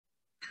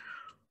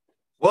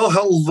Well,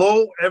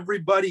 hello,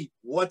 everybody.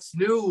 What's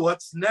new?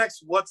 What's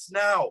next? What's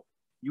now?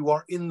 You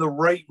are in the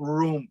right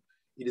room.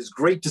 It is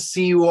great to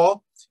see you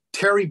all.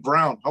 Terry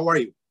Brown, how are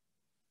you?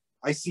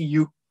 I see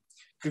you.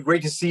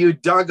 Great to see you.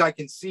 Doug, I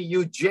can see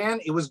you. Jan,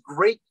 it was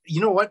great.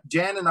 You know what?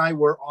 Jan and I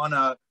were on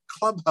a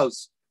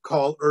Clubhouse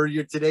call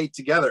earlier today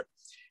together,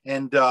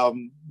 and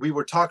we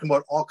were talking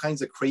about all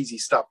kinds of crazy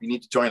stuff. You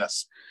need to join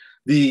us.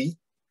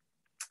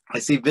 I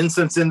see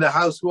Vincent's in the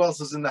house. Who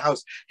else is in the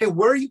house? Hey,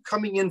 where are you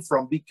coming in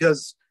from?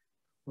 Because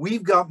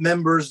we've got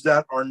members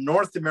that are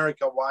North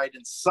America wide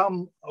and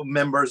some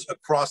members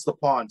across the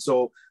pond.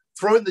 So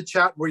throw in the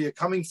chat where you're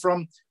coming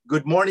from.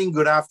 Good morning,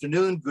 good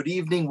afternoon, good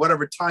evening,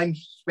 whatever time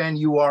span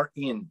you are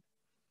in.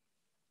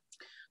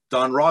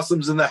 Don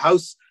Rossum's in the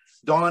house.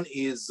 Don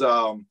is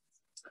a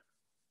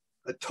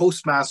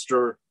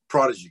Toastmaster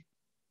prodigy.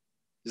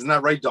 Isn't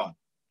that right, Don?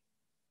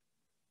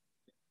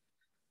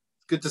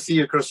 Good to see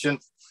you, Christian.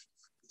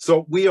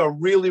 So we are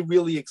really,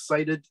 really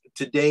excited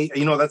today.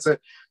 You know, that's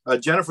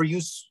Jennifer, you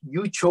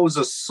chose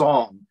a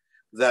song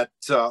that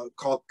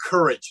called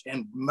Courage.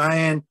 And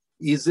man,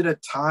 is it a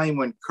time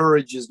when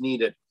courage is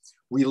needed.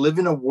 We live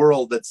in a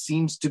world that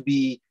seems to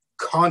be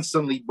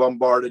constantly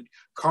bombarded,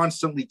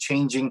 constantly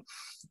changing,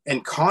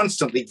 and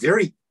constantly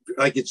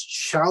it's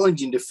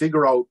challenging to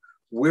figure out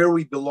where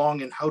we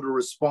belong and how to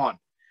respond.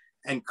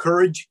 And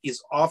courage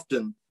is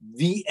often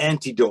the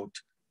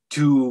antidote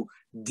to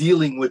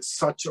dealing with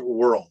such a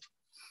world.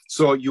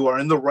 So you are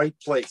in the right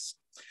place.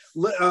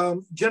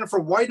 Jennifer,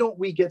 why don't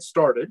we get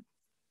started?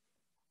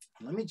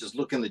 Let me just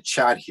look in the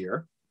chat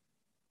here.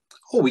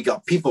 Oh, we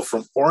got people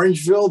from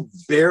Orangeville,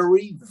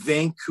 Barrie,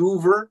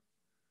 Vancouver,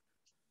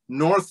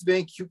 North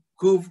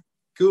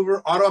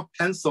Vancouver, Ottawa,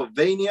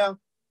 Pennsylvania.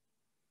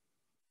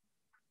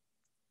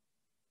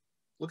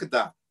 Look at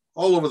that,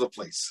 all over the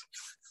place.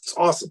 It's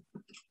awesome.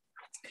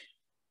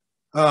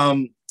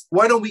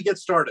 Why don't we get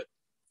started?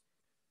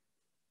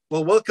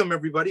 Well, welcome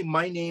everybody.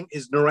 My name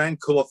is Niran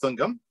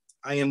Kulathungam.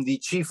 I am the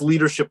Chief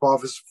Leadership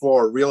Officer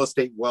for Real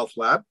Estate Wealth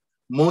Lab.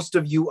 Most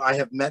of you I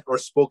have met or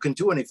spoken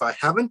to, and if I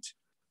haven't,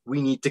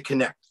 we need to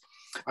connect.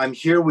 I'm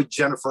here with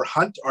Jennifer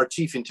Hunt, our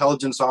Chief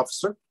Intelligence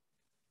Officer,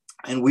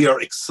 and we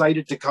are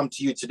excited to come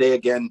to you today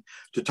again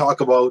to talk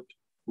about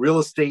real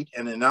estate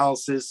and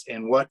analysis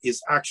and what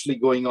is actually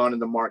going on in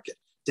the market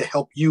to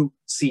help you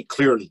see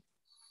clearly.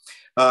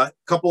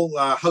 Couple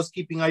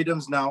housekeeping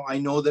items. Now, I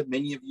know that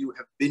many of you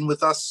have been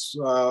with us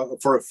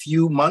for a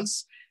few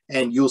months,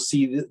 and you'll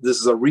see this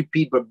is a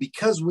repeat, but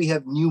because we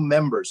have new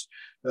members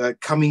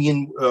coming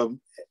in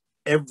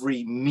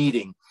every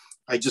meeting,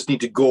 I just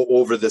need to go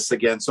over this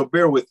again. So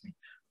bear with me.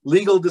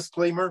 Legal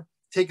disclaimer,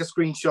 take a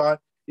screenshot.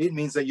 It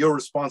means that you're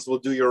responsible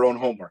to do your own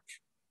homework.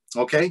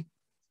 Okay?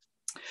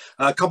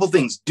 A couple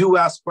things. Do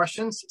ask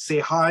questions, say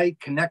hi,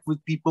 connect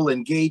with people,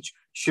 engage,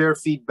 share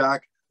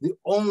feedback. The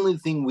only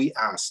thing we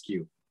ask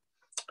you,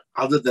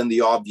 other than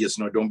the obvious,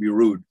 no, don't be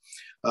rude,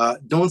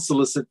 don't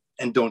solicit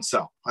and don't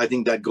sell. I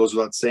think that goes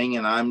without saying,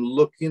 and I'm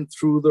looking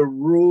through the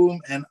room,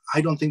 and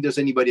I don't think there's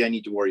anybody I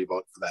need to worry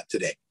about for that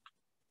today.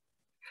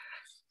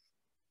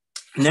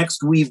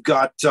 Next, we've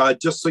got,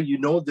 just so you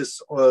know,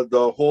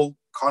 the whole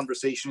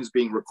conversation is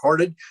being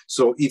recorded,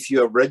 so if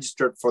you have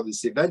registered for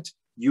this event,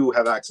 you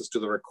have access to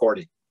the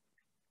recording.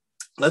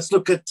 Let's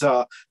look at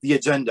the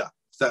agenda,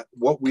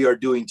 what we are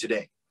doing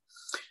today.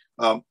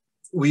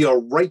 We are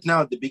right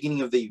now at the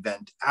beginning of the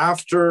event.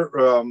 After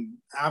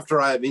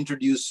I have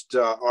introduced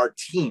our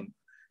team,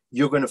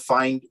 you're going to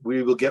find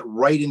we will get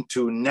right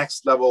into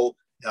next level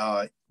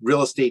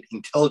real estate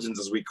intelligence,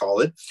 as we call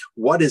it,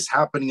 what is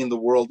happening in the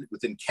world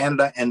within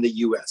Canada and the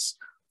US.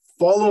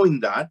 Following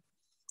that,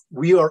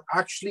 we are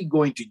actually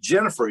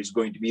Jennifer is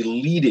going to be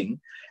leading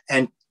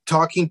and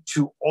talking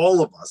to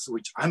all of us,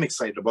 which I'm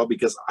excited about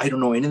because I don't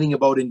know anything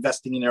about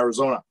investing in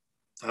Arizona.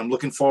 I'm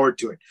looking forward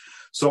to it.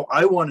 So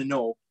I want to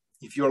know,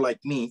 if you're like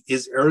me,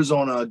 is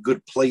Arizona a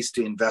good place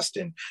to invest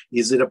in?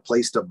 Is it a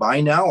place to buy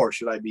now, or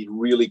should I be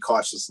really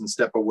cautious and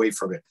step away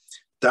from it?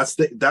 That's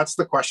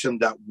the question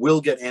that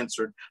will get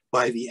answered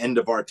by the end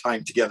of our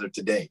time together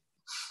today.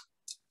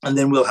 And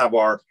then we'll have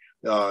our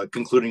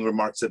concluding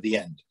remarks at the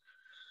end.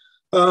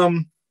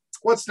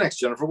 What's next,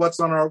 Jennifer?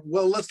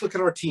 Well, let's look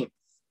at our team.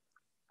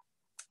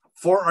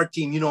 For our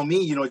team, you know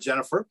me, you know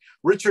Jennifer.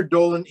 Richard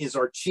Dolan is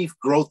our Chief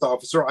Growth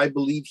Officer. I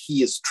believe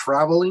he is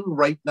traveling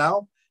right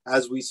now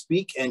as we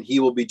speak, and he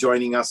will be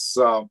joining us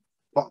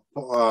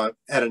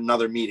at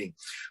another meeting.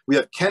 We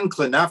have Ken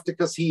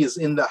Klanaftikas. He is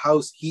in the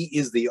house. He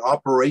is the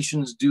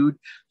operations dude.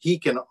 He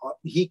can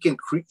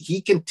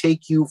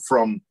take you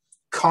from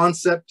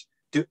concept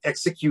to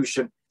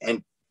execution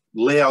and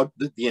lay out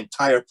the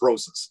entire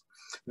process.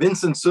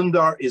 Vincent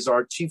Sundar is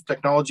our Chief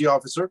Technology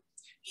Officer.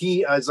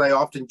 He, as I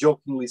often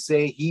jokingly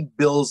say, he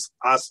builds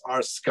us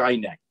our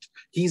Skynet.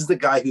 He's the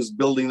guy who's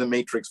building the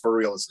matrix for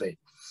real estate.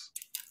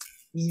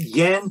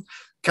 Jan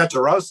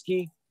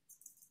Kaczorowski,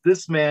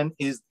 this man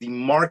is the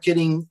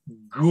marketing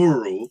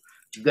guru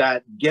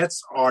that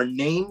gets our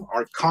name,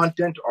 our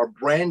content, our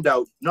brand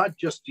out, not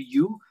just to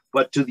you,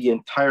 but to the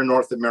entire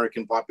North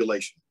American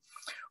population.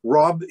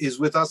 Rob is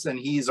with us, and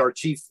he's our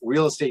chief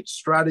real estate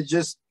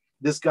strategist.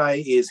 This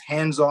guy is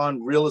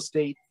hands-on real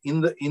estate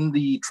in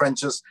the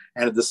trenches,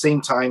 and at the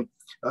same time,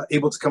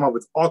 able to come up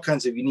with all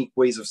kinds of unique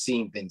ways of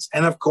seeing things.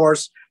 And of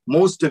course,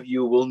 most of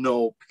you will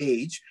know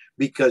Paige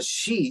because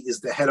she is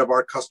the head of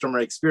our customer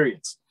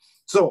experience.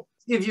 So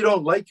if you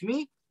don't like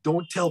me,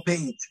 don't tell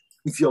Paige.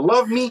 If you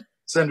love me,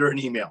 send her an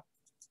email.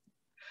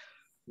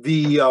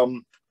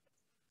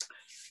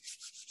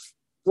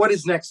 What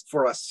is next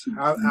for us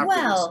after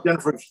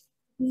this?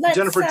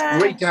 Jennifer, it's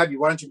great to have you.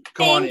 Why don't you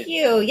come on in? Thank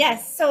you.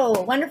 Yes, so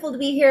wonderful to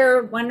be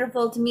here.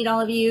 Wonderful to meet all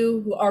of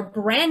you who are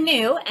brand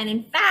new. And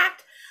in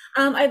fact,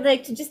 I'd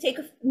like to just take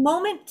a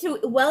moment to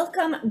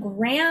welcome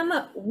Graham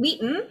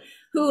Wheaton,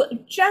 who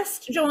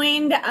just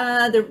joined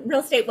the Real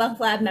Estate Wealth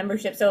Lab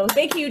membership. So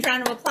thank you,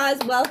 round of applause.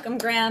 Welcome,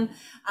 Graham.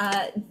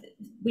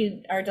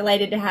 We are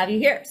delighted to have you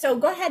here. So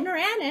go ahead,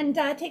 Niran, and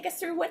take us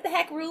through what the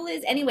heck REWL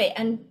is anyway.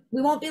 And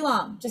we won't be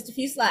long, just a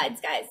few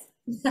slides, guys.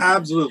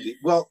 Absolutely.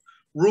 Well,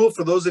 REWL,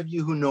 for those of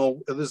you who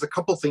know, there's a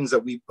couple things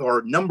that or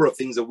a number of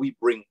things that we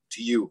bring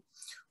to you.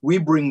 We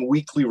bring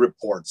weekly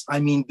reports. I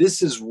mean,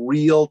 this is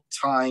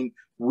real-time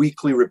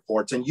weekly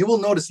reports. And you will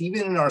notice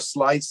even in our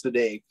slides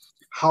today,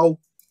 how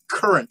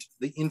current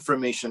the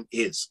information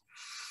is.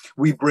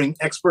 We bring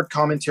expert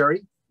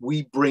commentary.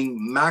 We bring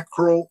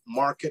macro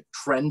market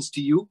trends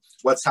to you,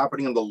 what's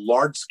happening on the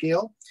large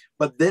scale.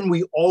 But then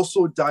we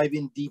also dive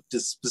in deep to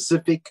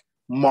specific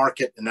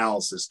market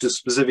analysis, to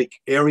specific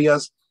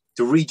areas,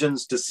 to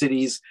regions, to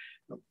cities.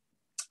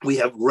 We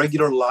have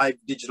regular live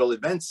digital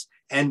events,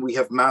 and we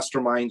have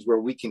masterminds where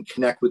we can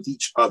connect with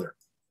each other.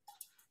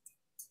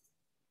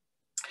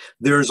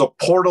 There's a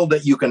portal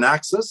that you can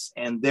access,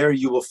 and there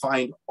you will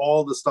find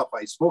all the stuff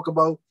I spoke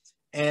about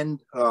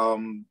and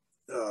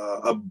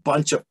a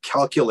bunch of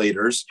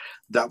calculators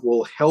that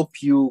will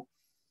help you.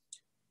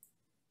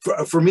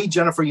 For me,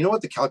 Jennifer, you know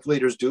what the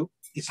calculators do?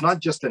 It's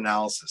not just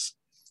analysis.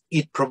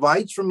 It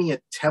provides for me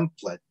a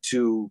template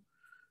to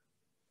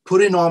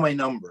put in all my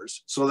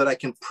numbers so that I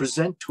can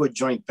present to a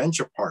joint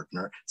venture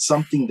partner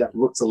something that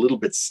looks a little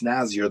bit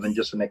snazzier than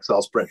just an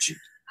Excel spreadsheet.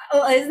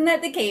 Oh, isn't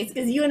that the case?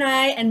 Because you and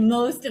I and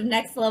most of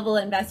next level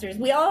investors,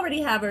 we already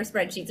have our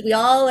spreadsheets. We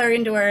all are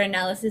into our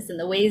analysis and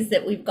the ways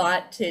that we've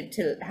got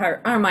to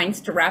our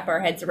minds to wrap our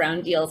heads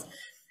around deals.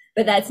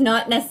 But that's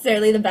not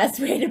necessarily the best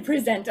way to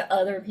present to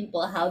other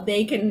people how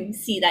they can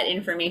see that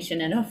information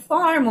in a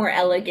far more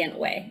elegant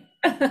way.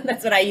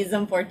 That's what I use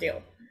them for too.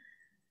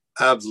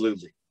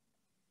 Absolutely.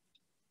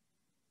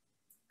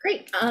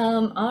 Great.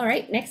 All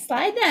right, next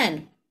slide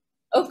then.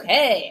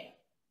 Okay.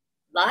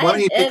 Live Why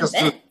don't you take us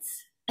through?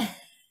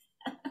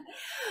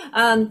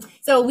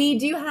 So we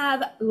do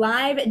have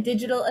live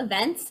digital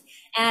events,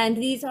 and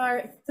these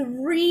are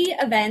 3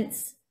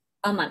 events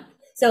a month.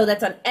 So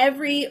that's on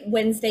every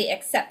Wednesday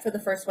except for the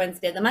first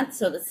Wednesday of the month.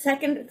 So the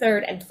 2nd,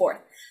 3rd, and 4th.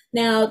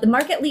 Now, the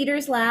Market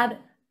Leaders Lab,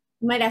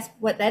 you might ask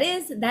what that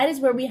is. That is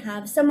where we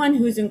have someone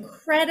who's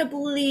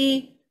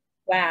incredibly,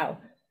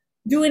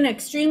 doing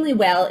extremely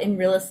well in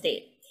real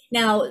estate.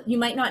 Now, you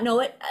might not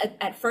know it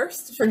at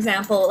first. For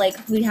example, like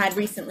we had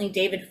recently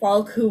David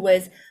Falk, who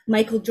was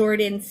Michael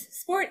Jordan's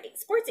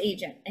sports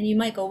agent. And you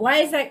might go, why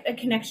is that a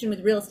connection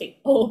with real estate?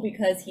 Oh,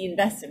 because he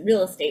invests in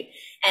real estate.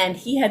 And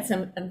he had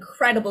some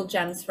incredible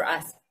gems for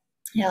us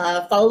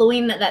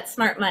following that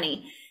smart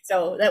money.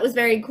 So that was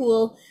very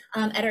cool.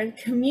 At our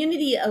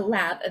community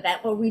lab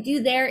event, what we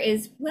do there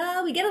is,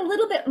 we get a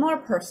little bit more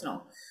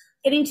personal.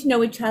 Getting to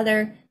know each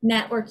other,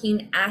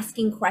 networking,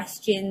 asking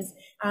questions,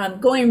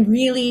 going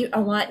really a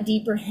lot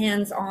deeper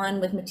hands-on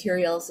with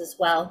materials as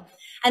well.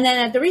 And then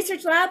at the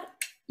research lab,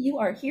 you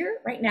are here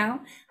right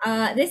now.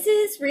 This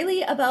is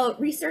really about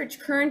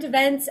research, current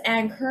events,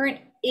 and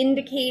current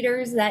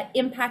indicators that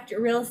impact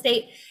your real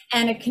estate,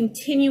 and a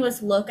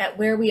continuous look at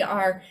where we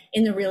are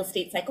in the real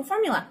estate cycle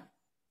formula.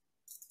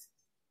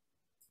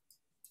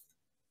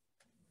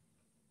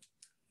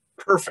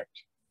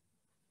 Perfect.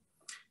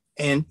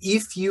 And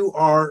if you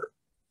are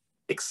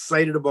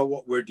excited about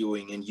what we're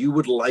doing and you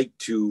would like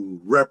to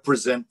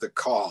represent the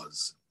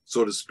cause,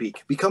 so to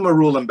speak, become a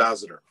REWL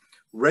ambassador.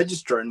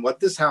 Register, and what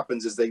this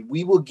happens is that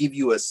we will give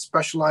you a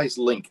specialized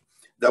link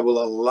that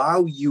will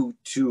allow you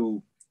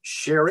to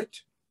share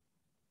it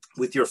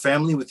with your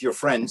family, with your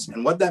friends.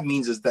 And what that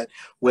means is that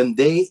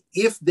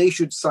if they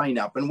should sign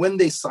up, and when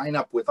they sign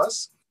up with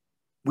us,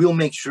 we'll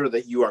make sure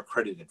that you are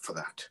credited for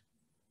that.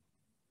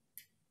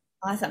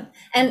 Awesome.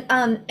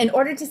 And in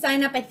order to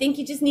sign up, I think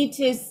you just need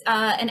to,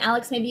 and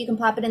Alex, maybe you can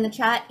pop it in the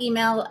chat,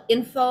 email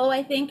info,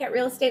 I think, at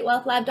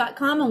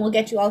realestatewealthlab.com, and we'll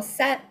get you all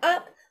set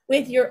up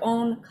with your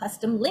own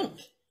custom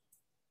link.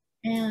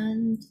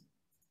 And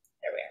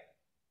there we are.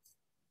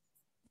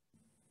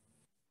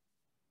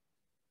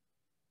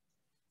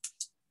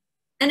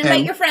 And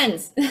invite your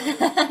friends.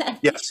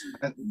 Yes,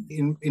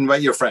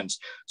 invite your friends.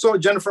 So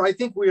Jennifer, I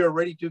think we are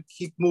ready to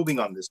keep moving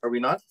on this, are we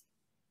not?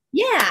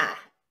 Yeah.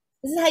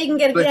 This is how you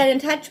can get in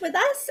touch with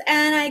us.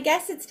 And I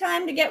guess it's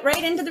time to get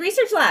right into the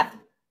research lab.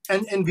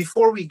 And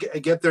before we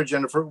get there,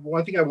 Jennifer,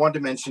 one thing I want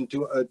to mention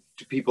to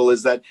people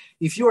is that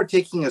if you are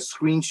taking a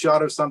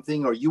screenshot of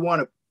something, or you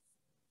want to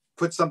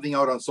put something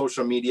out on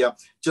social media,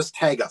 just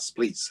tag us,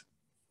 please.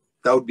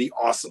 That would be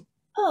awesome.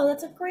 Oh,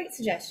 that's a great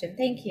suggestion.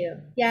 Thank you.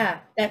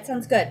 Yeah, that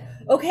sounds good.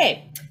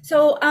 Okay,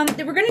 so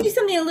we're going to do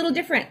something a little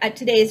different at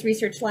today's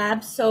research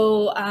lab.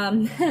 So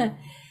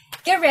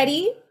get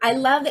ready. I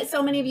love that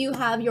so many of you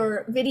have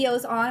your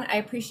videos on. I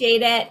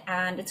appreciate it.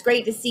 And it's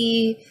great to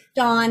see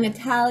Dawn,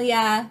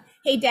 Natalia,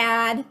 hey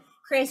Dad,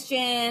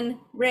 Christian,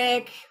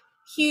 Rick,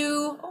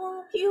 Hugh. Oh,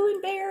 Hugh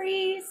and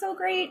Barry, so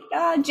great.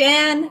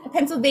 Jan,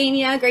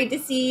 Pennsylvania, great to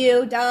see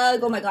you.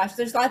 Doug, oh my gosh,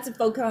 there's lots of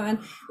folk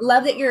on.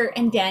 Love that you're,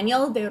 and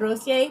Daniel de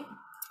Rosier,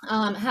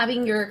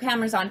 having your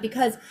cameras on,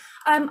 because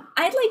I'd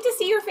like to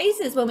see your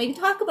faces when we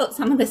talk about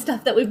some of the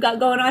stuff that we've got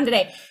going on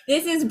today.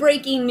 This is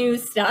breaking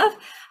news stuff.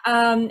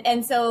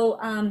 And so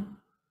I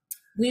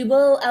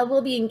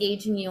will be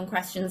engaging you in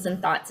questions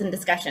and thoughts and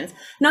discussions.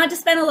 Not to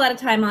spend a lot of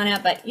time on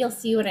it, but you'll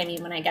see what I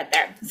mean when I get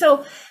there.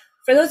 So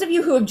for those of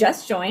you who have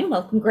just joined,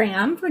 welcome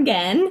Graham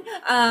again.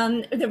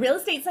 The real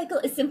estate cycle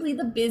is simply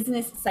the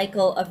business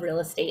cycle of real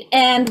estate.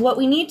 And what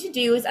we need to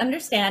do is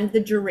understand the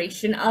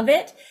duration of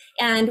it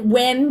and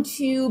when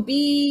to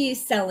be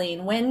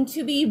selling, when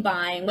to be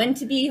buying, when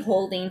to be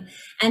holding,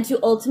 and to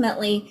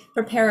ultimately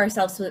prepare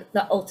ourselves for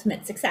the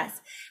ultimate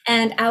success.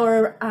 And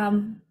our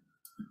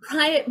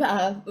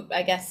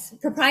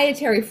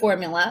proprietary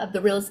formula of the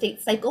real estate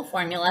cycle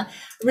formula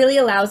really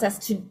allows us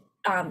to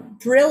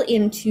drill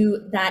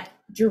into that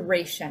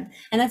duration.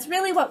 And that's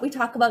really what we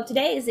talk about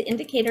today, is the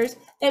indicators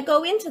that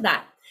go into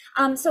that.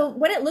 So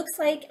what it looks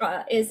like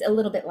is a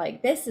little bit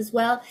like this as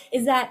well,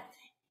 is that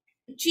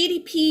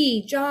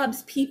GDP,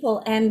 jobs,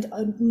 people, and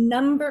a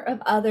number of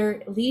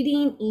other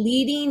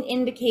leading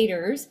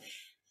indicators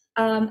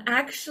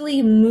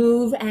actually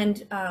move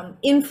and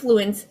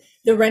influence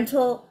the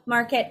rental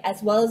market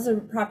as well as the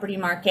property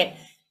market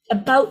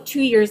about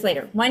 2 years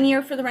later. 1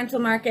 year for the rental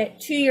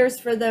market, 2 years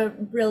for the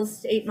real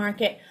estate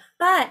market,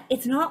 but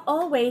it's not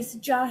always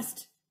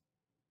just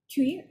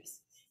 2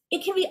 years.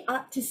 It can be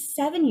up to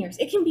 7 years.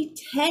 It can be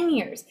 10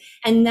 years.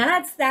 And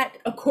that's that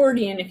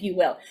accordion, if you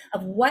will,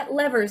 of what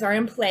levers are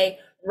in play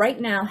right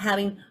now,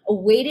 having a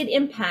weighted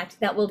impact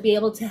that will be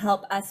able to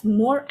help us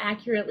more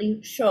accurately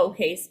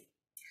showcase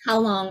how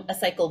long a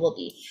cycle will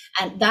be.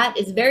 And that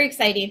is very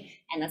exciting.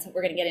 And that's what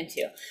we're going to get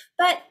into.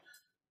 But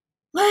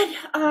what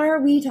are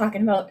we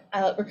talking about?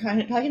 We're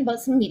kind of talking about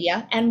some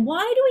media, and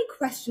why do we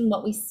question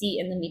what we see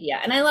in the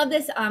media? And I love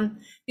this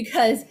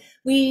because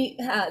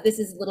this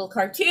is a little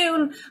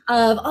cartoon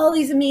of all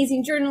these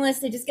amazing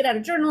journalists. They just get out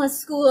of journalist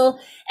school,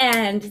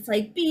 and it's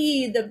like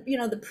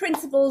the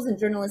principles and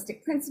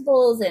journalistic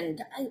principles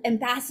and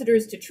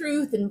ambassadors to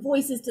truth and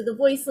voices to the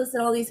voiceless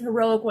and all these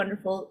heroic,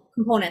 wonderful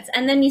components.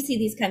 And then you see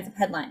these kinds of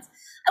headlines.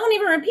 I won't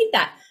even repeat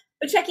that,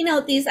 but checking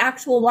out these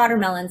actual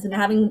watermelons and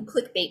having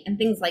clickbait and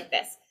things like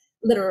this.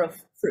 Litter of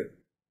fruit,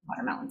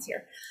 watermelons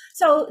here.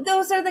 So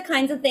those are the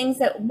kinds of things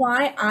that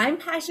why I'm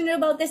passionate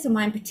about this, and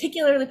why I'm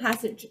particularly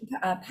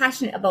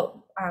passionate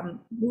about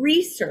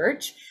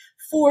research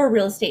for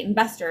real estate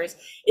investors,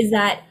 is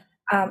that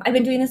I've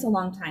been doing this a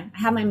long time. I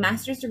have my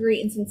master's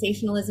degree in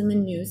sensationalism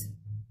and news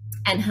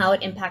and how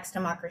it impacts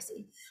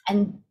democracy.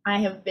 And I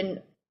have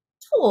been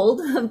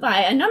told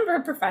by a number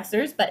of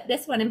professors, but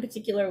this one in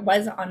particular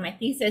was on my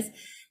thesis,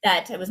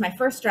 that it was my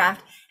first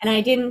draft, and I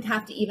didn't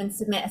have to even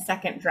submit a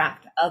second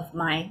draft of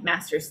my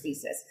master's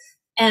thesis.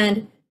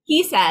 And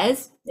he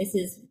says, this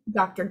is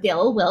Dr.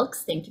 Gil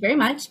Wilkes, thank you very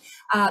much.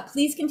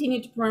 Please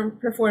continue to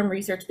perform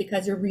research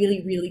because you're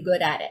really, really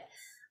good at it.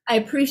 I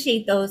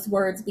appreciate those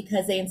words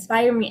because they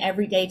inspire me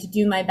every day to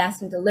do my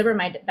best and deliver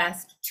my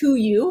best to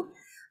you,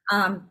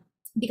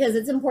 because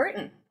it's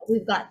important.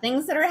 We've got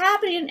things that are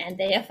happening and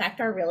they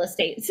affect our real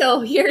estate.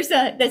 So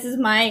this is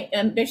my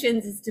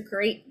ambitions, is to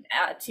create,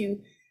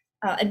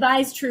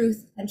 advise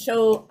truth and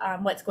show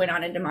what's going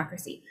on in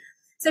democracy.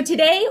 So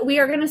today we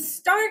are going to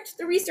start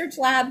the research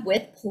lab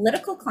with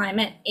political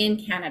climate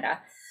in Canada,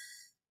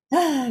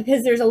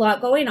 because there's a lot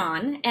going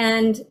on.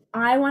 And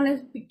I want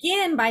to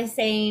begin by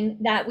saying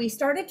that we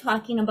started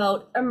talking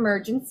about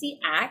emergency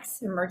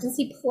acts,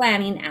 emergency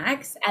planning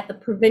acts at the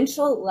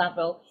provincial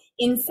level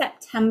in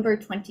September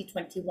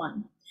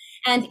 2021.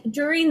 And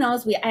during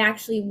those,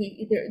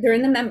 they're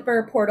in the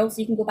member portal, so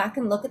you can go back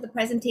and look at the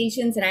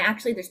presentations. And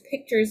there's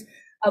pictures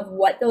of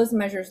what those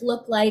measures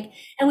look like.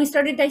 And we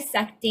started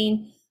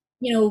dissecting,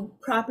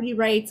 property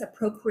rights,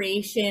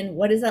 appropriation,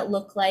 what does that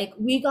look like?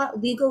 We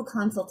got legal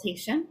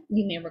consultation,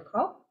 you may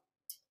recall,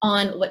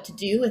 on what to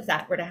do if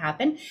that were to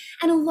happen.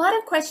 And a lot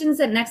of questions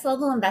that next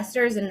level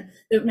investors and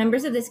the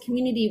members of this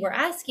community were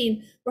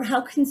asking were, how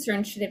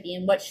concerned should I be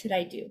and what should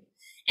I do?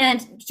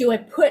 And do I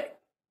put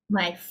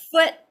my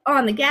foot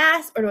on the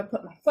gas or do I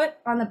put my foot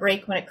on the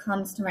brake when it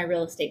comes to my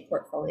real estate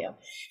portfolio?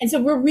 And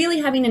so we're really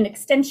having an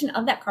extension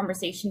of that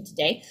conversation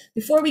today.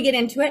 Before we get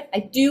into it,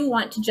 I do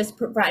want to just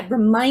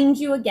remind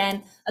you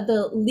again of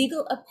the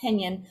legal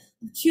opinion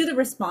to the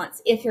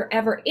response. If you're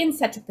ever in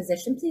such a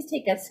position, please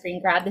take a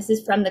screen grab. This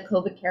is from the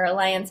COVID Care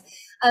Alliance.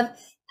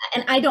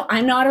 And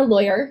I'm not a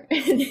lawyer,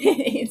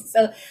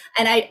 so,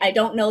 and I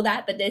don't know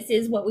that, but this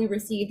is what we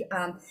received.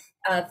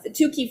 of the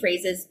 2 key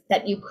phrases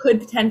that you could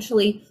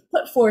potentially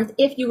put forth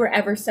if you were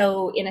ever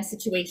so in a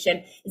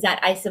situation is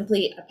that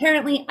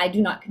apparently I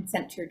do not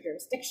consent to your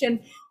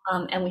jurisdiction,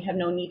 and we have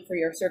no need for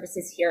your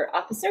services here,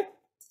 officer.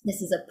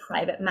 This is a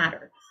private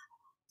matter.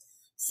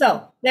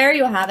 So there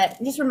you have it.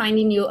 Just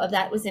reminding you of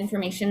that was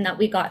information that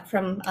we got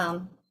from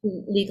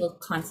legal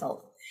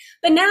consult.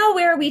 But now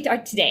where we are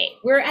today,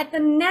 we're at the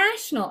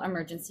National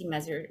Emergency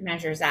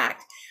Measures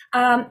Act.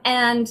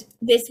 And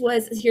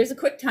here's a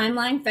quick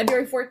timeline.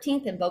 February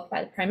 14th, invoked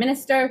by the Prime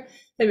Minister.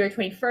 February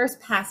 21st,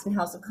 passed in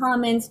House of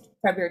Commons.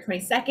 February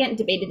 22nd,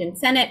 debated in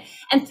Senate.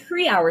 And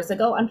 3 hours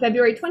ago, on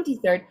February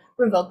 23rd,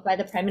 revoked by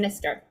the Prime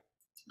Minister.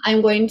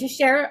 I'm going to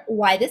share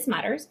why this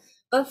matters.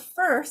 But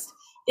first,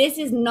 this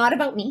is not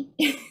about me.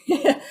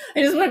 I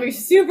just want to be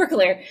super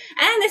clear.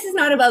 And this is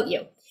not about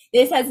you.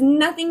 This has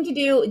nothing to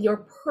do with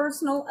your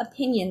personal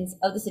opinions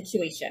of the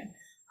situation,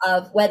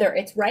 of whether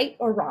it's right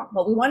or wrong.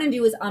 What we want to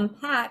do is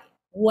unpack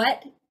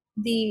what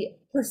the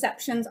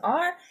perceptions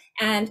are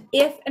and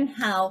if and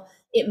how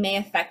it may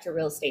affect your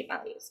real estate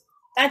values.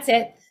 That's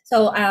it.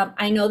 So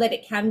I know that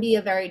it can be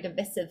a very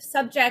divisive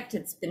subject.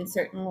 It's been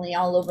certainly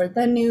all over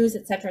the news,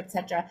 et cetera,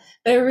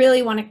 but I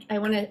really want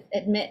to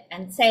admit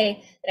and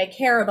say that I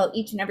care about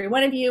each and every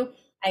one of you.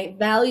 I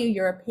value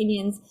your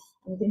opinions.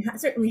 We can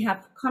certainly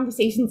have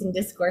conversations and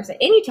discourse at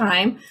any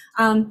time,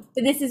 but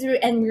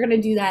and we're going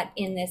to do that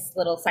in this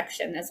little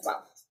section as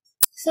well.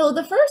 So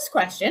the first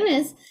question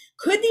is,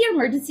 could the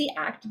Emergency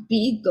Act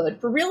be good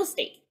for real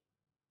estate?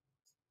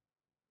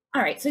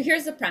 All right, so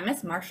here's the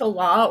premise: martial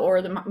law,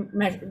 or the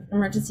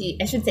emergency,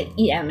 I should say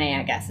EMA,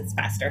 I guess it's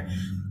faster.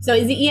 So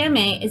the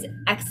EMA is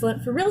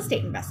excellent for real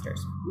estate investors.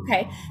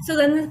 Okay, so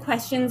then the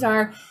questions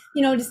are,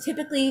 does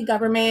typically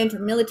government or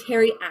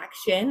military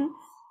action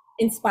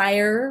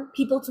inspire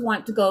people to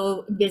want to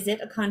go visit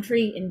a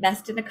country,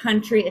 invest in a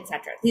country,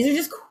 etc.? These are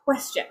just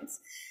questions.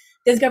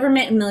 Does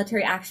government and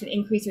military action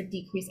increase or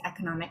decrease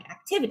economic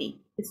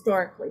activity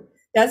historically?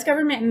 Does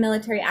government and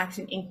military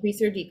action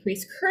increase or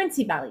decrease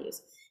currency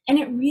values? And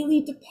it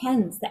really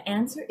depends. The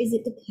answer is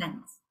it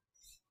depends.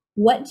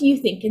 What do you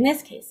think in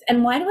this case?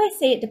 And why do I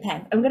say it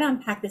depends? I'm going to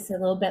unpack this a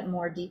little bit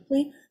more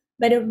deeply,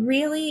 but it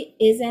really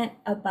isn't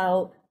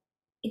about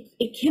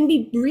it can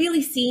be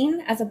really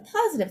seen as a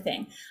positive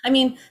thing. I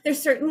mean, there's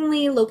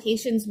certainly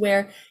locations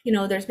where,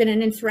 there's been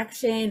an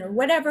insurrection or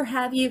whatever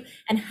have you,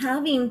 and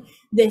having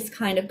this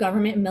kind of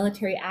government and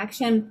military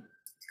action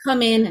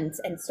come in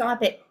and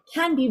stop it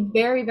can be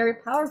very, very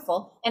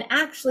powerful and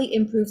actually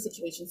improve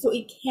situations. So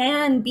it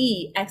can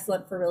be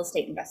excellent for real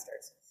estate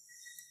investors.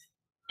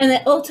 And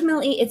that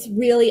ultimately it's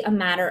really a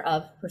matter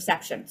of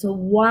perception. So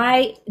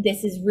why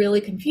this is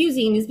really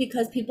confusing is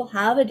because people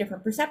have a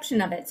different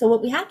perception of it. So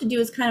what we have to do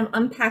is kind of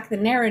unpack the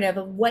narrative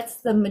of what's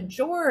the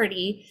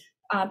majority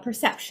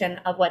perception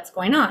of what's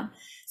going on.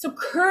 So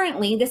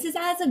currently, this is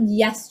as of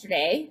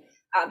yesterday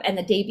and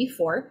the day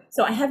before.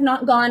 So I have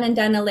not gone and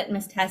done a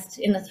litmus test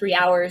in the 3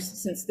 hours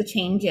since the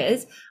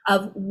changes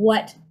of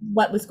what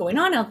was going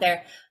on out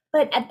there.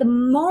 But at the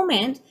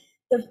moment,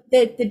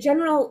 the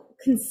general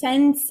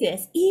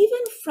consensus, even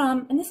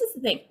from, and this is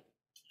the thing,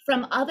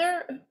 from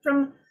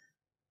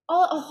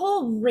a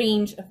whole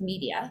range of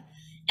media,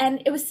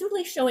 and it was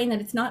simply showing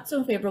that it's not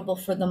so favorable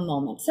for the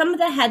moment. Some of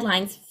the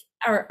headlines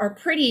are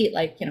pretty,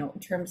 in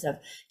terms of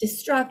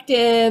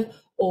destructive,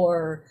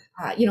 or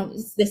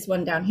this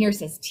one down here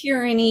says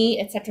tyranny,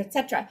 et cetera, et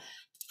cetera.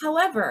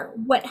 However,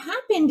 what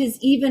happened is,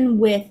 even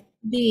with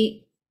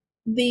the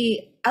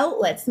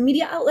outlets,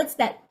 media outlets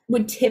that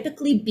would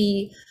typically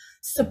be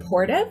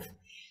supportive,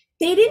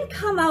 they didn't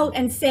come out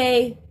and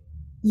say,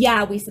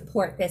 yeah, we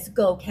support this,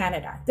 go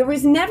Canada. There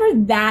was never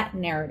that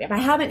narrative. I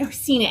haven't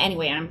seen it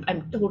anyway, and I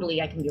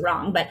can be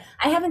wrong, but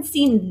I haven't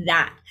seen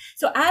that.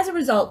 So as a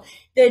result,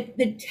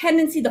 the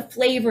tendency, the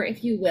flavor,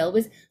 if you will,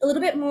 was a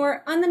little bit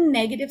more on the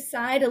negative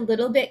side, a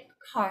little bit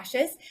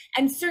cautious.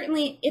 And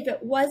certainly if it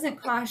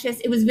wasn't cautious,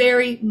 it was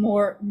very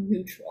more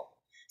neutral.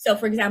 So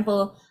for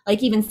example,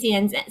 like even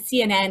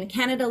CNN,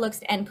 Canada looks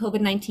to end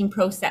COVID-19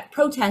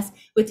 protests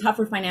with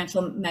tougher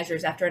financial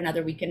measures after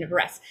another weekend of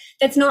arrests.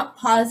 That's not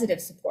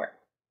positive support.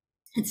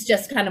 It's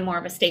just kind of more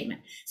of a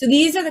statement. So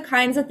these are the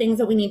kinds of things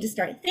that we need to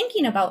start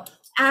thinking about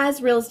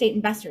as real estate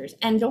investors.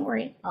 And don't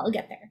worry, I'll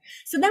get there.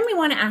 So then we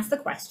want to ask the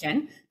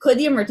question, could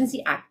the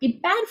Emergency Act be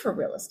bad for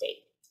real estate?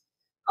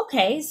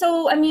 Okay,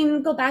 so I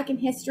mean, go back in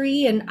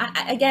history, and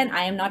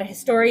I am not a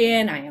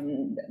historian, I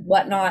am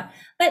whatnot,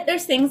 but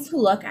there's things to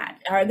look at.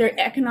 Are there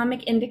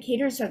economic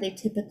indicators? Are they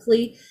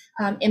typically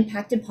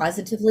impacted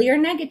positively or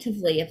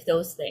negatively, if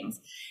those things?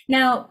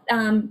 Now,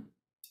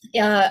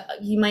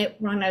 you might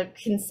want to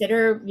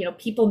consider,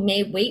 people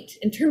may wait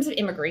in terms of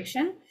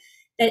immigration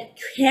that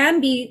can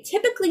be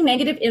typically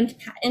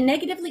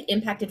negatively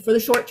impacted for the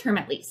short term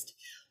at least.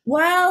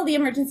 While the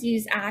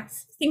Emergencies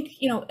Acts,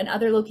 in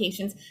other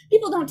locations,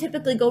 people don't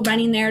typically go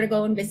running there to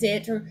go and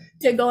visit or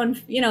to go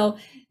and,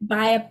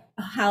 buy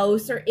a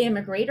house or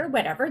immigrate or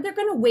whatever. They're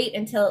going to wait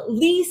until at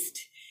least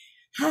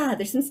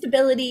there's some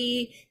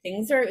stability,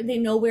 they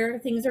know where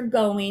things are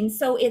going.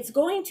 So it's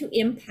going to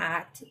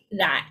impact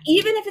that,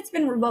 even if it's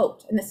been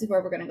revoked. And this is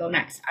where we're going to go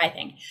next, I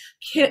think.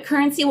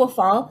 Currency will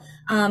fall.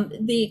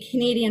 The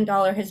Canadian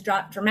dollar has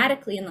dropped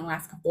dramatically in the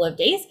last couple of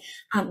days.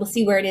 We'll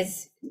see where it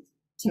is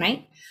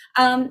tonight.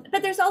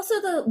 But there's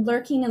also the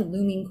lurking and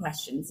looming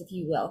questions, if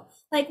you will.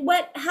 Like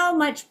how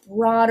much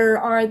broader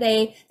are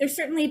they? There's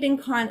certainly been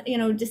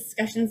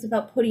discussions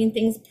about putting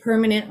things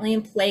permanently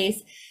in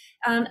place.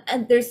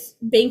 And there's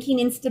banking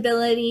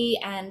instability,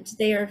 and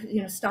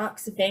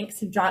stocks of banks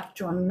have dropped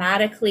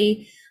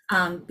dramatically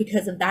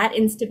because of that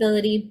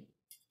instability.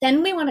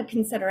 Then we want to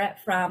consider it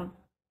from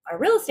our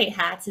real estate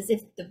hats, as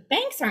if the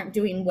banks aren't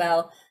doing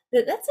well.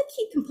 That's a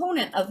key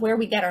component of where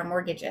we get our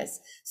mortgages.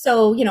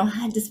 So,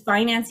 does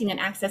financing and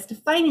access to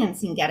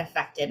financing get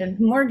affected, and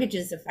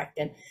mortgages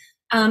affected?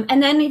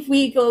 And then if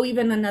we go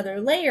even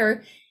another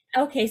layer,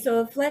 okay,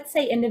 so if, let's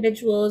say,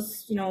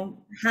 individuals,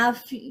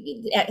 have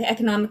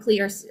economically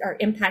are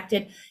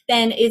impacted,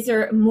 then is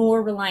there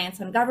more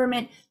reliance on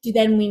government?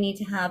 Then we need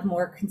to have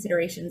more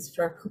considerations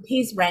for who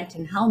pays rent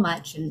and how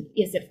much, and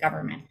is it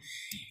government?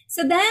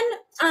 So then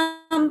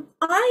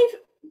I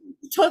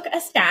took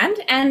a stand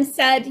and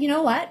said, you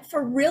know what,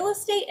 for real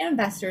estate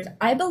investors,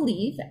 I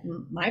believe that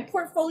my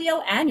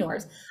portfolio and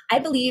yours, I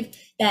believe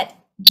that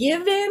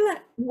given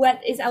what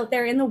is out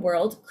there in the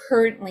world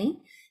currently,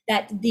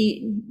 that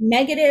the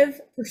negative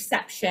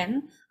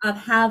perception of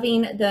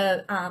having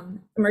the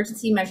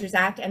Emergency Measures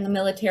Act and the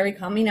military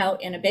coming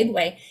out in a big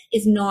way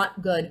is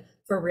not good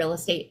for real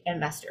estate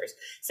investors.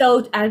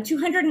 So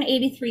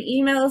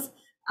 283 emails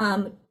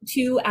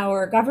to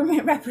our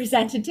government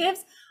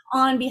representatives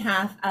on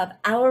behalf of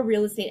our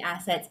real estate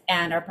assets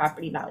and our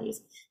property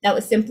values. That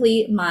was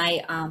simply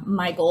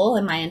my goal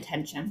and my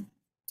intention.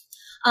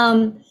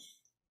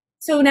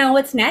 So now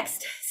what's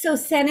next? So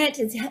Senate,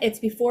 it's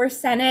before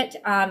Senate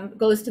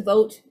goes to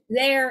vote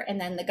there, and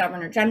then the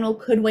Governor General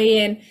could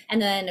weigh in,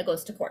 and then it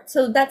goes to court.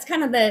 So that's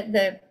kind of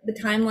the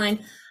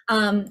timeline.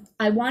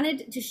 I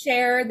wanted to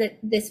share that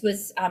this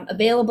was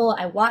available.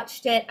 I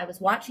watched it. I was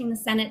watching the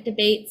Senate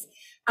debates,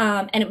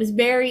 and it was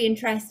very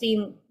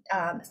interesting.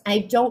 I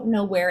don't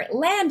know where it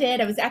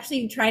landed. I was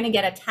actually trying to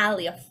get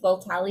a full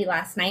tally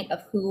last night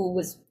of who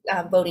was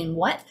voting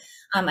what.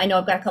 I know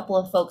I've got a couple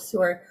of folks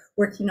who are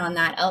working on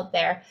that out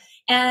there.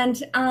 And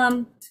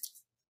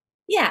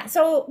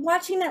so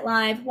watching it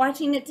live,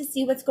 watching it to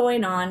see what's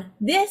going on,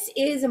 this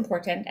is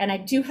important. And I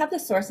do have the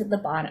source at the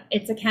bottom.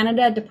 It's a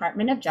Canada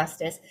Department of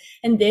Justice.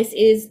 And this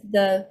is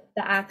the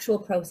actual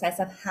process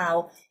of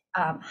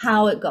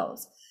how it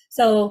goes.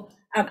 So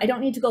I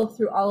don't need to go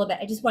through all of it.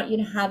 I just want you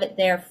to have it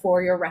there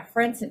for your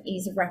reference and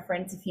ease of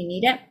reference if you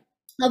need it,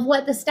 of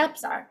what the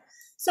steps are.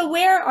 So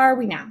where are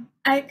we now?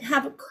 I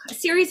have a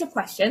series of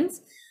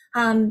questions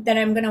that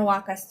I'm going to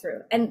walk us through.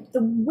 And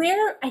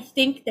where I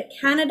think that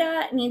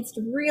Canada needs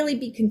to really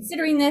be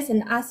considering this,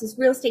 and us as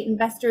real estate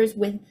investors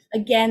with,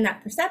 again,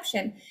 that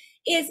perception,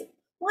 is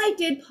why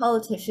did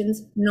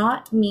politicians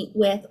not meet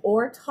with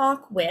or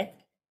talk with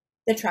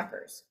the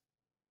truckers?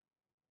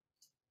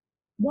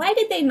 Why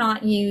did they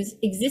not use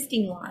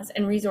existing laws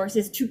and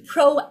resources to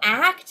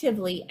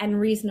proactively and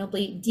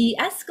reasonably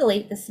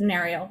de-escalate the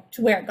scenario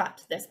to where it got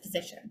to this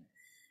position?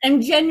 I'm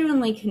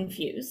genuinely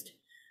confused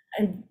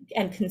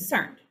and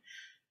concerned.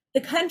 The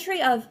country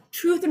of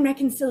truth and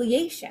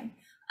reconciliation,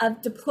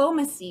 of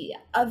diplomacy,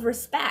 of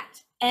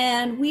respect,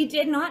 and we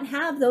did not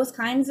have those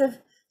kinds of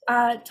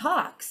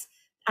talks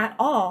at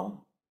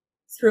all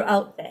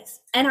throughout this.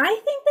 And I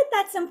think that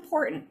that's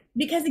important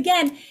because,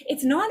 again,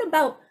 it's not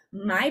about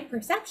my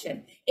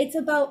perception. It's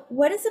about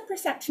what is the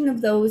perception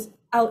of those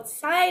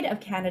outside of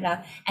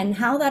Canada and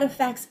how that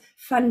affects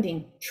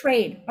funding,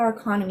 trade, our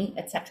economy,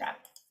 etc.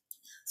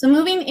 So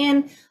moving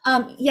in,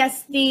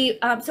 yes,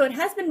 so it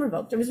has been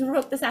revoked. It was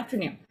revoked this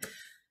afternoon.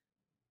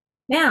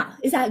 Now,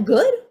 is that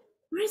good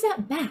or is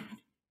that bad?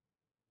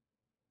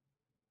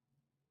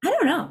 I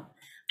don't know.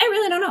 I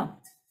really don't know.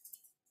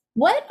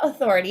 What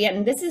authority,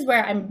 and this is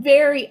where I'm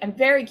very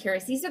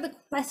curious. These are the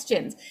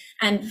questions,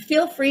 and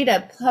feel free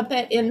to pop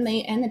it in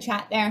the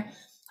chat there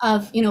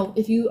of,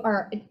 if you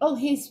are, oh,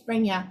 hey,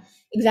 Spring, yeah,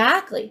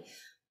 exactly.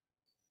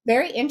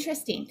 Very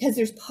interesting, because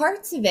there's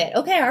parts of it.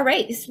 Okay, all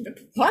right,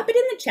 pop it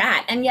in the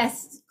chat. And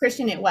yes,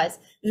 Christian, it was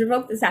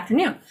revoked this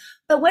afternoon.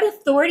 But what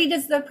authority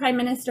does the Prime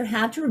Minister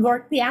have to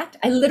revoke the act?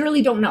 I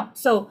literally don't know.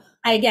 So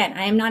I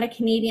am not a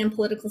Canadian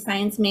political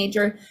science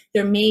major.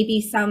 There may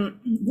be some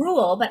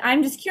rule, but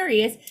I'm just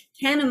curious,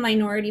 can a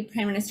minority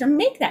Prime Minister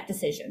make that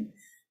decision?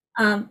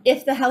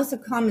 If the House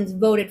of Commons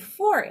voted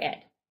for it,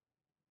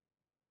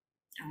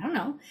 I don't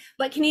know.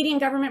 But Canadian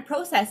government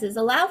processes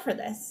allow for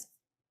this.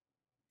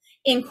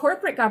 In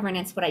corporate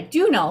governance, what I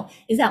do know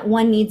is that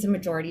one needs a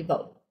majority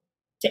vote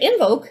to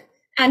invoke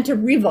and to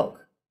revoke.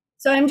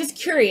 So I'm just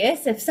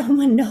curious if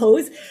someone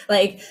knows,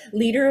 like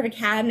leader of a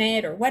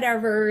cabinet or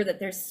whatever,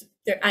 that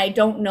I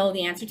don't know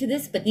the answer to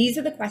this, but these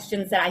are the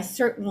questions that I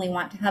certainly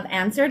want to have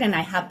answered, and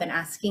I have been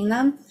asking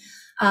them.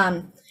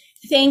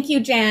 Thank you,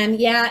 Jan.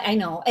 Yeah, I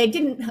know. I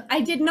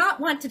did not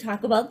want to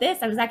talk about this.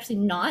 I was actually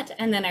not.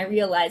 And then I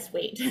realized,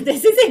 wait,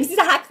 this is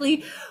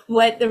exactly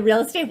what the Real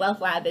Estate Wealth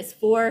Lab is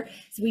for.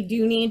 So we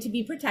do need to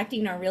be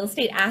protecting our real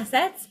estate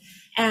assets.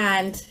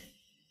 And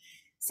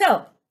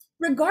so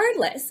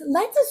regardless,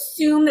 let's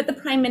assume that the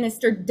Prime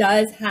Minister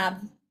does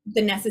have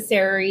the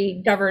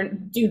necessary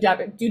due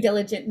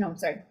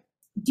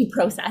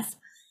process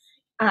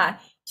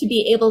to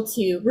be able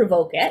to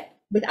revoke it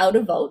without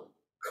a vote.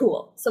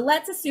 Cool. So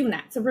let's assume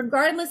that. So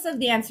regardless of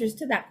the answers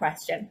to that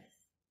question,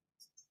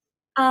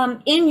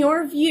 in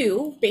your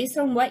view, based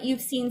on what you've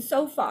seen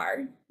so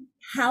far,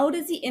 how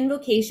does the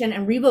invocation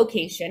and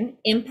revocation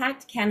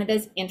impact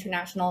Canada's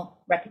international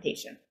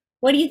reputation?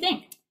 What do you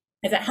think?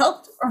 Has it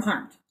helped or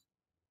harmed?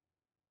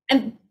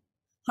 And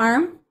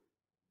harm,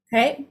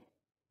 okay?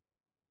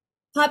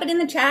 Pop it in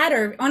the chat,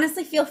 or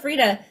honestly feel free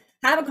to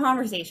have a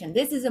conversation.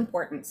 This is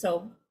important.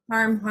 So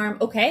harm,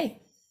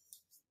 okay.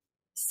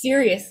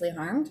 Seriously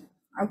harmed.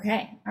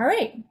 Okay, all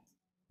right.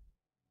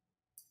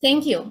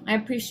 Thank you. I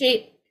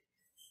appreciate,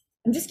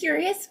 I'm just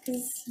curious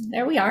because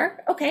there we are.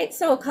 Okay,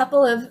 so a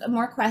couple of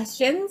more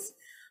questions.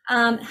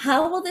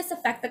 How will this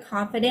affect the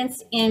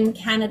confidence in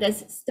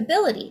Canada's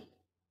stability?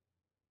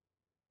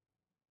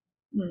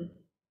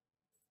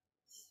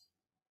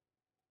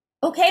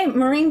 Okay,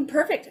 Maureen,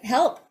 perfect.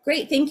 Help.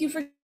 Great. Thank you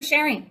for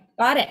sharing.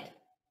 Got it.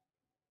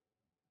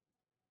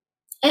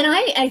 And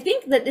I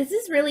think that this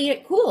is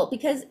really cool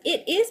because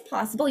it is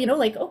possible, you know,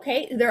 like,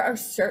 okay, there are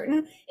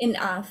certain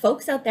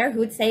folks out there who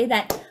would say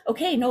that,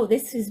 okay, no,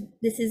 this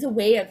is a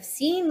way of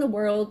seeing the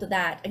world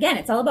that, again,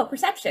 it's all about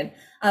perception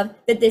of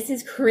that this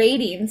is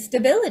creating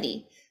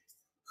stability,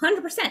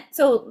 100%.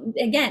 So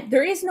again,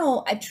 there is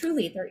no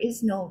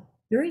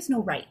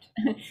right.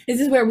 This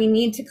is where we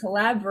need to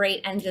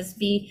collaborate and just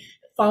be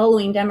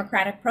following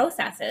democratic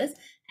processes.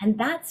 And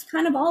that's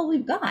kind of all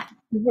we've got,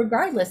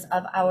 regardless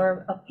of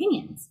our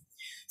opinions.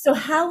 So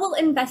how will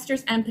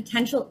investors and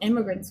potential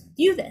immigrants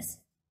view this?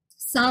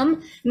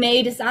 Some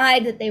may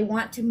decide that they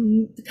want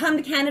to come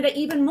to Canada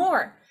even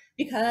more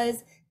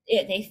because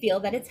they feel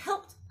that it's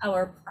helped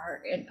our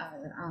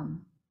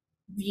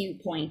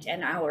viewpoint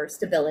and our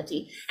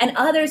stability. And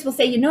others will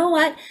say, you know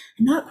what,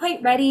 I'm not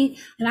quite ready.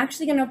 I'm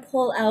actually going to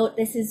pull out.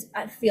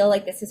 I feel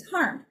like this is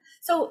harmed.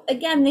 So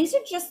again, these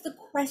are just the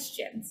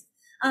questions.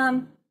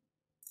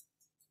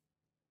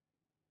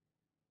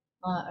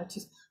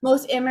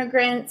 Most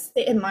immigrants,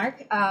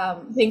 Mark,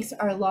 thinks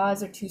our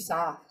laws are too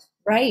soft.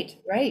 Right,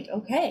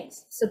 okay.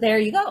 So there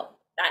you go.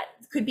 That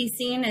could be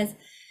seen as,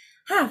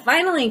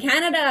 finally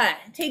Canada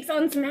takes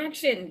on some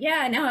action.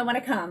 Yeah, now I want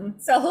to come.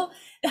 So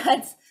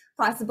that's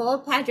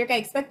possible. Patrick, I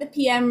expect the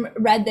PM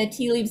read the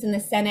tea leaves in the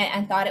Senate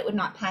and thought it would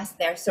not pass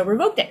there, so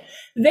revoked it.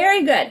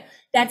 Very good.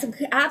 That's an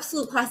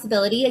absolute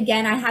possibility.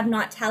 Again, I have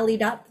not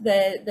tallied up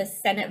the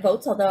Senate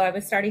votes, although I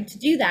was starting to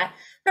do that.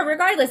 But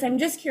regardless, I'm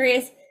just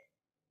curious,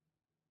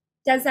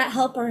 does that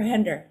help or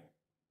hinder?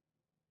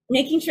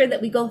 Making sure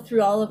that we go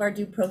through all of our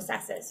due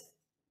processes.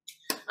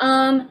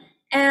 How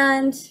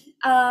does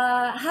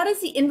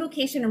the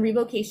invocation and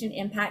revocation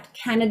impact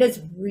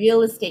Canada's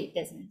real estate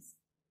business?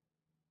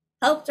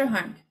 Helped or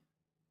harmed?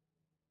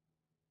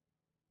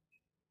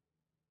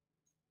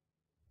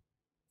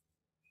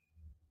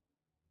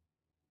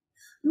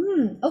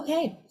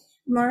 Okay.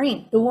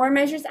 Maureen, the War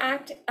Measures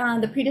Act,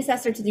 the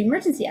predecessor to the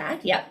Emergency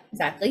Act, yep,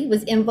 exactly,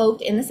 was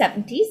invoked in the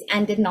 70s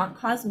and did not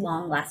cause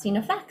long-lasting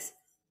effects.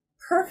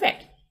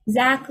 Perfect.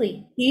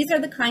 Exactly. These are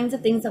the kinds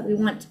of things that we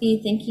want to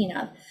be thinking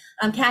of.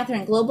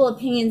 Catherine, global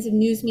opinions of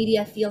news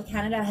media feel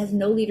Canada has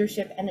no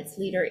leadership and its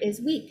leader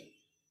is weak.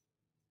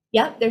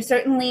 Yep, there's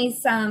certainly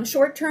some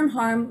short-term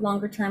harm,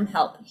 longer-term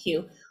help,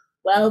 Hugh.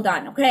 Well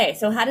done. Okay,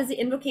 so how does the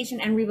invocation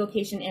and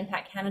revocation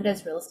impact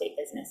Canada's real estate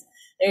business?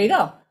 There you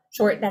go.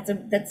 Short, that's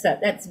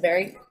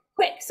very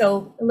quick.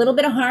 So a little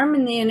bit of harm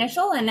in the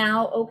initial, and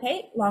now,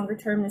 okay, longer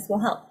term, this will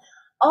help.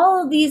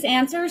 All of these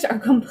answers are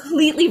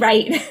completely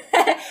right.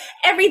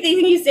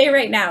 Everything you say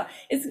right now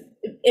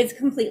is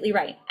completely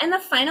right. And the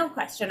final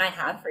question I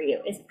have for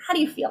you is, how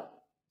do you feel?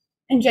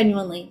 And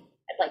genuinely,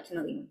 I'd like to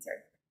know the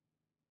answer.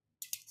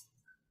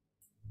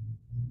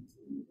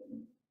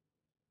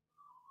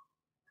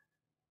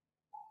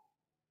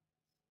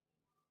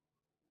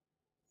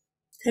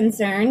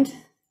 Concerned,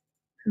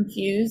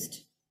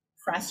 confused,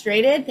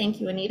 frustrated.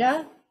 Thank you,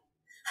 Anita.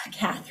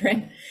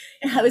 Catherine,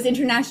 it was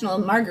International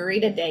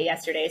Margarita Day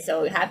yesterday,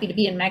 so happy to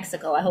be in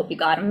Mexico. I hope you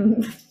got a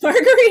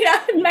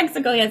margarita in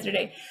Mexico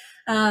yesterday.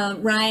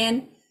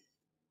 Ryan,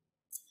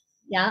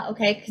 yeah,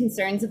 okay,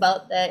 concerns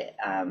about the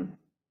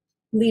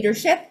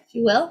leadership, if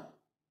you will.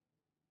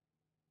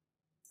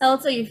 How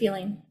else are you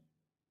feeling?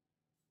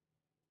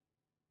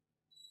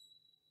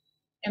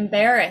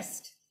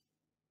 Embarrassed.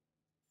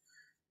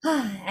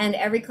 And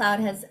every cloud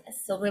has a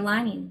silver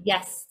lining.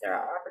 Yes, there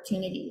are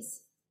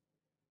opportunities.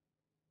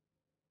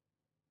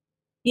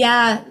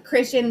 Yeah,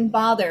 Christian,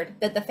 bothered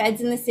that the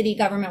feds and the city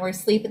government were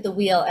asleep at the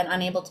wheel and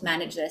unable to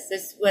manage this.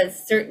 This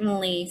was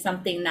certainly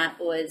something that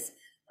was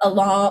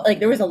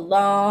there was a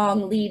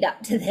long lead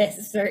up to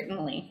this,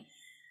 certainly.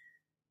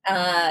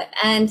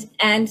 And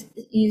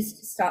you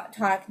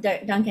talk,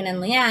 Duncan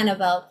and Leanne,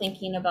 about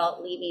thinking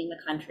about leaving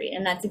the country.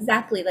 And that's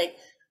exactly, like,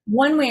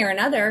 one way or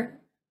another,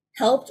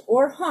 helped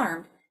or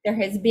harmed, there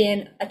has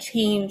been a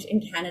change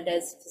in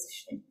Canada's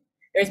position.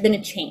 There's been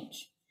a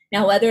change.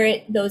 Now, whether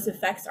those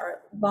effects are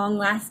long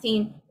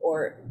lasting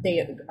or they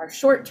are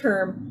short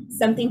term,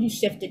 something has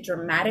shifted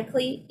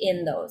dramatically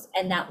in those,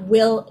 and that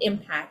will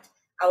impact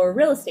our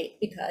real estate,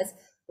 because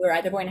we're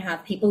either going to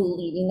have people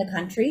leaving the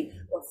country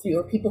or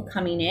fewer people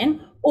coming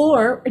in,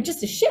 or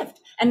just a shift.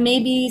 And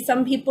maybe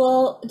some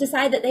people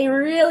decide that they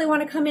really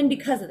want to come in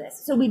because of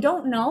this. So we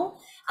don't know.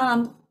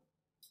 I'll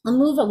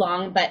move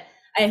along, but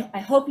I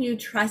hope you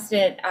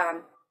trusted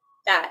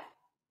that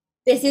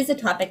this is a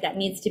topic that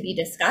needs to be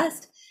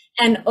discussed.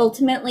 And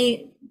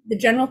ultimately, the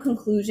general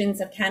conclusions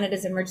of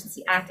Canada's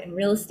Emergency Act and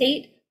real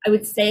estate, I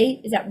would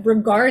say, is that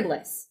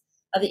regardless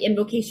of the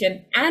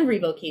invocation and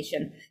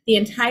revocation, the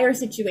entire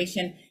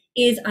situation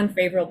is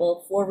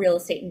unfavorable for real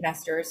estate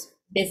investors,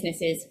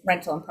 businesses,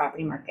 rental and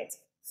property markets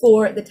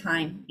for the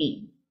time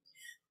being.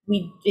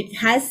 It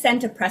has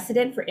sent a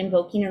precedent for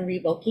invoking and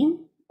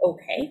revoking.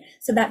 Okay,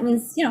 so that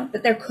means,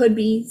 that there could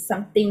be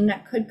something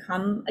that could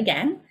come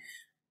again.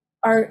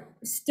 Our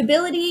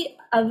stability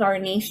of our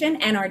nation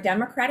and our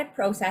democratic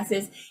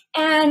processes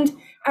and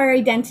our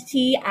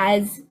identity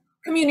as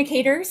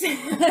communicators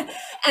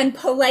and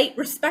polite,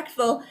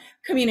 respectful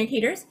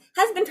communicators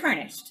has been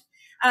tarnished.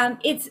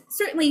 It's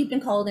certainly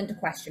been called into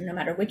question, no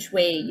matter which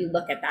way you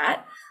look at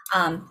that.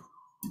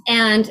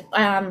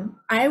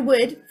 I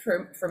would,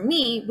 for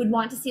me, would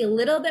want to see a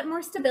little bit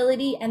more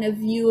stability and a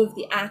view of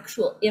the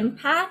actual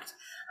impact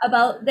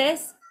about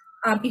this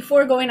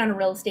before going on a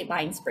real estate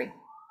buying spree.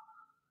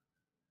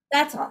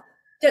 That's all.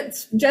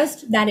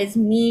 Just that is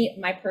me,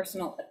 my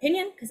personal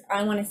opinion, because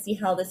I want to see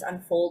how this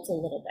unfolds a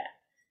little bit.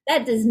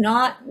 That does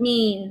not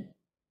mean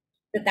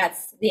that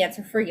that's the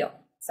answer for you.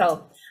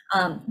 So,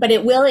 but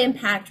it will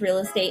impact real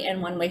estate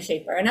in one way,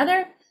 shape, or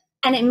another.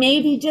 And it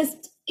may be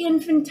just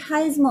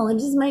infinitesimal. It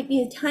just might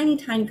be a tiny,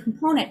 tiny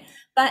component.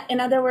 But in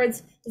other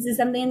words, this is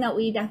something that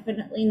we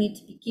definitely need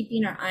to be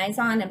keeping our eyes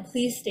on. And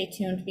please stay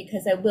tuned,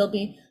 because I will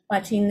be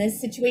watching this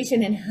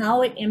situation and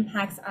how it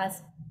impacts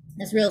us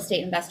as real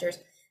estate investors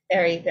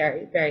very,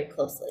 very, very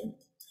closely.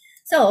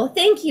 So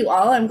thank you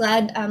all. I'm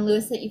glad,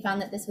 Louis, that you found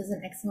that this was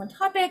an excellent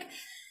topic.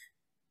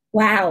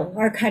 Wow,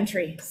 our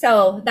country.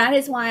 So that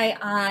is why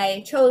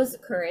I chose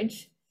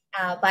Courage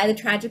by the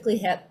Tragically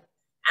Hip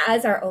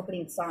as our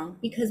opening song,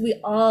 because we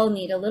all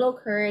need a little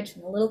courage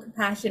and a little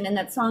compassion. And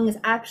that song is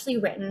actually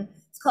written,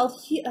 it's called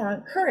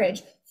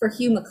Courage for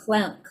Hugh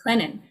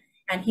McLennan.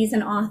 And he's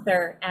an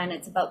author, and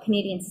it's about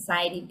Canadian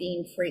society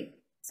being free.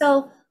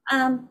 So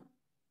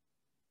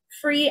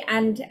free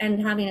and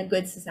having a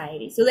good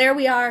society. So there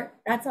we are.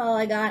 That's all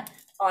I got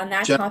on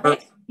that Jennifer,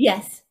 topic.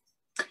 Yes.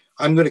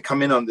 I'm going to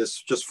come in on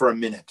this just for a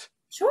minute.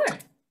 Sure.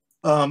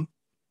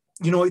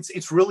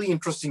 It's really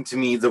interesting to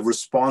me, the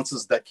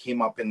responses that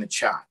came up in the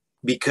chat,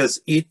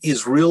 because it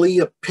is really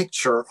a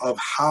picture of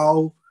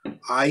how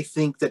I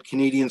think that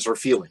Canadians are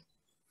feeling.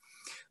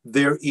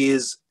 There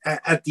is,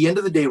 at the end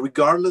of the day,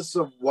 regardless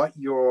of what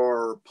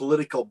your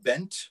political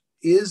bent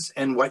is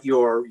and what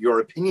your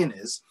opinion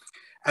is,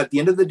 at the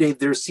end of the day,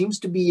 there seems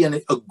to be a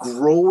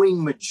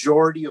growing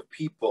majority of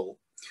people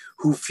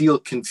who feel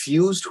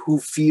confused, who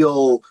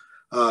feel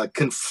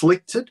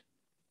conflicted.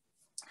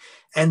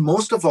 And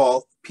most of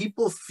all,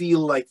 people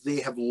feel like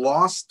they have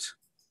lost.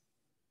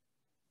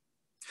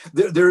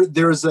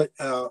 There's a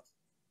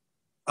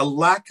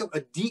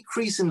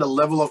decrease in the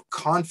level of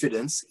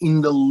confidence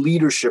in the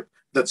leadership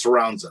that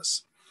surrounds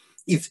us.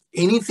 If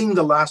anything,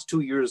 the last 2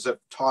 years have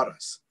taught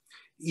us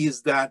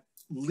is that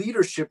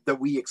leadership that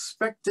we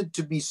expected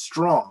to be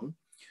strong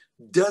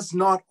does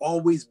not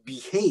always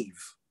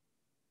behave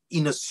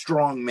in a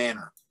strong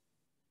manner,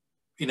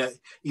 in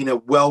a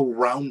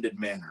well-rounded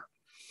manner.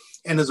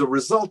 And as a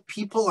result,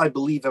 people, I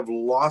believe, have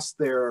lost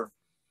their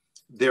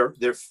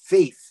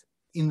faith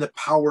in the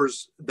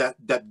powers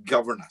that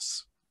govern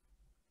us.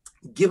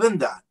 Given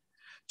that,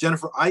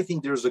 Jennifer, I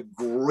think there's a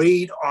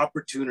great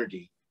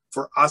opportunity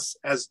for us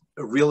as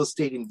real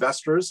estate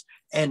investors,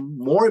 and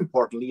more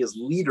importantly, as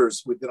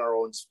leaders within our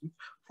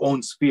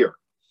own sphere.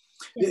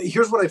 Yes.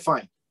 Here's what I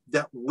find,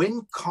 that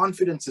when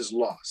confidence is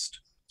lost,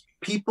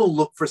 people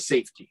look for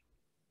safety.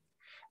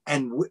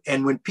 And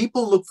when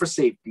people look for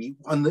safety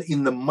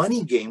in the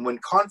money game, when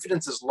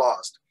confidence is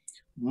lost,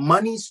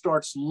 money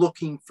starts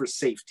looking for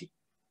safety.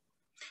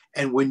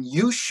 And when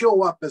you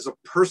show up as a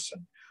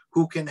person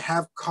who can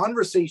have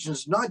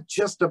conversations, not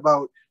just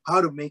about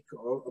how to make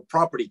a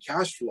property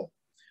cash flow,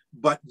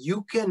 but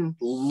you can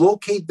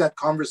locate that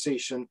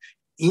conversation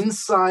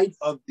inside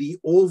of the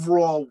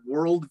overall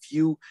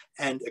worldview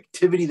and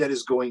activity that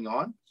is going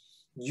on,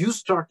 you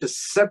start to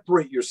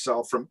separate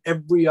yourself from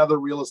every other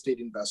real estate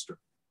investor.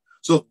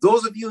 So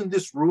those of you in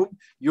this room,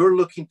 you're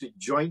looking to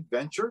joint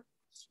venture,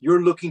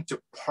 you're looking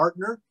to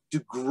partner, to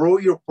grow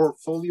your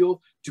portfolio,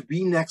 to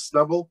be next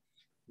level.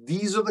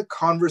 These are the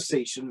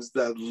conversations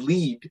that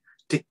lead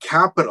to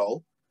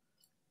capital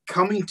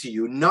coming to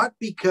you, not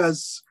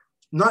because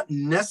not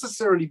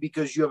necessarily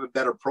because you have a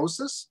better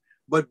process,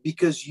 but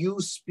because you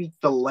speak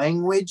the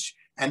language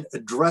and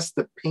address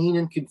the pain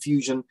and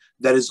confusion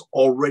that is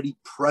already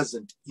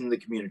present in the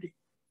community.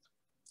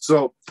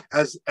 So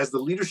as the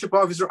leadership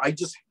officer, I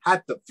just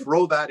had to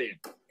throw that in.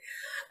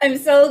 I'm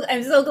so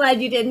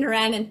glad you did,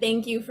 Niran, and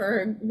thank you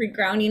for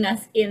regrounding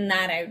us in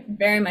that. I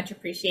very much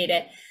appreciate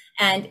it.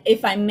 And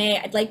if I may,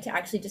 I'd like to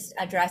actually just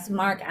address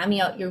Mark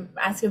Amiot. You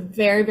asked a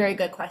very, very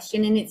good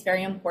question, and it's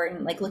very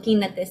important. Like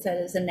looking at this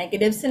as a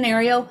negative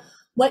scenario,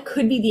 what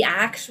could be the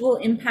actual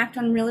impact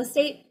on real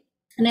estate?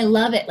 And I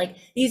love it. Like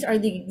these are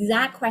the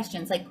exact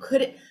questions. Like,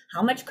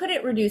 how much could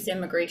it reduce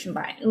immigration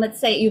by? And let's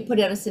say you put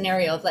out a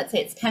scenario of, let's say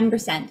it's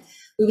 10%.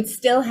 We would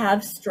still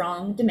have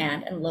strong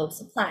demand and low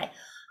supply.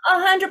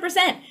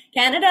 100%.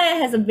 Canada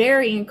has a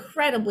very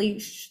incredibly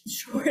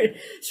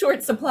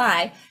short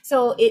supply,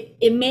 so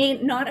it may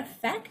not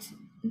affect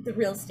the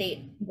real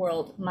estate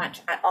world much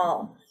at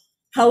all.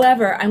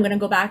 However, I'm going to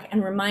go back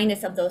and remind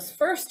us of those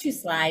first two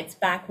slides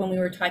back when we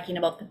were talking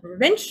about the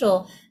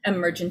Provincial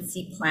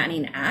Emergency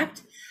Planning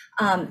Act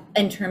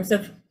in terms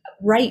of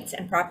rights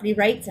and property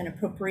rights and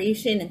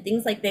appropriation and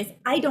things like this.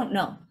 I don't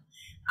know.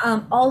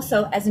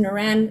 Also, as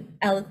Niran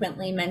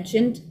eloquently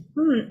mentioned,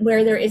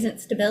 where there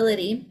isn't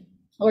stability,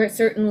 or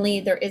certainly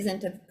there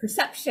isn't a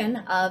perception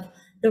of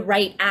the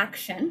right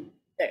action,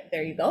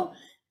 there you go,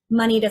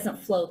 money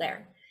doesn't flow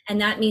there. And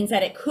that means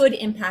that it could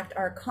impact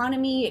our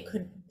economy, it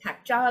could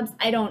impact jobs.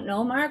 I don't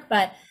know, Mark,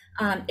 but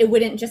it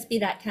wouldn't just be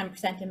that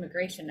 10%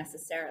 immigration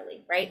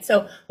necessarily, right?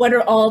 So what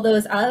are all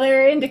those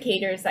other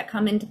indicators that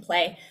come into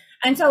play?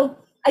 And so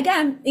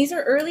again, these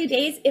are early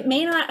days. It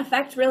may not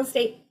affect real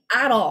estate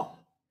at all.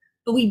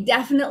 But we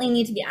definitely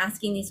need to be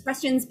asking these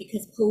questions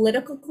because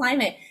political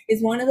climate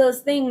is one of those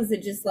things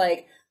that just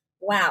like,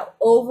 wow,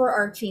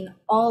 overarching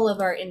all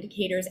of our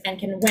indicators and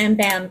can wham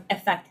bam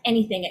affect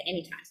anything at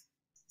any time.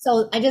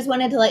 So I just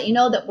wanted to let you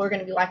know that we're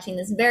going to be watching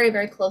this very,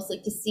 very closely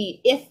to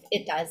see if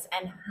it does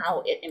and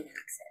how it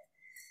impacts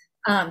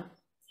it.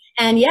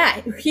 And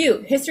yeah,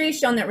 Hugh, history has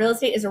shown that real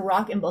estate is a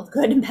rock in both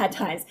good and bad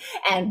times.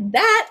 And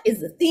that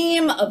is the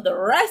theme of the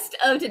rest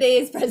of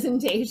today's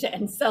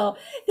presentation. So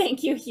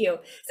thank you, Hugh.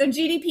 So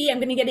GDP, I'm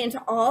going to get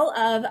into all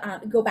of,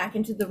 go back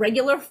into the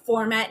regular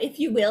format, if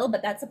you will,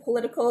 but that's a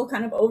political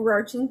kind of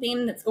overarching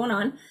theme that's going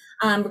on.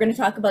 We're going to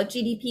talk about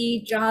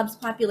GDP, jobs,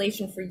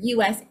 population for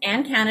US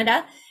and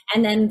Canada,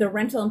 and then the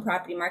rental and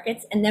property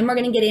markets. And then we're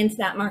going to get into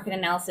that market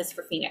analysis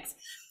for Phoenix.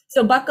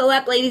 So buckle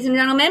up, ladies and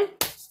gentlemen.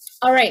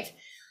 All right.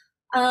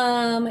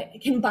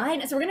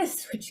 Combine, so we're going to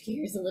switch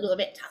gears a little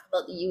bit, talk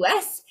about the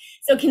US.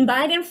 So can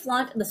Biden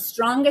flaunt the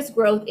strongest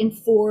growth in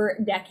 4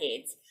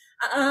 decades?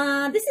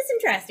 This is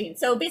interesting.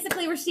 So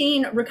basically we're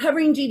seeing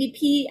recovering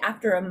GDP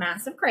after a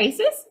massive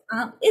crisis.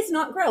 It's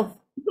not growth.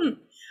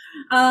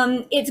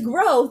 It's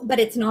growth, but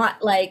it's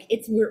not like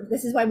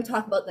this is why we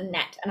talk about the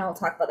net, and I'll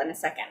talk about that in a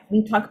second.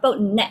 We talk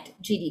about net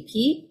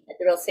GDP at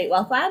the Real Estate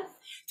Wealth Lab.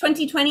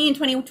 2020 and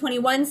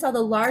 2021 saw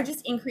the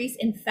largest increase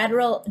in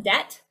federal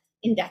debt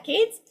in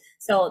decades.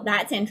 So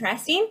that's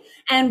interesting.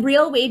 And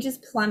real wages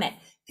plummet.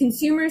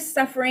 Consumers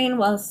suffering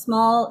while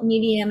small,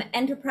 medium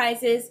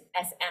enterprises,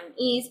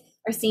 SMEs,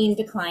 are seeing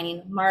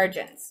declining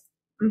margins.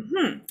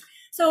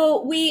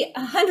 So we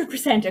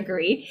 100%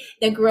 agree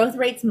that growth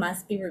rates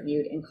must be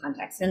reviewed in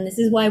context. And this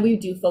is why we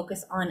do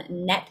focus on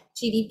net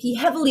GDP,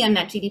 heavily on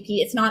net GDP.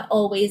 It's not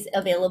always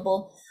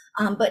available,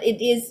 but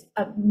it is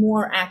a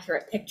more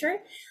accurate picture.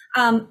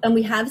 And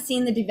we have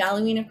seen the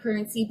devaluing of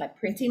currency by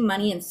printing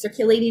money and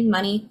circulating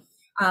money,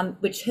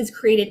 which has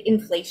created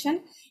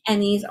inflation.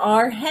 And these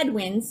are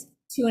headwinds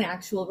to an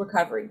actual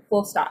recovery,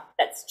 full stop.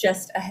 That's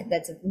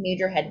that's a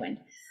major headwind.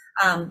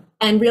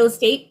 And real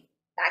estate,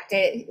 back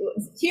to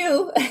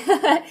Hugh,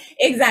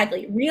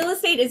 exactly. Real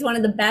estate is one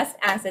of the best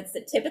assets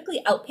that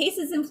typically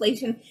outpaces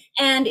inflation,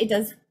 and it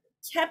does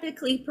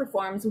typically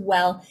performs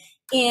well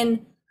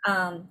in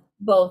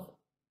both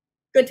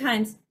good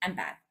times and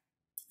bad.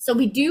 So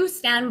we do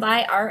stand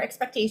by our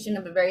expectation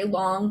of a very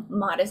long,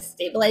 modest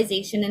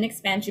stabilization and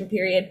expansion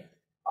period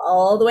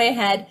all the way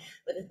ahead,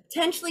 with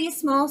potentially a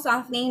small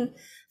softening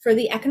for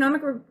the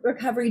economic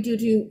recovery due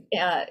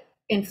to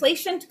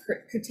inflation, to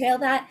curtail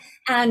that,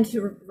 and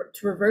to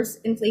reverse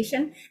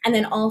inflation, and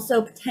then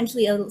also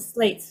potentially a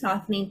slight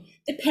softening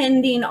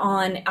depending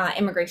on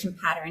immigration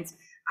patterns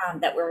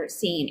that we're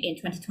seeing in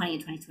 2020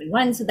 and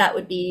 2021. So that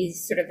would be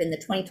sort of in the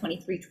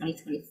 2023,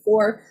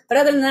 2024. But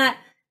other than that,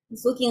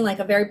 it's looking like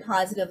a very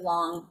positive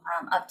long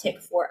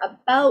uptick for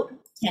about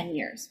 10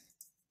 years.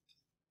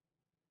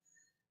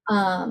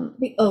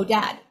 Oh,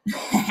 Dad.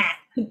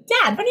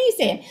 Dad, what are you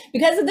saying?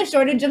 Because of the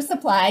shortage of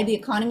supply, the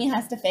economy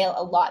has to fail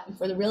a lot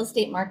before the real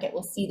estate market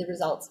will see the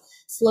results.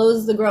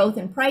 Slows the growth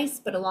in price,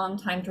 but a long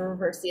time to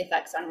reverse the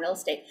effects on real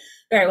estate.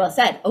 Very well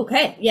said.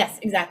 Okay, yes,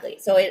 exactly.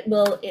 So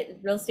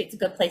real estate's a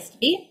good place to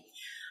be.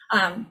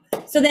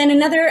 So then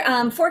another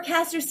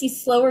forecasters see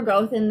slower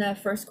growth in the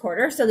first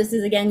quarter. So this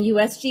is again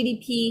US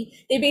GDP.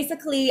 They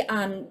basically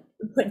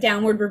put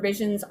downward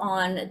revisions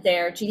on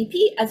their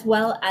GDP as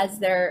well as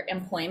their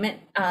employment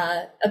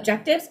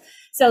objectives.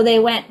 So they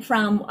went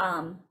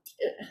from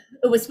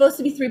it was supposed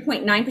to be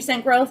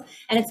 3.9% growth,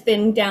 and it's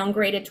been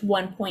downgraded to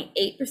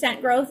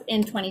 1.8% growth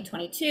in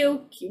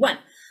 2022 Q1.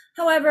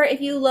 However,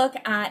 if you look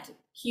at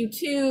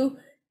Q2,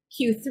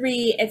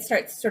 Q3, it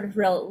starts sort of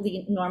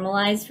really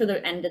normalized for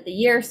the end of the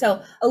year.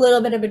 So a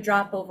little bit of a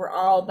drop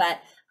overall, but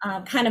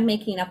kind of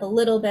making up a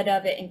little bit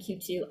of it in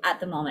Q2 at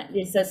the moment.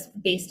 This is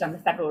based on the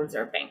Federal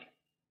Reserve Bank.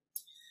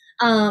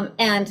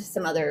 And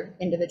some other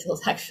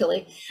individuals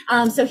actually.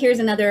 So here's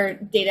another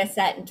data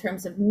set in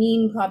terms of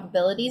mean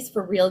probabilities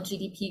for real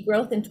GDP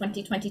growth in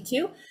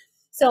 2022.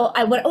 So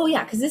I went, oh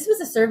yeah, because this was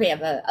a survey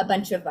of a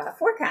bunch of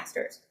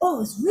forecasters. Oh, it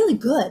was really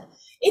good.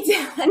 It's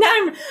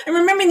now I'm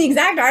remembering the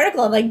exact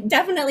article. Like,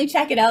 definitely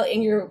check it out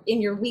in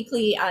your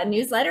weekly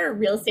newsletter,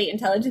 Real Estate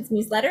Intelligence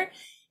newsletter.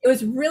 It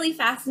was really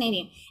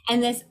fascinating.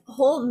 And this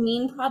whole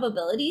mean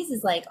probabilities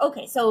is like,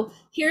 okay, so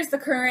here's the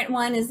current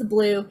one is the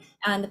blue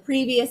and the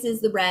previous is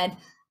the red.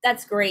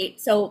 That's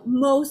great. So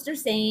most are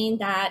saying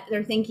that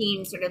they're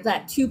thinking sort of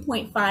that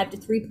 2.5 to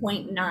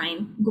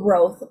 3.9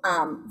 growth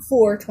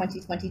for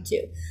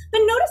 2022.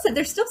 But notice that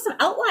there's still some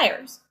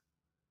outliers.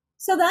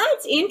 So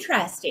that's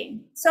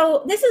interesting.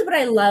 So this is what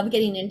I love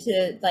getting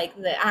into, like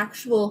the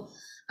actual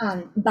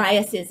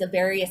biases of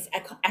various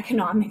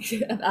economic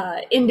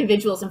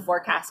individuals and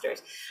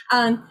forecasters.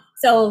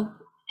 So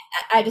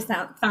I just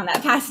found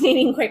that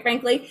fascinating, quite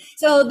frankly.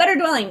 So better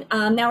dwelling.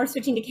 Now we're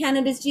switching to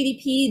Canada's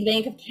GDP. The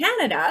Bank of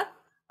Canada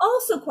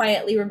also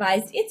quietly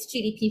revised its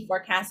GDP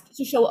forecast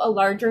to show a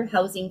larger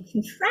housing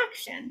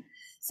contraction.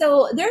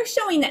 So they're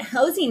showing that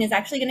housing is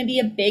actually going to be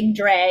a big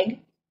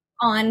drag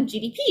on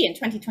GDP in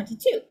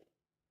 2022,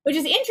 which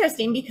is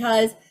interesting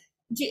because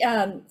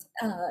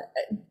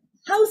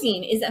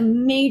housing is a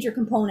major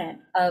component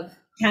of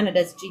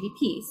Canada's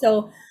GDP.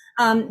 So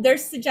they're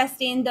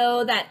suggesting,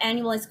 though, that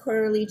annualized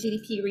quarterly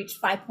GDP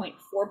reached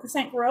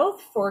 5.4%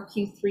 growth for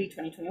Q3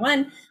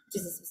 2021, which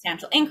is a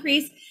substantial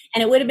increase.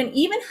 And it would have been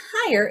even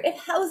higher if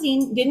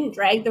housing didn't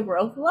drag the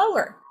growth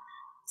lower.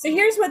 So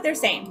here's what they're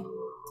saying.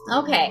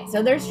 Okay,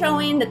 so they're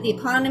showing that the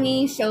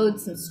economy showed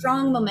some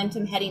strong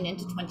momentum heading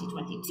into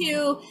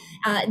 2022.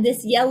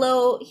 This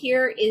yellow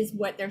here is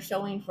what they're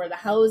showing for the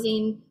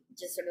housing,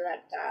 just sort of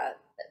that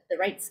the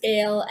right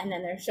scale, and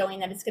then they're showing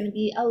that it's going to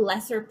be a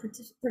lesser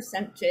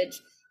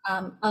percentage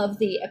of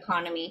the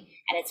economy,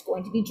 and it's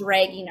going to be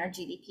dragging our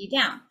GDP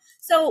down.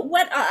 So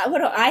what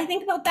do I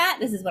think about that?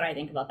 This is what I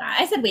think about that.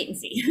 I said wait and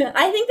see.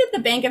 I think that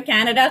the Bank of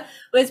Canada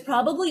was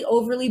probably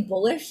overly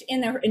bullish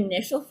in their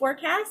initial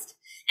forecast,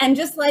 and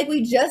just like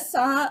we just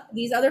saw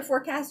these other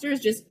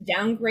forecasters just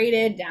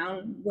downgraded,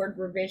 downward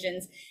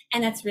revisions,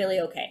 and that's really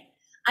okay.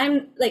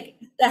 I'm like,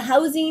 the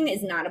housing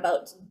is not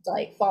about to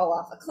like fall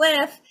off a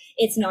cliff.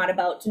 It's not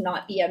about to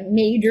not be a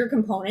major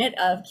component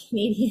of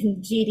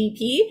Canadian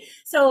GDP.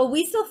 So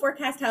we still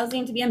forecast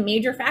housing to be a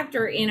major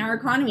factor in our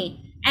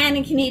economy and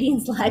in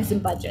Canadians' lives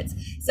and budgets.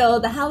 So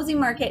the housing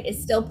market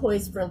is still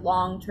poised for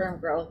long-term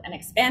growth and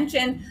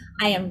expansion.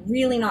 I am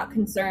really not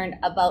concerned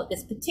about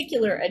this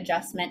particular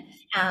adjustment.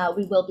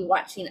 We will be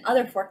watching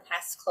other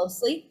forecasts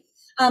closely.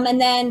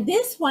 And then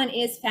this one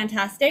is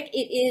fantastic.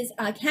 It is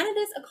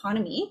Canada's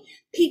economy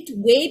peaked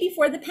way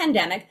before the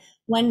pandemic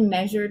when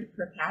measured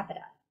per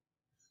capita.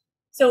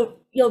 So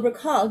you'll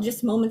recall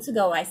just moments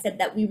ago, I said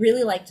that we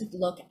really like to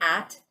look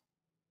at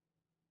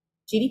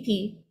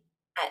GDP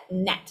at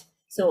net.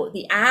 So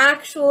the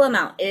actual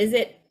amount, is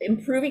it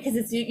improving? Because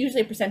it's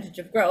usually a percentage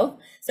of growth.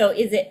 So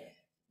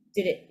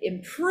did it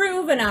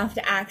improve enough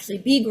to actually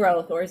be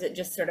growth, or is it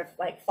just sort of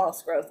like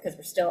false growth because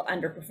we're still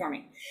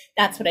underperforming?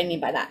 That's what I mean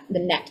by that, the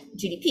net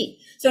GDP.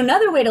 So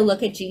another way to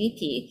look at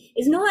GDP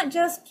is not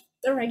just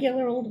the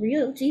regular old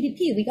real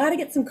GDP. We got to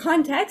get some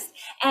context,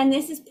 and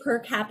this is per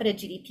capita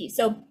GDP.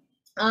 So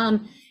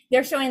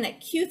they're showing that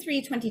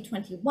Q3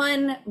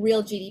 2021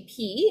 real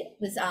GDP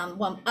was up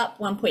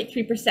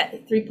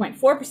 1.3%,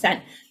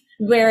 3.4%,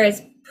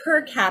 whereas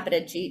per capita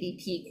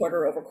GDP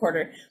quarter over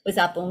quarter was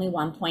up only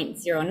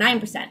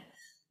 1.09%.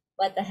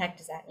 What the heck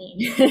does that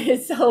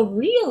mean? So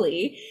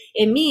really,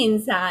 it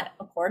means that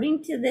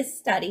according to this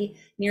study,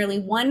 nearly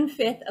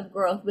 1/5 of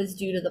growth was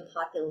due to the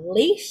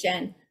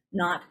population,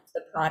 not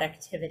the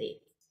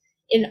productivity.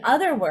 In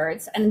other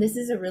words, and this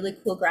is a really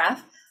cool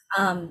graph,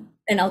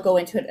 and I'll go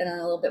into it in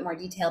a little bit more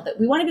detail, but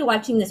we want to be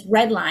watching this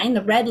red line.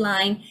 The red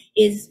line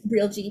is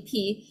real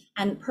GDP,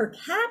 and per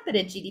capita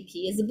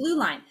GDP is the blue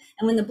line.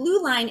 And when the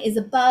blue line is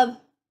above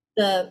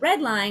the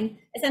red line,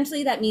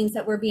 essentially that means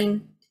that we're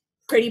being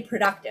pretty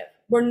productive.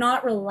 We're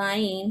not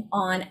relying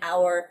on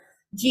our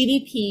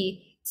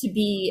GDP to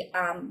be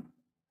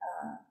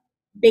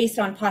based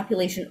on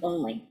population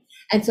only.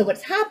 And so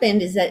what's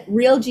happened is that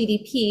real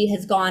GDP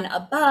has gone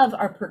above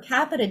our per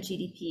capita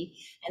GDP,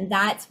 and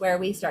that's where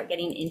we start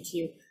getting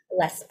into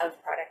less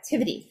of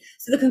productivity.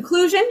 So the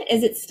conclusion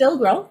is it's still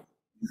growth.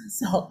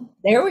 So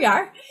there we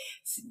are.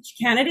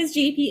 Canada's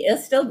GDP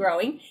is still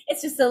growing.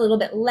 It's just a little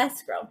bit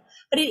less growth.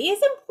 But it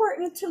is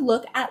important to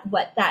look at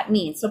what that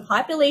means. So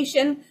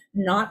population,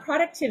 not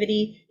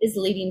productivity, is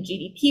leading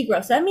GDP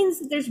growth. So that means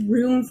that there's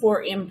room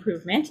for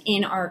improvement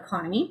in our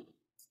economy.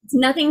 It's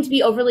nothing to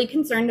be overly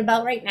concerned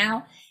about right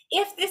now.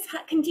 If this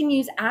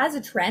continues as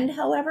a trend,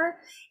 however,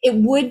 it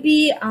would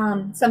be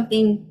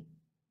something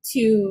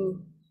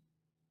to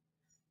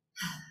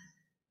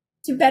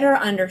better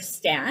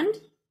understand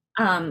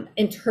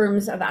in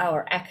terms of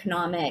our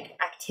economic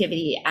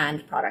activity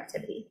and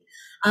productivity.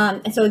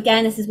 And so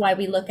again, this is why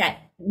we look at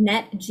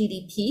net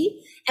GDP,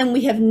 and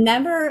we have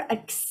never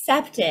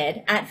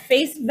accepted at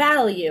face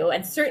value,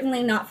 and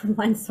certainly not from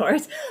one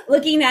source,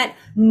 looking at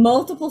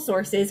multiple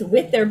sources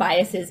with their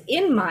biases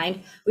in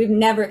mind, we've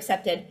never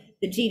accepted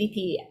the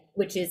GDP,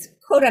 which is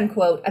quote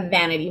unquote a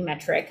vanity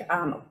metric,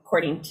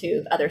 according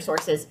to other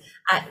sources,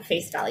 at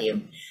face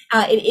value.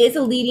 It is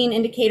a leading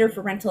indicator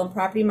for rental and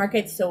property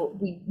markets, so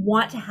we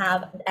want to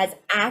have as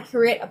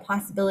accurate a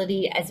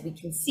possibility as we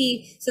can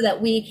see so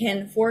that we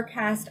can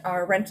forecast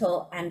our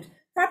rental and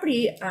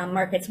property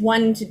markets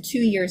 1 to 2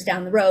 years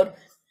down the road.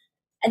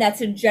 And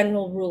that's a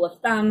general rule of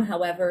thumb.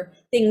 However,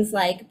 things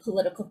like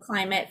political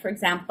climate, for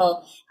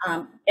example,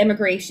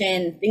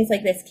 immigration, things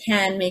like this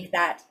can make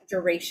that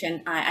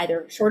duration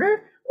either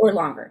shorter or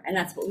longer. And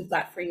that's what we've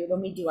got for you when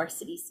we do our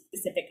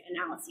city-specific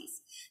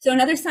analyses. So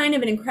another sign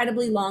of an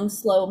incredibly long,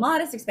 slow,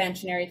 modest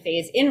expansionary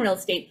phase in real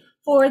estate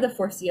for the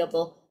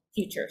foreseeable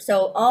future.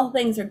 So all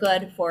things are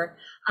good for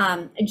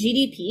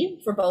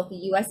GDP for both the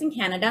US and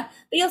Canada,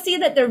 but you'll see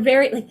that they're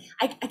very, like,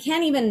 I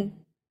can't even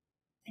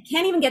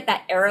get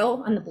that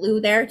arrow on the blue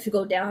there to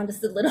go down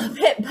just a little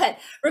bit, but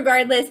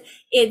regardless,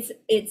 it's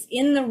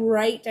in the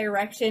right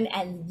direction,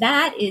 and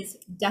that is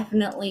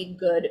definitely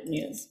good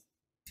news.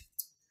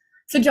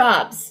 So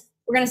jobs,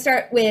 we're going to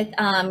start with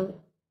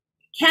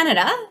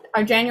Canada,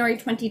 our January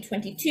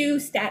 2022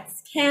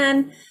 Stats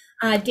Can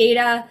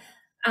data.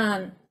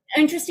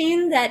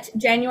 Interesting that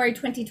January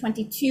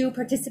 2022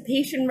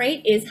 participation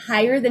rate is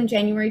higher than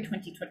January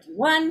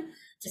 2021,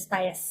 just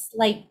by a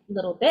slight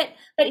little bit.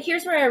 But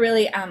here's where I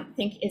really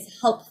think is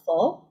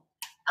helpful.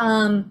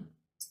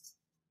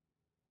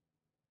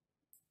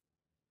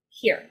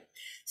 Here.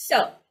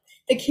 So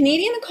the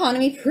Canadian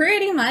economy,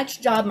 pretty much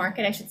job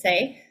market, I should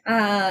say,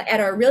 at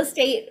our Real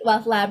Estate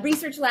Wealth Lab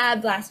Research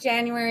Lab last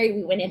January,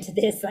 we went into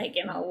this like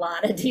in a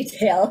lot of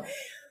detail.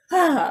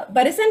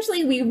 But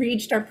essentially we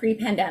reached our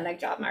pre-pandemic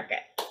job market.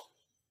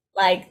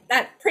 Like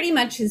that pretty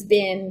much has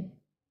been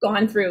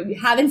gone through. If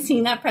you haven't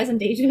seen that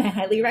presentation, I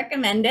highly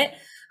recommend it.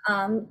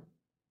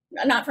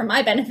 Not for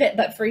my benefit,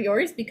 but for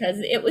yours, because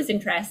it was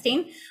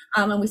interesting.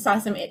 And we saw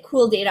some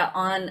cool data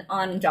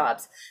on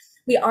jobs.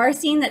 We are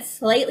seeing that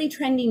slightly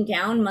trending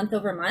down month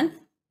over month,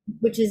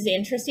 which is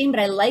interesting, but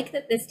I like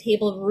that this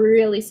table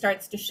really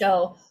starts to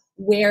show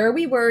where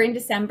we were in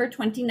December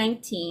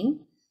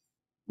 2019,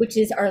 which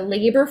is our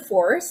labor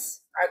force,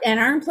 and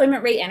our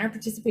employment rate and our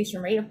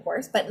participation rate, of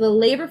course, but the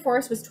labor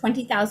force was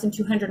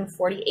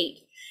 20,248.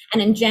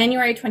 And in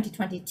January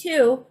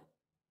 2022,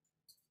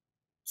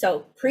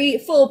 so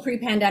full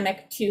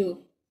pre-pandemic to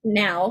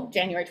now,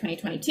 January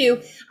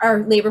 2022,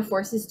 our labor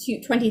force is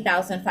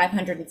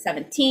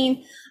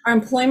 20,517. Our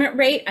employment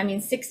rate, I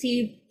mean,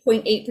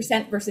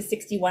 60.8% versus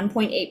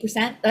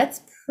 61.8%.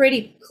 That's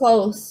pretty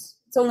close.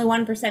 It's only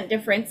 1%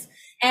 difference.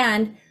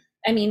 And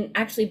I mean,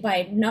 actually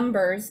by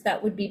numbers,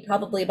 that would be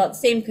probably about the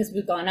same because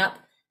we've gone up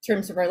in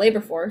terms of our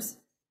labor force.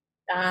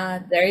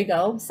 There you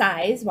go,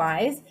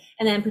 size-wise.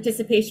 And then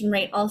participation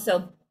rate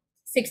also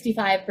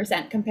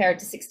 65% compared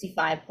to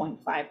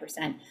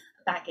 65.5%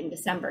 back in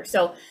December.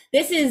 So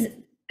this is,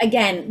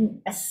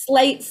 again, a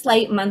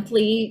slight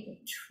monthly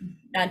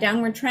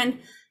downward trend.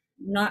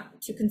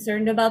 Not too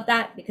concerned about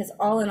that because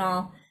all in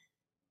all,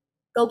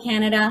 go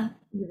Canada.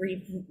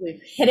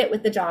 We've hit it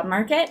with the job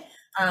market.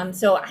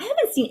 So I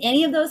haven't seen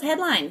any of those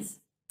headlines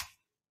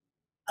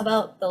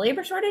about the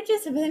labor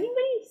shortages. Have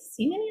anybody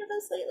seen any of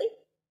those lately?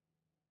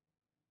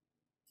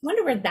 I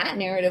wonder where that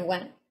narrative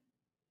went.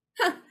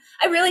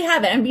 I really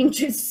haven't. I'm being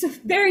just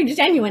very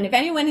genuine. If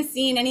anyone has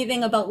seen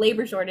anything about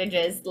labor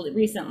shortages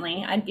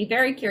recently, I'd be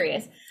very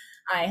curious.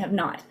 I have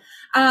not.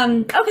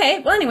 Okay,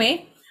 well,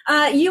 anyway,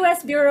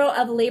 U.S. Bureau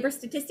of Labor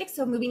Statistics.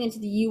 So moving into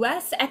the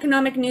U.S.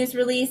 economic news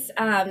release,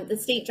 the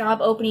state job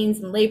openings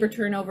and labor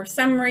turnover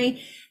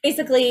summary.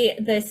 Basically,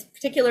 this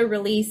particular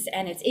release,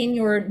 and it's in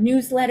your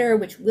newsletter,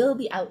 which will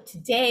be out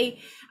today.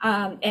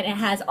 And it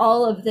has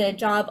all of the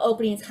job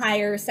openings,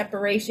 hires,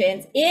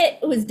 separations. It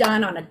was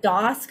done on a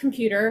DOS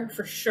computer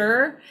for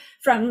sure,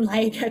 from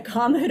like a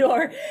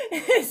Commodore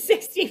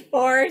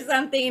 64 or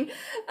something.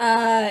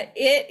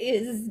 It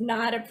is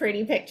not a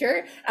pretty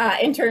picture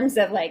in terms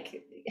of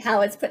like how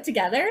it's put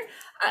together.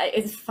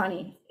 It's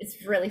funny.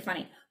 It's really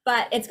funny.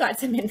 But it's got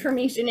some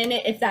information in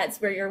it if that's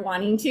where you're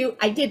wanting to.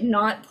 I did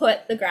not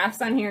put the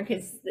graphs on here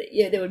because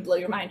they would blow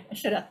your mind. I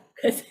should have,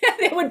 because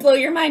they would blow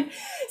your mind.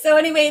 So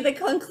anyway, the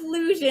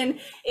conclusion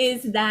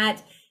is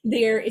that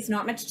there is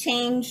not much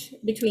change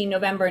between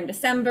November and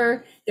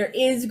December. There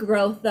is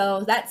growth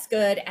though, that's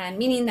good, and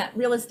meaning that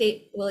real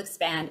estate will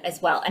expand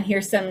as well. And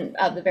here's some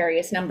of the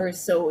various numbers.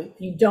 So if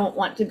you don't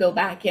want to go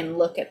back and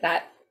look at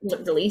that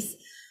release,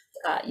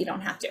 you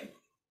don't have to.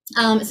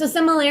 So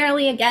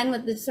similarly, again,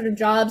 with the sort of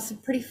jobs,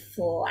 pretty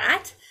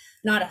flat,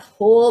 not a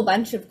whole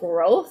bunch of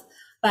growth,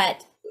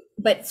 but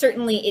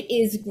certainly it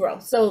is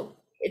growth. So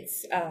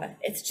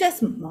it's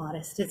just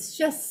modest. It's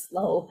just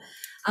slow.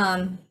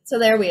 So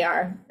there we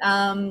are.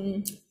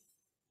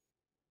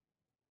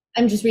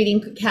 I'm just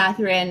reading,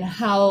 Catherine,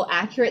 how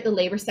accurate the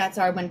labor stats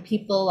are when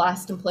people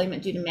lost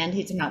employment due to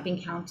mandates are not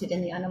being counted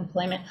in the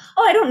unemployment.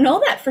 Oh, I don't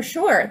know that for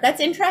sure. That's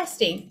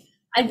interesting.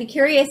 I'd be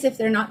curious if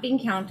they're not being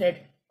counted.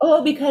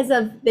 Oh, because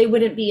they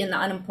wouldn't be in the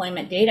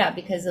unemployment data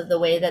because of the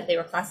way that they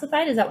were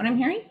classified. Is that what I'm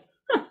hearing?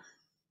 Huh.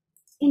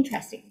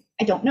 Interesting.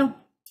 I don't know.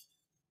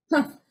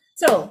 Huh.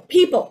 So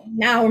people,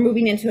 now we're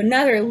moving into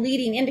another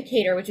leading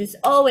indicator, which is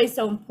always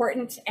so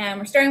important. And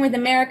we're starting with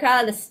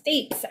America, the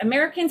states.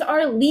 Americans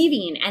are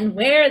leaving and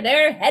where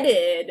they're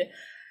headed.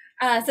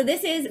 So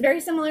this is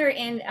very similar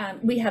in,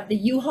 we have the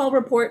U-Haul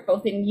report,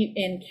 both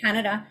in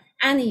Canada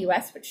and the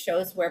US, which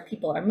shows where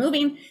people are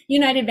moving.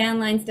 United Van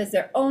Lines does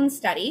their own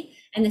study,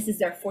 and this is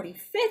their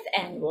 45th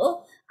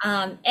annual.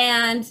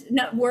 And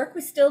work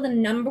was still the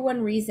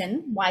 #1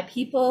 reason why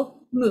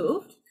people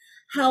moved.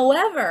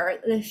 However,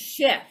 the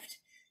shift,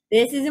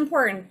 this is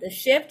important. The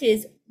shift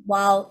is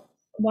while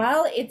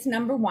it's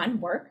 #1,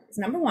 work is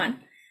 #1,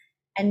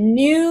 a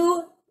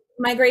new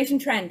migration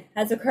trend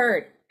has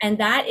occurred. And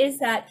that is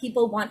that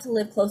people want to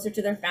live closer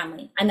to their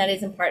family. And that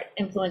is in part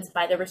influenced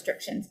by the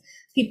restrictions.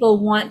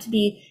 People want to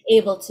be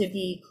able to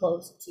be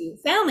close to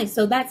family.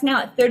 So that's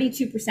now at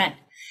 32%.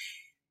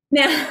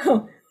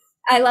 Now,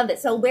 I love it.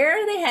 So where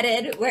are they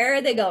headed? Where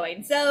are they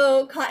going?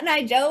 So Cotton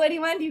Eye Joe,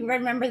 anyone? Do you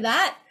remember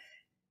that?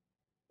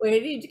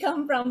 Where did you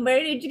come from? Where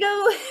did you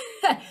go?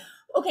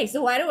 Okay,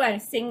 so why do I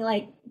sing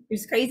like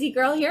this crazy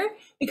girl here?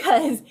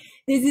 Because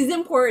this is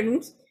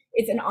important.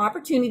 It's an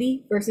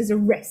opportunity versus a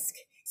risk.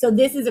 So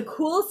this is a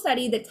cool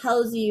study that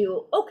tells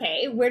you,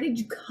 okay, where did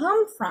you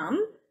come from?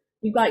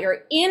 You've got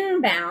your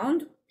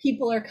inbound,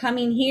 people are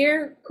coming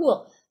here,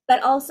 cool.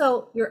 But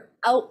also your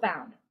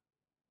outbound.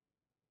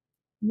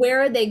 Where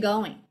are they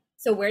going?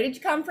 So where did you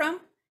come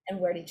from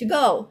and where did you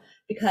go?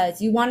 Because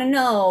you want to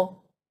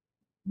know,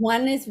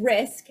 one is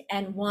risk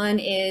and one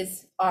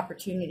is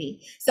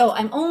opportunity. So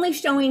I'm only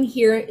showing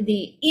here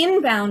the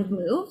inbound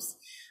moves,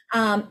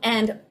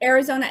 and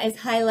Arizona is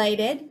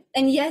highlighted.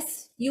 And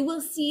yes, you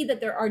will see that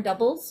there are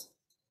doubles,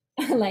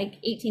 like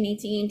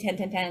 18, 10,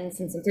 10, 10s,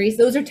 and some 3s.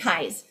 Those are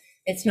ties.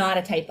 It's not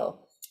a typo.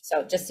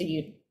 So just so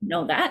you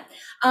know that.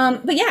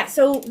 But yeah,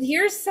 so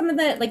here's some of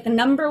the, like the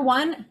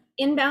 #1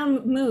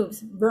 inbound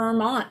moves,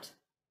 Vermont.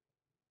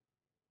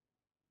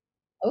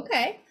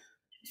 Okay,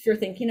 if you're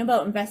thinking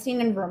about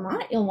investing in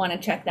Vermont, you'll want to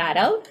check that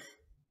out.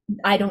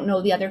 I don't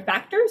know the other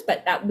factors,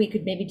 but that we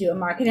could maybe do a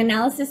market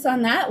analysis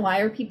on that. Why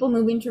are people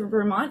moving to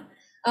Vermont?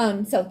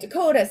 South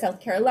Dakota, South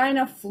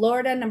Carolina,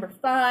 Florida,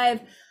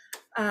 #5,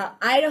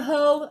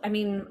 Idaho. I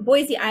mean,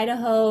 Boise,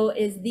 Idaho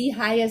is the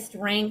highest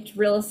ranked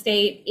real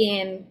estate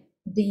in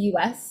the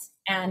US,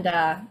 and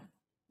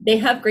they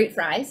have great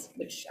fries,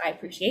 which I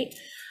appreciate.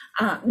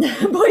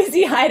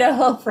 Boise,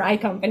 Idaho Fry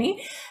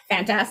Company,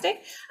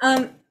 fantastic.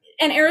 And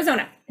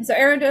Arizona. So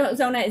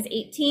Arizona is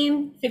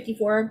 18,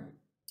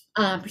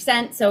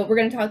 54%. So we're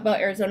going to talk about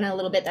Arizona a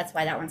little bit. That's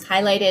why that one's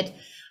highlighted.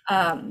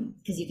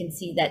 Because you can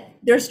see that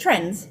there's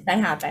trends that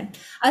happen.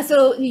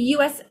 So the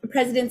US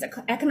president's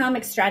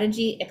economic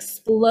strategy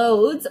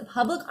explodes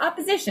public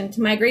opposition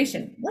to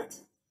migration. What?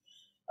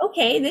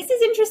 Okay, this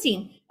is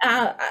interesting.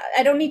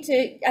 I don't need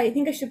to, I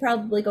think I should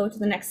probably go to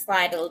the next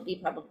slide. It'll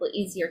be probably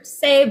easier to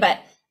say, but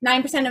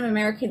 9% of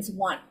Americans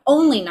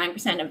only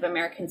 9% of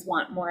Americans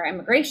want more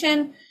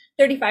immigration.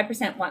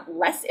 35% want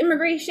less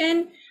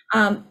immigration.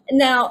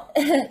 Now,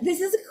 this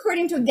is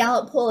according to a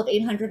Gallup poll of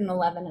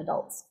 811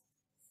 adults.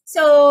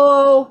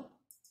 So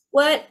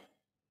what,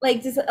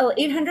 like, does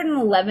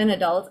 811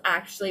 adults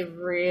actually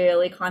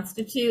really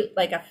constitute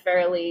like a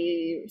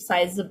fairly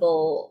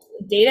sizable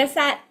data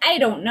set? I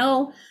don't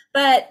know,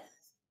 but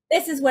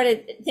this is what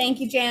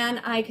thank you, Jan,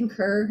 I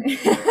concur.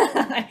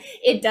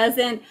 It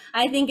doesn't,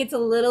 I think it's a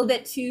little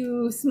bit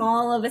too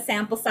small of a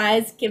sample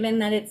size given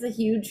that it's a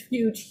huge,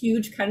 huge,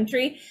 huge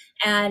country.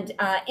 And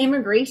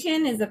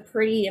immigration is a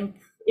pretty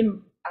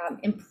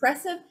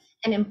impressive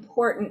and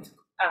important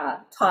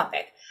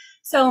topic.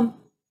 So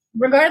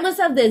regardless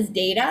of this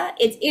data,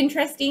 it's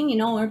interesting, you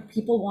know, are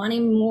people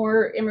wanting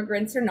more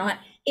immigrants or not?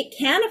 It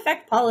can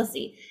affect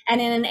policy.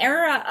 And in an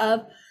era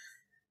of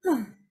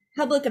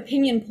public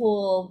opinion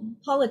poll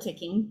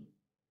politicking,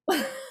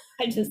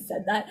 I just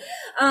said that,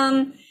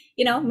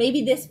 you know,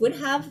 maybe this would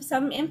have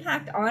some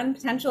impact on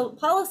potential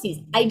policies.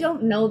 I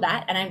don't know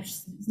that, and I'm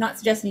not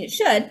suggesting it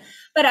should,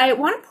 but I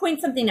want to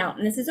point something out,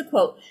 and this is a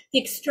quote: the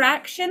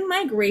extraction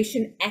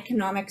migration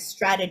economic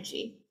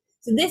strategy.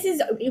 So this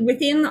is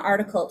within the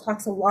article, it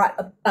talks a lot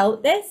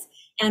about this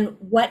and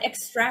what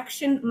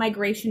extraction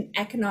migration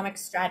economic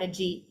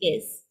strategy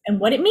is and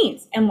what it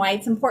means and why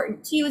it's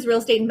important to you as real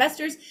estate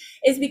investors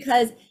is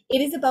because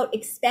it is about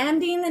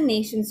expanding the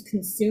nation's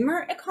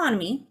consumer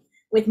economy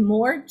with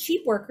more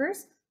cheap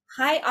workers,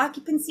 high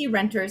occupancy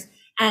renters,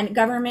 and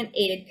government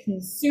aided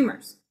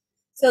consumers.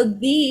 So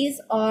this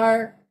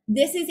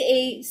is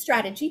a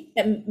strategy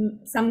that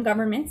some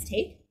governments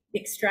take, the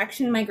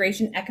extraction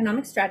migration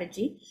economic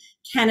strategy.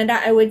 Canada,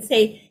 I would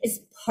say,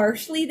 is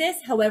partially this.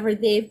 However,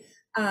 they've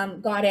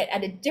got it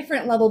at a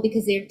different level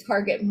because they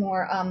target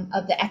more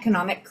of the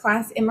economic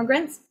class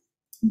immigrants.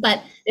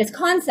 But this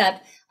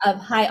concept of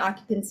high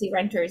occupancy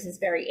renters is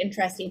very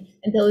interesting,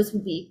 and those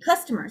would be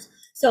customers.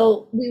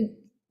 So we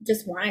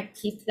just want to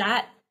keep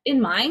that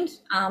in mind.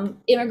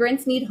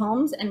 Immigrants need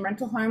homes and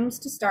rental homes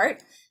to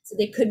start, so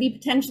they could be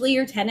potentially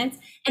your tenants.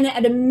 And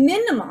at a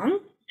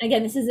minimum,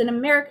 again, this is an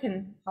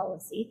American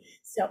policy,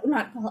 so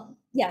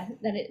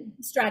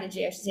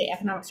strategy, I should say,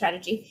 economic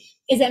strategy,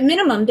 is at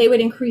minimum they would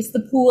increase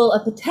the pool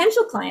of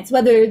potential clients,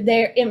 whether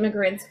they're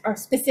immigrants or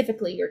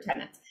specifically your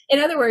tenants. In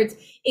other words,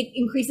 it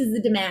increases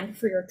the demand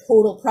for your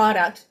total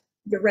product,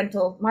 your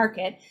rental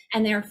market,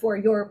 and therefore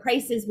your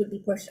prices would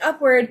be pushed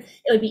upward.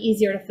 It would be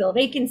easier to fill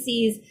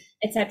vacancies,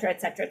 et cetera, et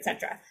cetera, et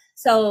cetera.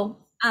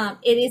 So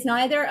it is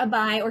neither a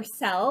buy or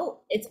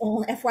sell. It's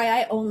only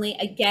FYI only.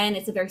 Again,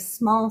 it's a very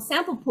small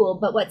sample pool,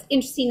 but what's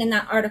interesting in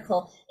that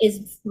article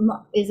is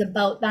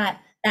about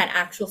that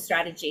actual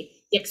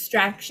strategy, the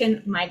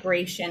extraction,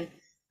 migration,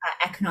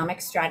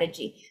 economic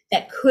strategy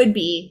that could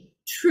be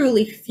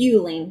truly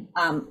fueling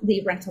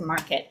the rental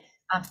market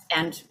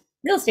and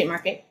real estate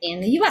market in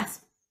the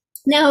US.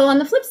 Now, on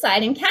the flip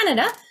side, in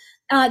Canada,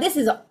 this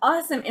is an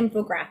awesome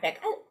infographic.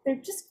 They're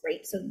just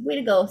great. So way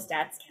to go,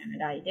 Stats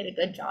Canada. You did a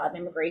good job.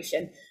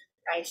 Immigration,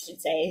 I should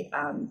say,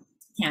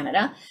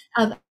 Canada.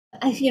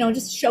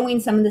 Just showing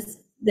some of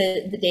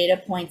the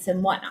data points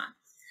and whatnot.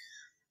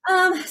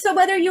 So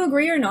whether you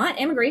agree or not,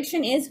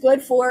 immigration is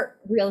good for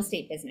real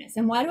estate business.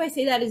 And why do I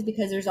say that is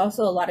because there's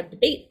also a lot of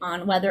debate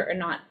on whether or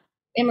not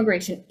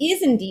immigration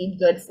is indeed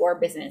good for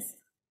business,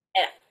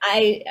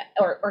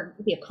 or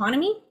the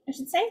economy, I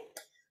should say.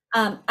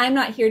 I'm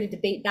not here to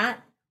debate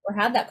that or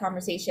have that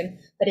conversation,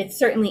 but it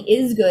certainly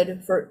is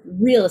good for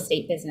real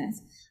estate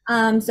business.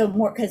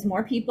 Because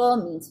more people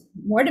means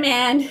more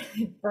demand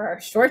for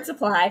a short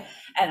supply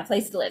and a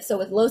place to live. So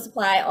with low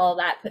supply, all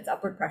that puts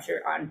upward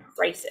pressure on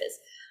prices.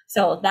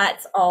 So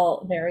that's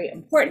all very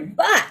important.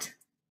 But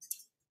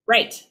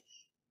right,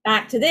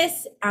 back to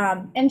this,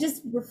 and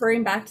just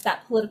referring back to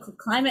that political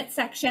climate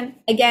section.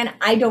 Again,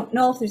 I don't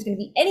know if there's going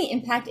to be any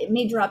impact. It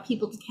may draw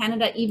people to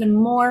Canada even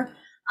more.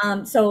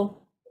 So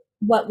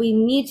what we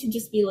need to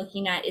just be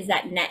looking at is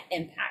that net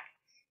impact.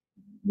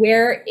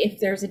 Where, if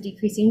there's a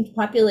decreasing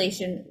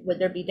population, would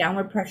there be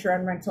downward pressure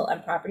on rental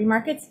and property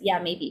markets? Yeah,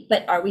 maybe.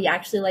 But are we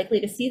actually likely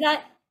to see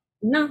that?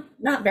 No,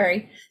 not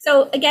very.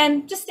 So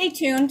again, just stay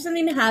tuned,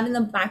 something to have in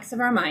the backs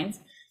of our minds.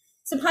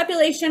 So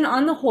population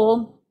on the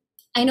whole,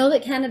 I know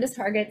that Canada's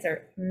targets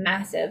are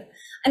massive.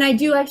 And I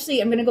do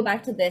actually, I'm going to go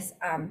back to this.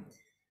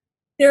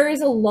 There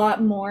is a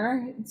lot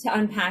more to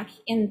unpack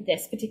in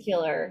this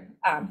particular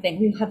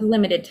thing. We have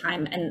limited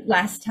time, and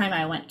last time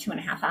I went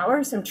 2.5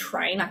 hours, so I'm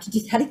trying not to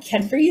do that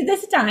again for you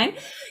this time.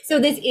 So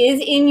this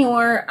is in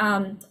your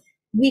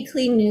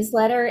weekly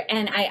newsletter,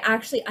 and I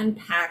actually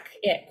unpack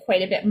it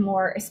quite a bit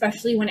more,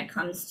 especially when it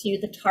comes to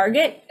the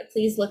target.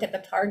 Please look at the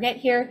target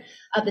here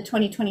of the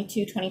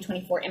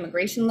 2022-2024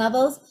 immigration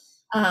levels.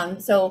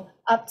 So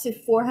up to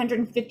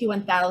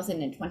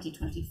 451,000 in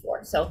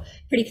 2024. So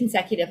pretty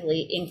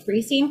consecutively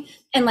increasing.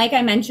 And like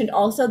I mentioned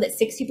also that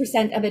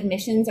 60% of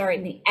admissions are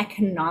in the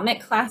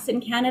economic class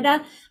in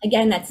Canada.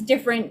 Again, that's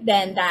different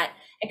than that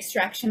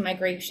extraction,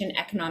 migration,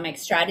 economic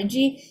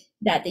strategy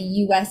that the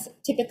US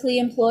typically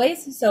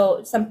employs.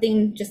 So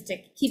something just to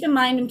keep in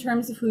mind in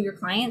terms of who your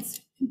clients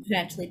can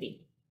potentially be.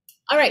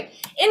 All right,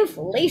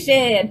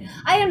 inflation.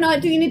 I am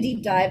not doing a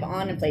deep dive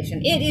on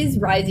inflation. It is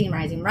rising,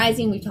 rising,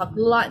 rising. We talked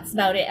lots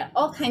about it at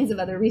all kinds of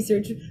other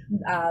research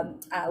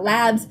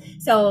labs.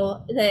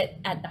 So that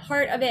at the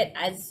heart of it,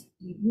 as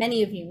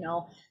many of you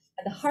know,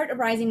 at the heart of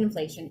rising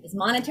inflation is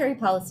monetary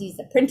policies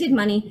that printed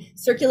money,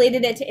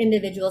 circulated it to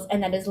individuals,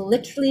 and that is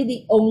literally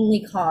the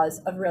only cause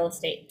of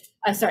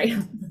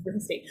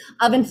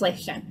of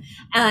inflation.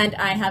 And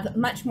I have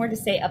much more to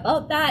say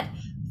about that.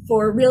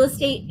 For real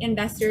estate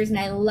investors, and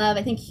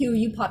I think Hugh,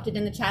 you popped it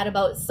in the chat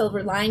about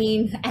silver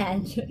lining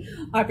and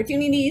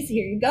opportunities.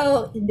 Here you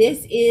go.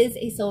 This is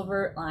a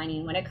silver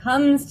lining when it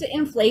comes to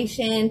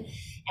inflation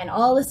and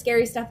all the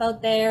scary stuff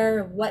out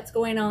there, what's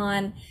going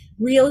on.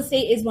 Real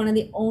estate is one of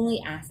the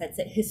only assets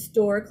that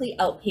historically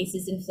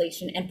outpaces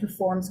inflation and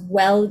performs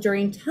well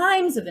during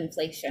times of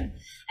inflation.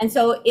 And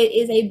so it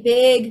is a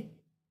big,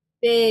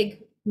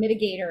 big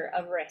mitigator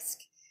of risk.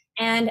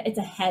 And it's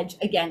a hedge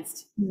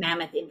against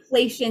mammoth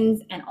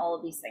inflations and all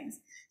of these things.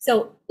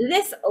 So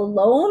this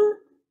alone,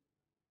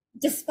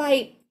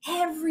 despite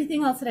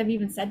everything else that I've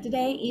even said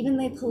today, even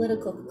the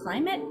political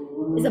climate,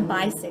 is a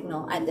buy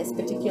signal at this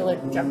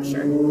particular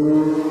juncture.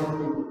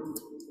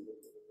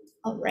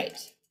 All right,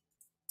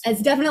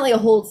 it's definitely a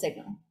hold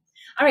signal.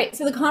 All right,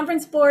 so the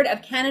Conference Board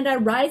of Canada,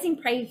 rising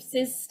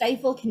prices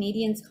stifle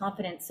Canadians'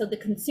 confidence. So the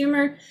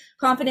consumer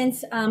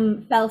confidence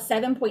fell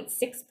 7.6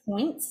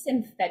 points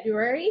in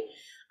February.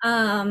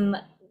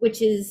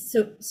 Which is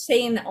so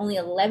saying that only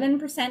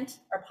 11%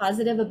 are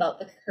positive about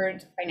the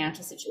current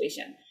financial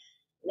situation.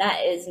 That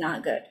is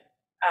not good.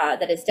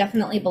 That is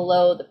definitely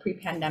below the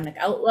pre-pandemic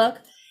outlook.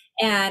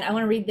 And I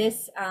want to read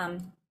this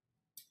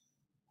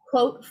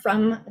quote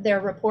from their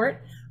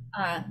report.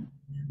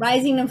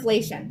 Rising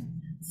inflation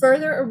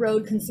further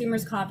erode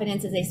consumers'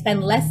 confidence as they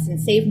spend less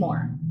and save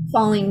more.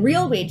 Falling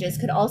real wages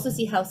could also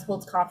see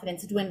households'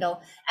 confidence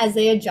dwindle as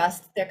they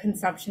adjust their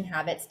consumption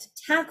habits to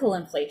tackle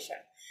inflation.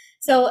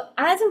 So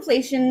as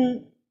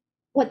inflation,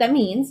 what that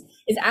means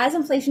is as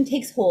inflation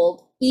takes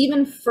hold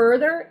even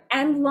further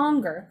and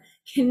longer,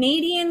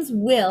 Canadians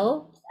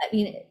will, I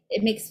mean,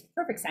 it makes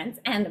perfect sense,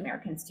 and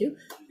Americans too,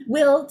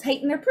 will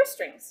tighten their purse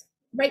strings,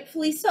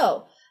 rightfully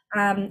so.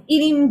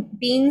 Eating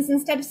beans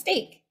instead of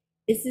steak.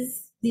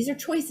 These are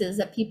choices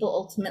that people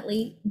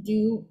ultimately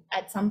do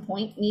at some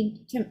point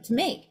need to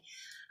make.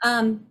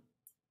 And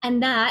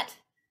that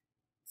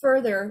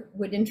further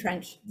would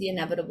entrench the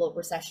inevitable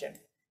recession.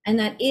 And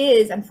that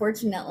is,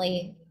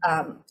 unfortunately,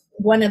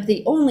 one of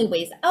the only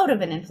ways out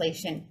of an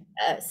inflation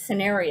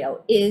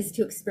scenario is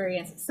to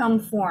experience some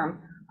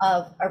form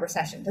of a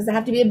recession. Does it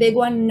have to be a big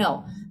one?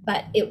 No,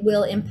 but it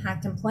will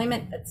impact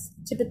employment. That's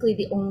typically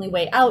the only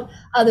way out,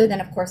 other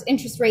than, of course,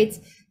 interest rates,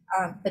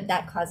 but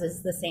that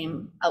causes the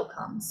same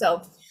outcome.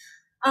 So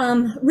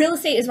real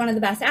estate is one of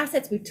the best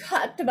assets. We've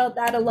talked about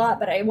that a lot,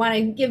 but I want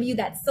to give you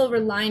that silver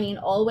lining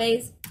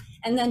always.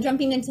 And then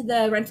jumping into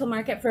the rental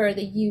market for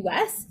the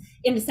US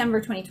in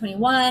December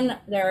 2021,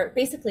 they're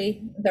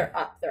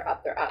up.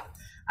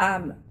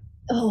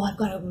 Oh, I've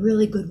got a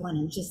really good one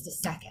in just a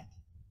second.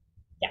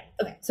 Yeah,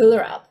 okay, so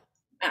they're up.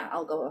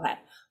 I'll go ahead.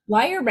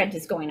 Why your rent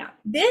is going up.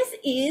 This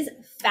is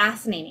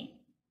fascinating.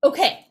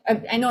 Okay,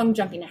 I know I'm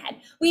jumping ahead.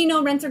 We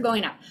know rents are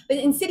going up, but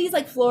in cities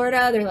like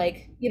Florida, they're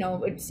like,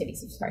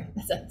 cities, sorry,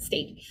 that's a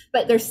state,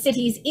 but there's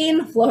cities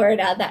in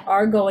Florida that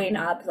are going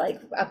up like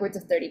upwards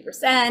of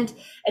 30%,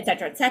 et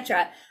cetera, et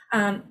cetera.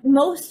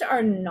 Most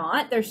are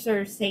not. They're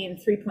sort of saying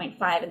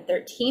 3.5 and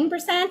 13%.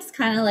 It's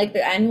kind of like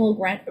the annual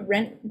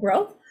rent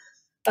growth,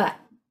 but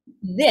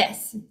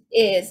this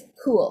is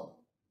cool.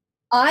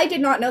 I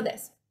did not know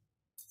this.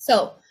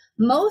 So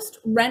most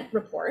rent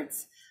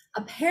reports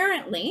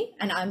apparently,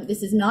 and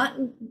this is not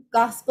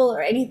gospel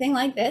or anything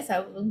like this, I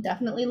will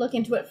definitely look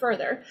into it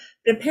further,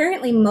 but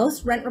apparently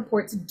most rent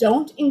reports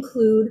don't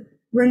include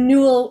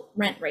renewal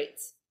rent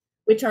rates,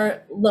 which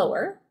are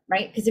lower,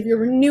 right? Because if you're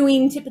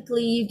renewing,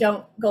 typically you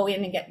don't go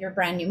in and get your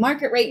brand new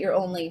market rate, you're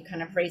only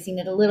kind of raising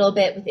it a little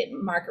bit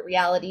within market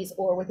realities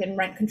or within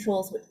rent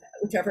controls,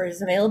 whichever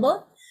is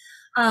available.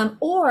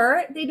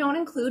 Or they don't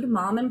include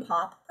mom and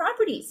pop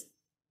properties.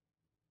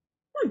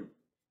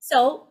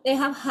 So they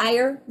have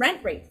higher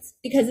rent rates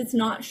because it's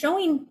not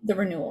showing the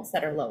renewals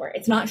that are lower.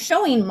 It's not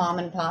showing mom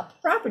and pop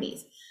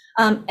properties.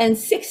 And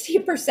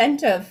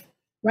 60% of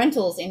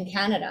rentals in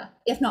Canada,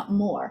 if not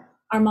more,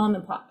 are mom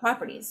and pop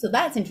properties. So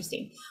that's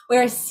interesting.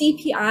 Whereas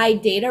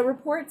CPI data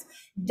reports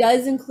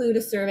does include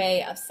a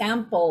survey of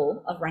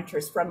sample of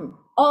renters from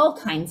all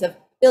kinds of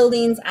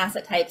buildings,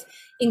 asset types,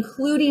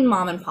 including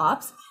mom and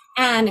pops,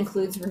 and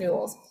includes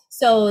renewals.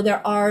 So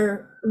there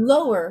are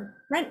lower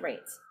rent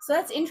rates. So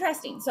that's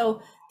interesting.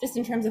 So just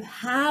in terms of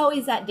how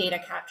is that data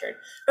captured,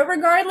 but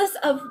regardless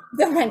of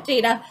the rent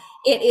data,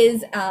 it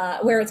is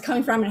where it's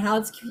coming from and how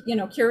it's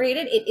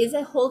curated. It is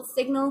a hold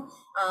signal.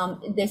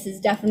 This is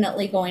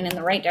definitely going in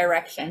the right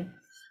direction.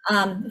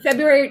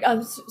 February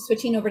of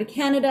switching over to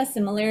Canada,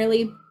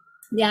 similarly,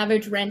 the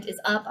average rent is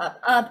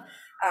up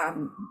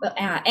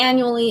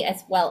annually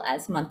as well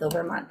as month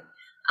over month.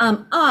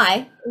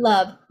 I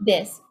love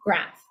this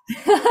graph.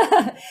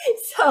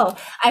 So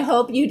I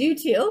hope you do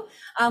too.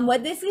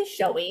 What this is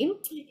showing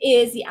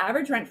is the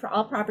average rent for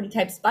all property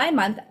types by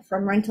month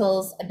from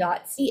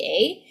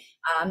rentals.ca.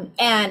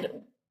 And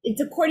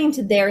it's according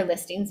to their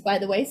listings, by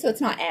the way, so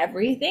it's not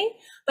everything,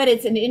 but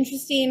it's an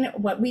interesting,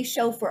 what we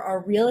show for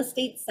our real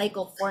estate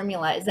cycle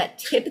formula is that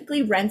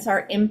typically rents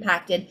are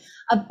impacted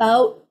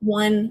about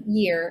 1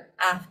 year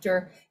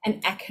after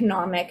an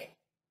economic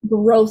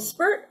growth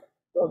spurt.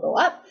 Will go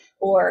up,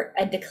 or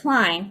a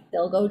decline,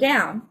 they'll go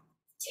down.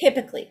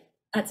 Typically,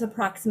 that's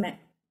approximate.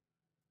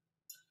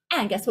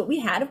 And guess what we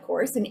had, of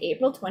course, in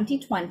April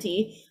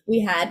 2020,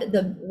 we had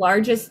the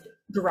largest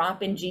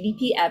drop in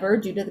GDP ever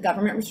due to the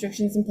government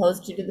restrictions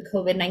imposed due to the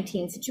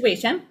COVID-19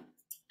 situation.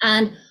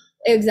 And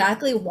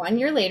exactly 1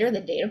 year later, the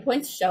data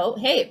points show,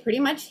 hey, it pretty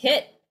much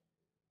hit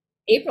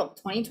April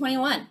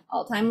 2021,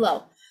 all-time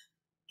low.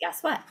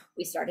 Guess what?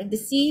 We started to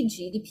see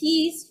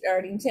GDP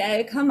starting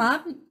to come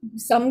up,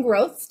 some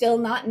growth, still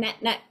not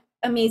net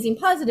amazing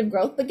positive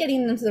growth, but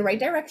getting into the right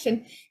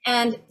direction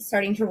and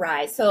starting to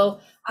rise.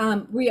 So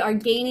we are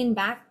gaining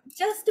back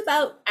just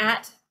about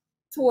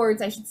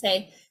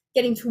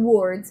getting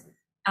towards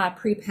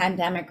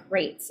pre-pandemic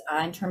rates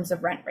in terms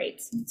of rent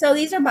rates. So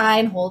these are buy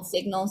and hold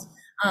signals.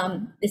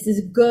 This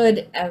is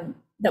good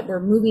that we're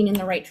moving in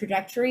the right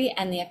trajectory,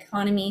 and the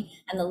economy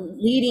and the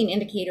leading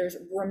indicators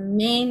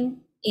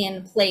remain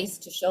in place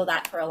to show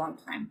that for a long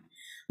time.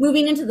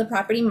 Moving into the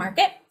property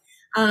market,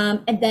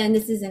 and then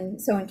this is in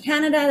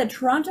Canada, the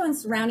Toronto and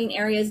surrounding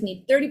areas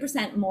need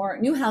 30% more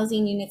new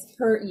housing units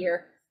per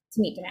year to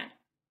meet demand.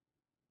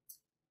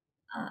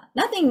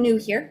 Nothing new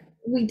here.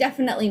 We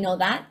definitely know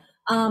that,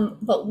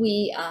 but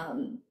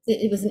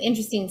it was an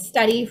interesting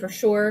study for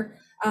sure.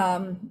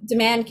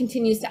 Demand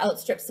continues to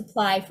outstrip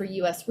supply for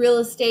US real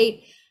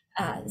estate.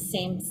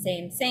 Same.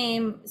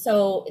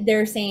 So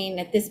they're saying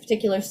at this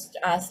particular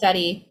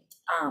study,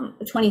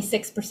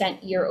 26%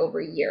 year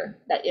over year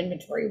that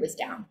inventory was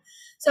down.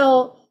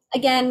 So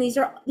again, these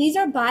are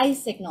buy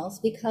signals,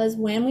 because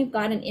when we've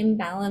got an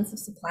imbalance of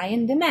supply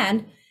and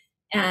demand,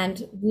 and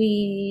when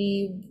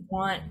we've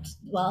got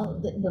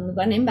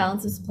an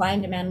imbalance of supply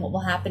and demand, what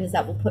will happen is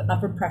that will put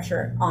upward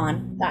pressure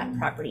on that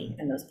property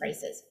and those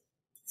prices.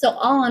 So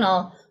all in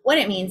all, what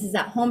it means is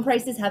that home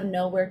prices have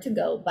nowhere to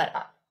go but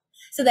up.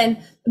 So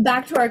then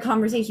back to our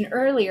conversation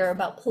earlier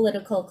about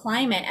political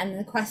climate and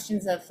the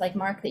questions of, like,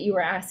 Mark, that you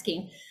were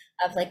asking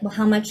of, like, well,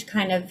 how much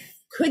kind of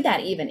could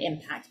that even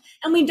impact?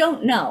 And we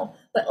don't know.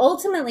 But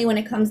ultimately, when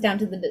it comes down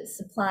to the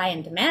supply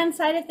and demand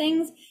side of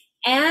things,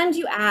 and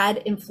you add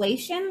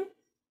inflation,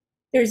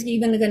 there's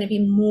even going to be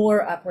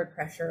more upward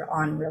pressure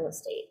on real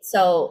estate.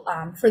 So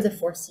for the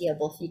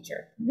foreseeable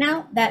future.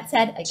 Now, that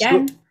said,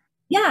 again, So,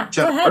 yeah,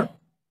 Jennifer, go ahead.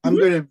 I'm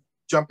going to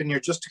jump in here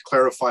just to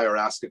clarify or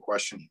ask a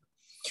question.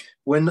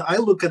 When I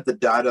look at the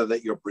data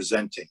that you're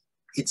presenting,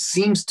 it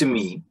seems to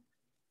me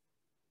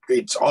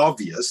it's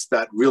obvious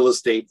that real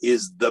estate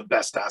is the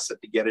best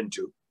asset to get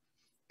into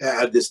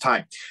at this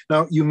time.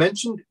 Now, you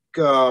mentioned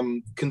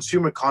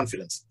consumer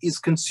confidence. Is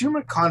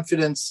consumer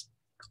confidence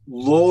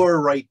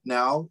lower right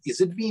now? Is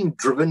it being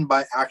driven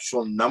by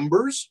actual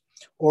numbers,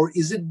 or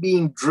is it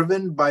being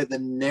driven by the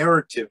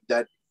narrative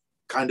that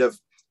kind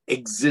of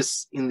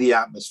exists in the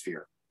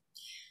atmosphere?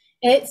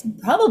 It's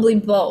probably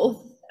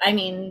both. I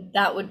mean,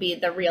 that would be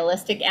the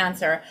realistic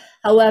answer.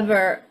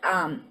 However,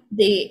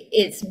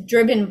 it's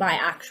driven by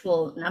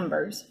actual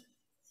numbers.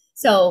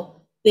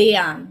 So the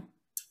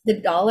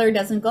dollar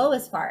doesn't go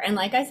as far. And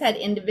like I said,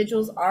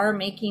 individuals are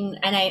making,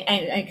 and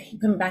I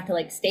come back to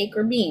like steak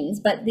or beans,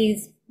 but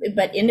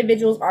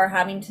individuals are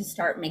having to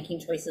start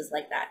making choices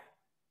like that.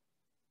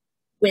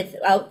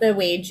 Without the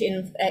wage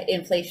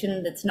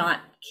inflation that's not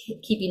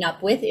keeping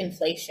up with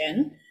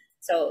inflation.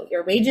 So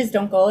your wages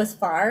don't go as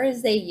far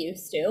as they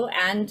used to,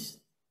 and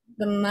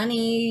the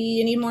money,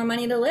 you need more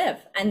money to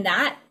live, and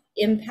that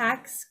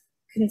impacts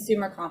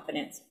consumer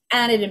confidence,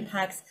 and it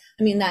impacts,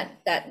 I mean,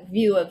 that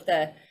view of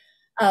the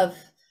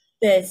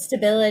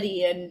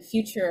stability and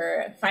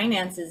future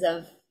finances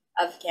of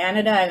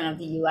Canada and of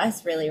the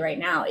US really right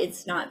now.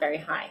 It's not very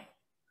high.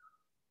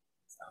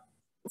 So,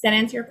 does that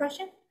answer your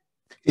question?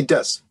 It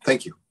does.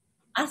 Thank you.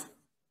 Awesome.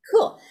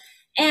 Cool.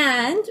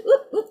 And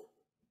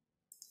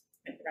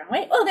wrong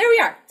way. Oh, there we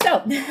are.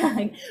 So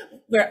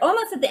we're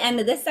almost at the end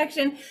of this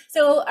section.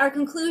 So our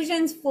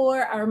conclusions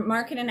for our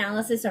market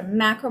analysis, our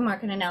macro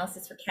market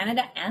analysis for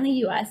Canada and the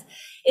US,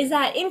 is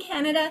that in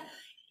Canada,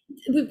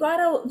 we've got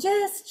to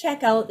just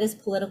check out this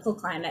political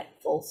climate,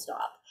 full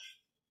stop.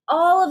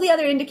 All of the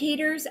other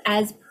indicators,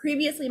 as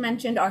previously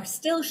mentioned, are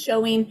still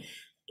showing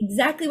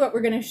exactly what we're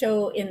going to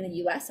show in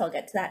the US. I'll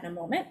get to that in a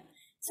moment.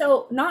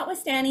 So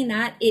notwithstanding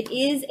that, it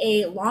is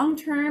a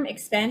long-term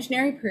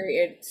expansionary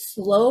period,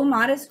 slow,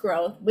 modest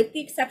growth, with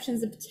the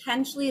exceptions of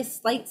potentially a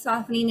slight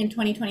softening in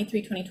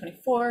 2023,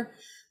 2024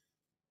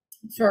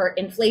 for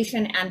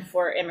inflation and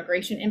for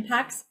immigration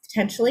impacts,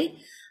 potentially.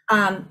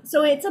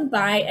 So it's a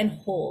buy and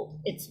hold.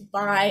 It's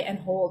buy and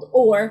hold,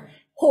 or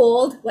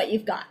hold what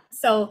you've got.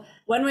 So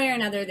one way or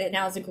another, that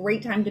now is a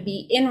great time to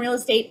be in real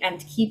estate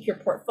and to keep your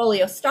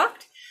portfolio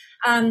stocked.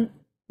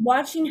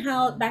 Watching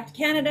how, back to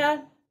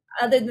Canada,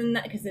 other than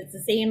that, because it's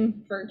the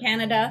same for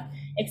Canada,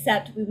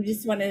 except we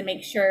just wanted to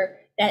make sure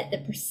that the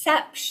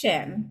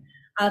perception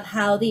of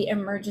how the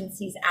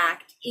Emergencies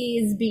Act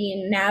is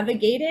being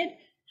navigated,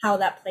 how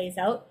that plays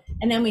out,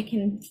 and then we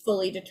can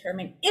fully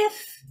determine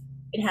if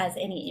it has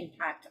any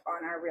impact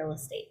on our real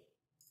estate.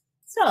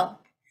 So,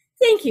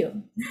 thank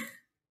you.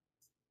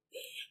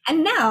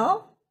 And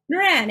now,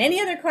 Niran, any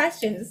other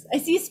questions? I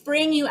see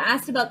Spring, you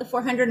asked about the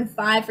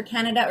 405 for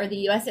Canada or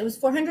the US. It was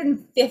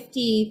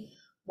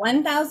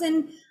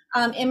 451,000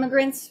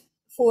 immigrants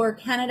for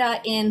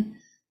Canada in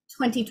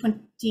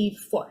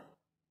 2024.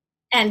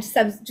 And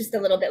just a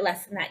little bit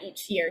less than that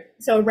each year.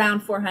 So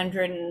around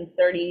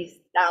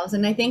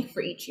 430,000, I think,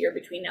 for each year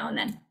between now and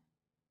then.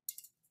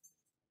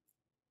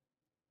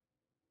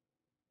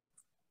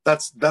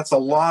 That's a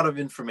lot of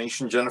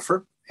information,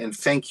 Jennifer, and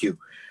thank you.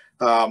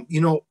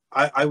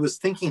 I was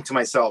thinking to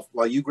myself,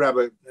 while you grab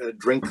a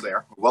drink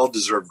there, a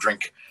well-deserved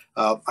drink,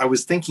 I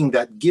was thinking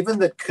that given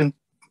that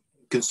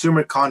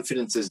consumer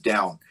confidence is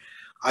down,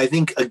 I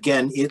think,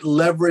 again, it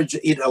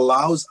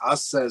allows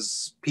us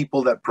as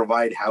people that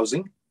provide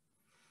housing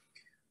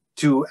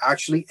to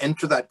actually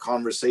enter that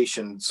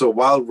conversation. So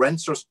while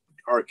rents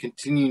are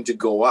continuing to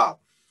go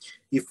up,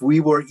 if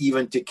we were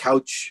even to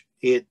couch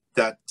it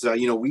that,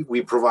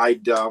 we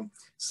provide, LED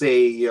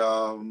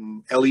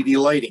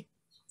lighting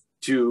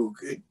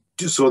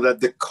so that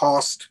the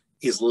cost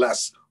is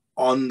less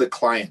on the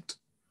client,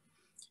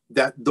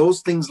 that those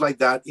things like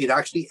that, it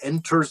actually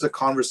enters the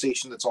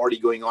conversation that's already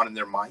going on in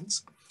their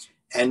minds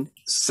and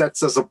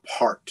sets us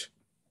apart,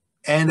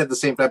 and at the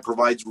same time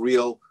provides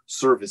real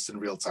service in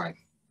real time.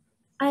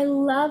 I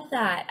love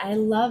that. I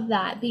love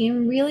that.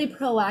 Being really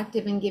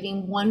proactive and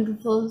giving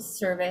wonderful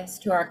service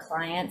to our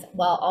clients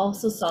while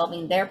also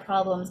solving their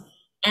problems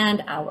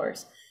and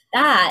ours.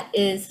 That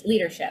is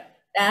leadership.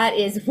 That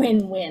is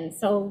win-win.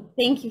 So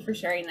thank you for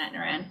sharing that,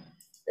 Niran.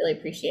 Really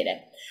appreciate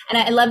it. And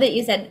I love that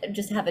you said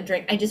just have a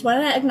drink. I just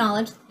want to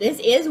acknowledge this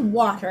is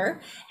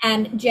water.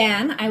 And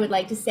Jan, I would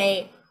like to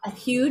say a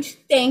huge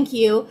thank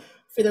you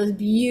for those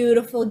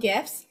beautiful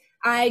gifts.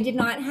 I did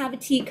not have a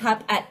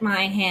teacup at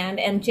my hand,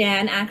 and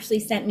Jan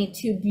actually sent me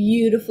 2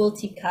 beautiful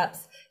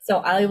teacups. So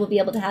I will be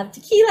able to have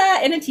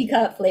tequila in a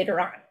teacup later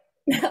on,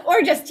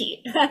 or just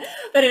tea.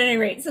 But at any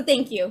rate, so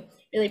thank you.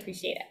 Really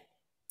appreciate it.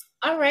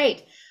 All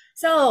right.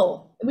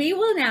 So we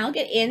will now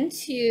get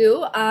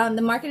into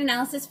the market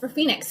analysis for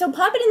Phoenix. So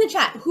pop it in the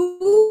chat.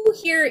 Who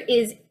here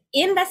is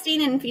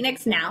investing in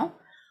Phoenix now,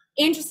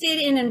 interested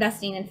in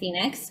investing in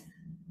Phoenix,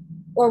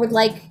 or would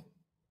like,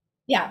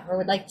 or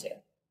would like to?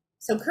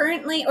 So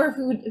currently, or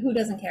who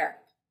doesn't care?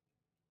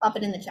 Pop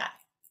it in the chat.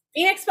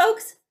 Phoenix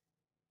folks?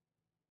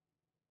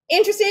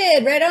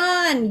 Interested, right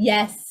on.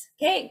 Yes.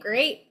 Okay,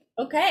 great.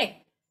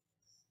 Okay.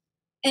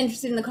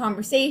 Interested in the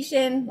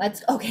conversation.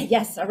 Okay,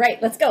 yes. All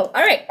right, let's go.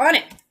 All right, on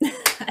it.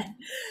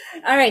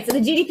 All right, so the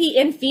GDP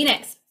in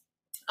Phoenix.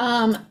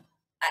 I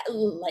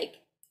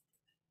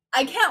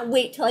can't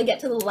wait till I get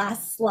to the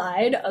last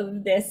slide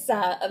of this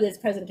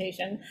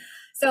presentation.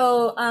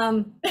 So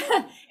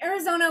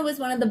Arizona was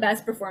one of the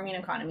best performing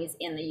economies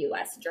in the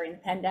US during the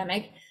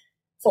pandemic,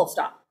 full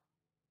stop.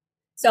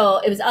 So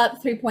it was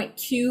up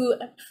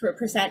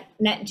 3.2%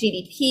 net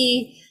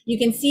GDP. You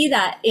can see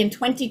that in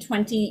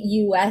 2020,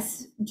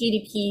 US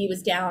GDP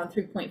was down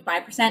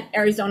 3.5%.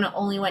 Arizona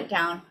only went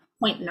down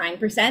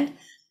 0.9%.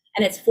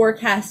 And its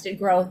forecasted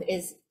growth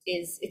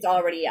it's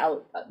already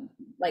out,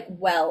 like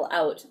well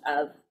out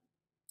of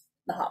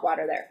the hot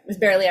water there. It was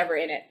barely ever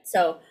in it.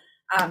 So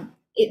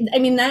I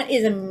mean, that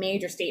is a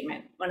major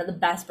statement, one of the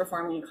best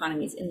performing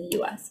economies in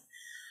the US.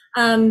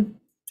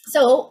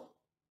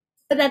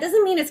 But that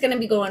doesn't mean it's going to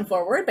be going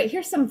forward, but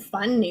here's some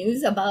fun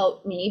news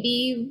about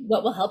maybe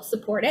what will help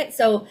support it.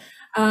 So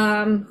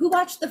who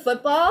watched the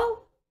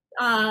football,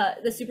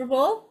 the Super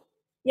Bowl?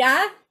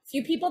 Yeah, a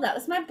few people. That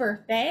was my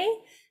birthday.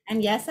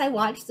 And yes, I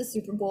watched the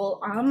Super Bowl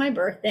on my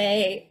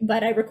birthday,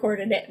 but I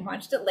recorded it and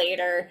watched it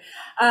later.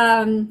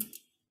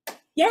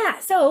 Yeah,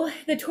 so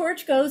the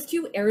torch goes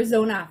to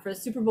Arizona for the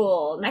Super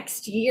Bowl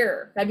next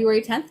year,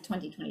 February 10th,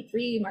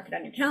 2023. Mark it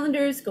on your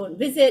calendars, go and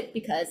visit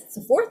because it's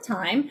the 4th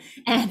time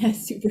and a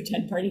super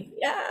 10 party.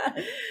 Yeah.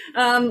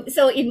 And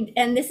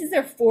this is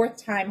their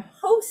 4th time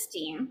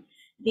hosting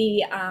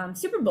the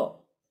Super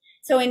Bowl.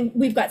 So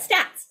we've got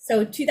stats.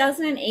 So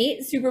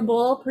 2008 Super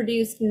Bowl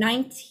produced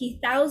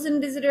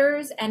 90,000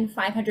 visitors and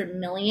 500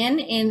 million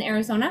in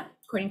Arizona,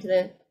 according to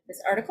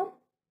this article.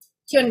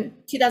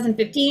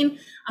 2015,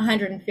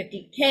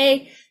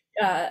 150K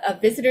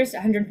of visitors,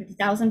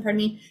 150,000, pardon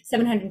me,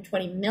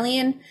 720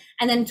 million.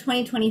 And then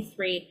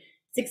 2023,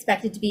 it's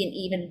expected to be an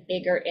even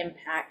bigger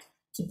impact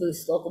to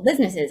boost local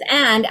businesses.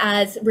 And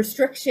as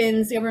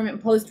restrictions,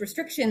 government-imposed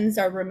restrictions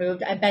are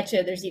removed, I bet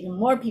you there's even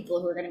more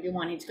people who are going to be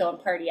wanting to go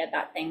and party at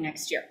that thing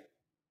next year.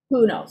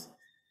 Who knows?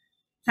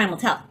 Time will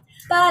tell.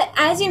 But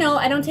as you know,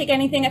 I don't take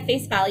anything at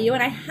face value,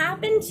 and I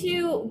happen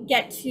to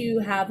get to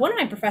have one of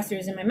my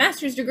professors in my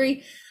master's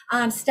degree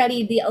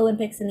studied the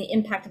Olympics and the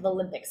impact of the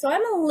Olympics. So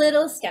I'm a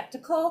little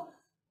skeptical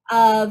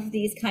of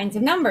these kinds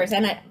of numbers,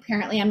 and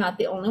apparently I'm not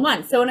the only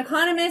one. So an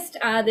economist,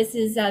 this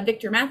is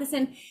Victor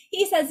Matheson,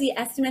 he says the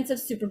estimates of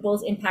Super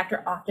Bowl's impact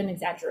are often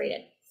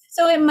exaggerated.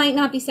 So it might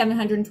not be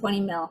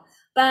 720 mil,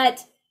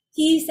 but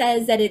he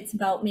says that it's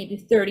about maybe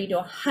 30 to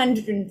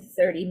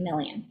 130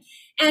 million.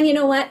 And you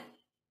know what?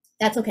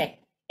 That's okay.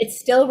 It's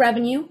still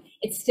revenue.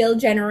 It's still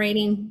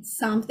generating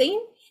something.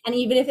 And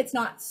even if it's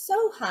not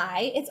so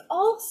high, it's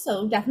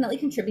also definitely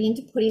contributing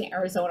to putting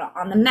Arizona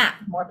on the map.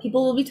 More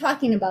people will be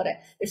talking about it.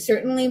 There's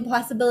certainly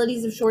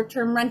possibilities of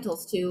short-term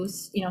rentals to,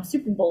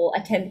 Super Bowl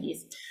attendees.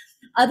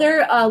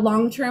 Other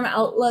long-term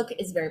outlook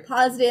is very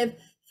positive.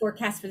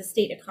 Forecast for the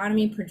state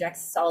economy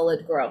projects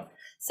solid growth.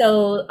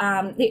 So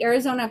the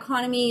Arizona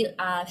economy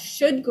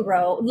should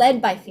grow,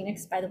 led by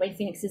Phoenix. By the way,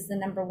 Phoenix is the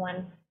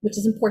 #1, which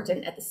is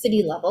important at the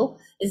city level,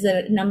 is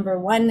the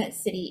 #1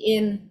 city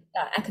in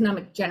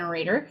economic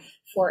generator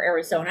for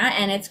Arizona,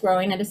 and it's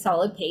growing at a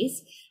solid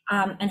pace.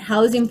 And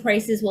housing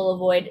prices will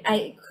avoid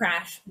a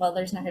crash. Well,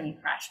 there's not going to be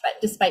a crash, but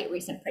despite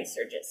recent price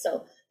surges.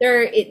 So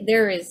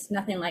there is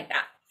nothing like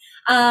that.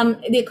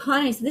 The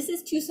economy, so this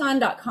is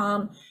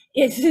Tucson.com.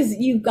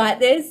 You've got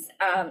this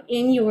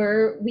in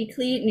your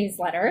weekly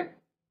newsletter.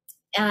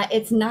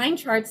 It's 9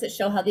 charts that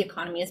show how the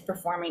economy is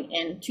performing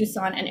in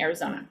Tucson and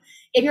Arizona.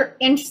 If you're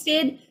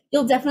interested,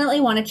 you'll definitely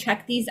want to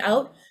check these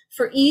out.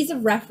 For ease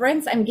of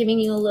reference, I'm giving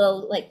you a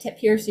little tip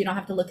here so you don't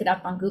have to look it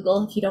up on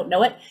Google if you don't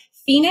know it.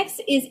 Phoenix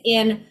is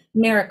in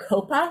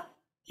Maricopa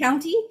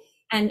County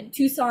and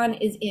Tucson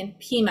is in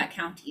Pima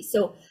County.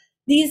 So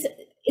these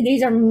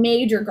are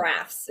major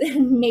graphs,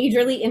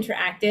 majorly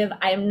interactive.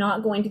 I am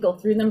not going to go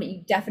through them, but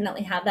you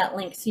definitely have that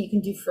link so you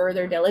can do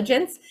further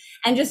diligence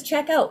and just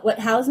check out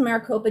how's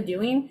Maricopa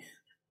doing.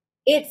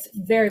 It's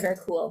very, very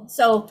cool.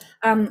 So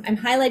I'm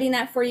highlighting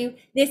that for you.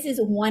 This is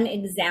one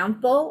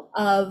example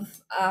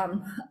of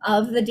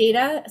the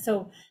data.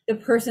 So the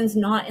person's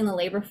not in the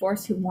labor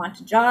force who want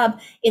a job.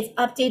 It's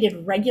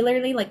updated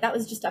regularly. Like that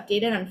was just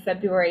updated on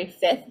February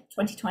 5th,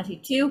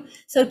 2022.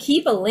 So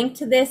keep a link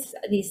to this.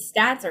 These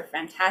stats are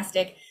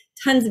fantastic.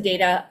 Tons of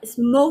data. It's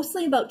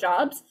mostly about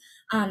jobs.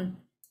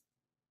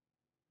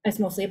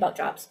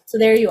 So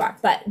there you are,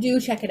 but do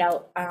check it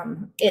out.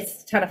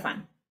 It's a ton of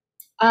fun.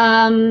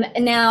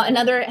 And now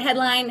another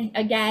headline,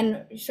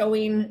 again,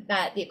 showing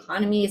that the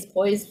economy is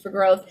poised for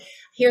growth.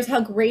 Here's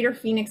how Greater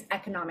Phoenix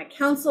Economic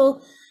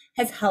Council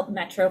has helped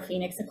Metro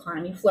Phoenix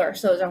economy flourish.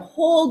 So there's a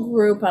whole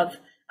group a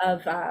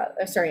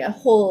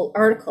whole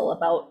article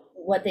about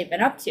what they've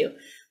been up to.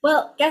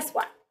 Well, guess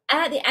what?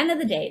 At the end of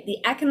the day,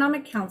 the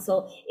Economic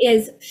Council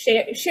is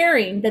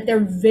sharing that they're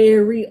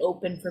very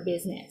open for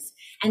business.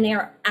 And they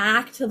are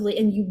actively,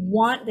 and you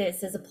want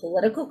this as a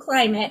political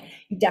climate,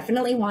 you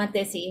definitely want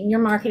this in your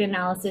market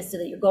analysis so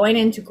that you're going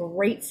into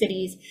great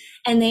cities.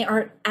 And they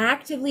are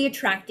actively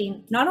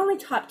attracting not only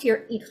top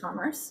tier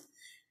e-commerce,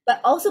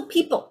 but also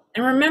people.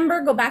 And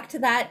remember, go back to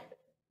that,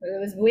 it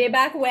was way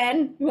back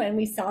when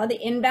we saw the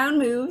inbound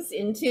moves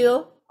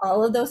into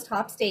all of those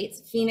top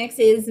states. Phoenix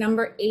is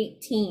number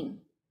 18.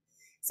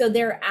 So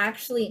they're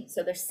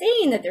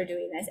saying that they're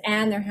doing this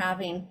and they're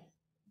having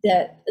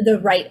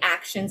the right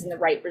actions and the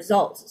right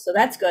results. So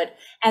that's good.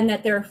 And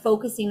that they're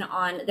focusing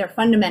on their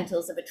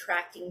fundamentals of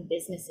attracting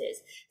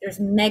businesses. There's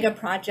mega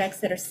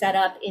projects that are set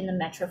up in the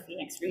Metro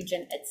Phoenix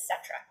region, etc.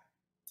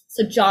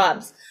 So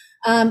jobs.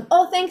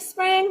 Thanks,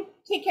 Spring.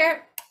 Take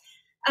care.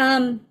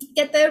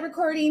 Get the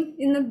recording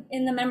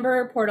in the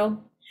member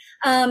portal.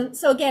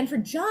 So again, for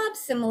jobs,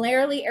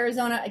 similarly,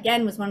 Arizona,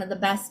 again, was one of the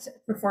best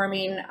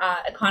performing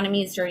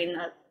economies during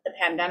the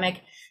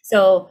pandemic.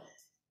 So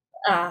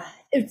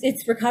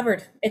it's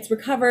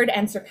recovered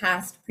and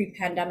surpassed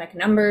pre-pandemic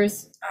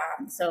numbers.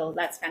 So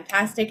that's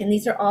fantastic. And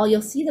these are all,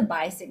 you'll see the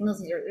buy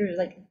signals. There's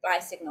like buy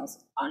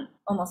signals on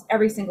almost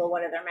every single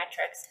one of their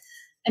metrics.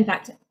 In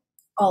fact,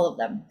 all of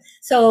them.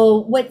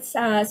 So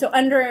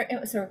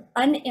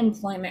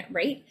unemployment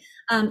rate,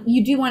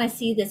 you do want to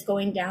see this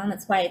going down.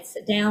 That's why it's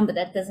down, but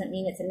that doesn't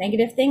mean it's a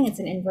negative thing. It's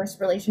an inverse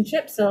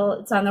relationship. So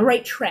it's on the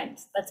right trend.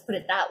 Let's put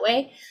it that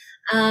way.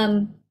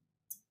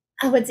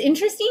 What's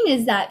interesting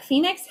is that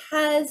Phoenix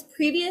has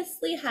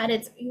previously had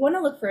you want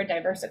to look for a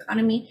diverse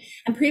economy,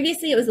 and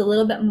previously it was a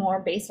little bit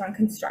more based on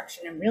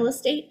construction and real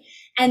estate.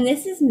 And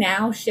this is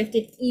now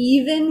shifted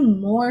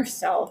even more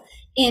so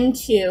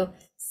into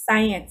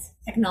science,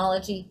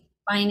 technology,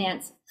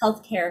 finance,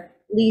 healthcare,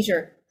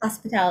 leisure,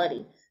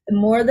 hospitality. The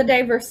more the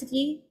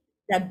diversity,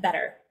 the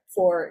better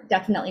for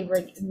definitely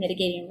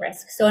mitigating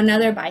risk. So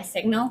another buy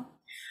signal.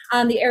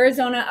 The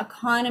Arizona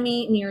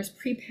economy nears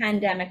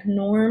pre-pandemic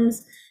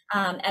norms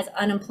as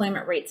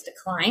unemployment rates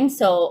decline.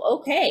 So,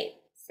 okay,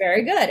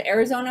 very good.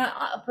 Arizona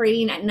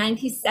operating at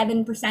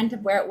 97%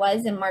 of where it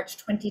was in March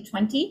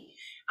 2020.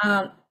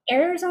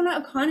 Arizona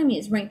economy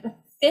is ranked the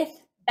 5th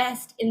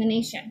best in the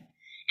nation.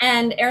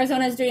 And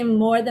Arizona is doing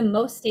more than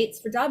most states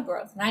for job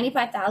growth,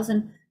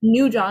 95,000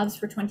 new jobs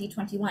for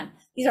 2021.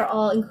 These are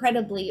all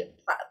incredibly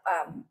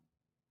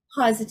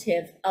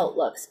positive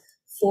outlooks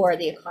for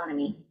the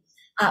economy,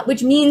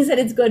 which means that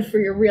it's good for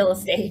your real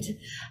estate.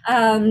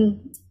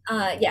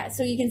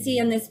 So you can see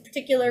in this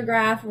particular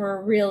graph,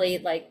 we're really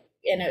like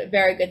in a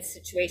very good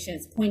situation.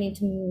 It's pointing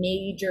to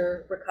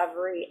major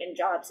recovery in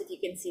jobs. If you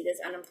can see this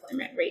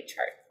unemployment rate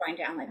chart going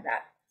down like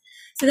that.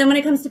 So then when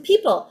it comes to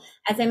people,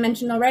 as I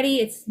mentioned already,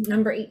 it's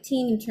number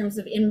 18 in terms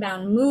of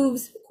inbound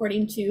moves,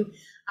 according to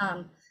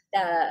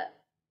the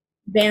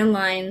Van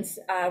Lines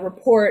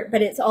report,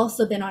 but it's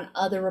also been on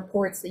other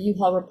reports, the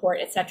U-Haul report,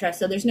 etc.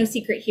 So there's no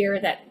secret here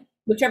that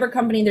whichever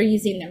company they're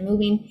using, they're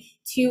moving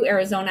to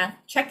Arizona.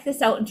 Check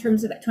this out in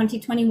terms of the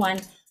 2021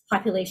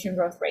 population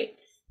growth rate.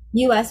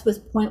 US was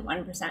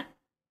 0.1%.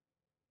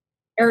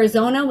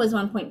 Arizona was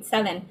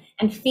 1.7%,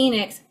 and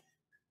Phoenix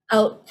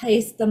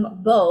outpaced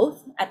them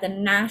both at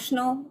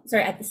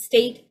the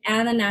state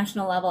and the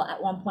national level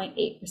at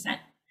 1.8%.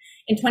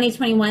 In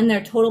 2021,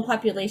 their total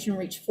population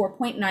reached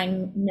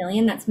 4.9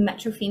 million. That's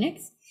Metro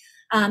Phoenix.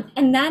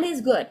 And that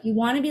is good. You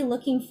want to be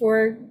looking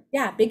for,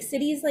 big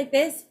cities like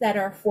this that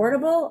are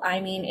affordable.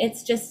 I mean,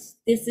 it's just,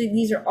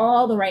 these are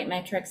all the right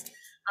metrics,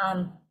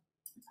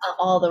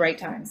 all the right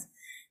times.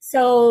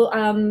 So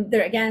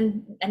there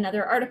again,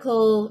 another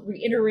article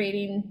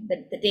reiterating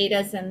the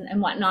data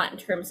and whatnot in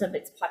terms of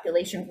its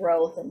population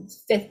growth and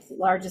 5th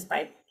largest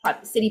by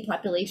city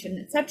population,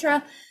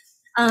 etc.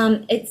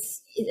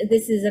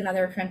 This is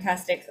another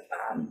fantastic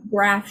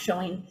graph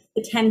showing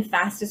the 10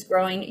 fastest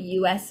growing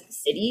US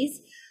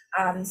cities.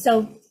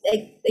 So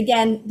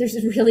again,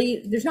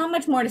 there's not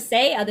much more to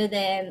say other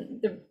than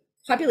the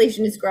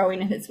population is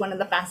growing and it's one of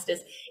the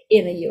fastest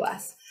in the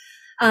US.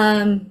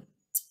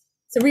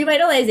 So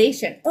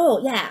revitalization.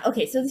 Oh yeah,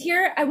 okay. So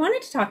here I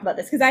wanted to talk about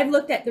this because I've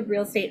looked at the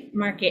real estate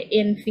market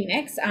in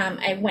Phoenix.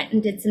 I went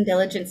and did some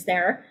diligence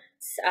there,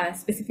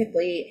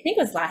 specifically, I think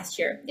it was last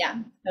year. Yeah,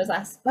 it was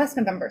last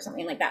November,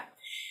 something like that.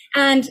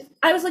 And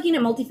I was looking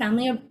at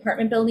multifamily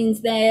apartment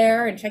buildings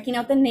there and checking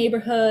out the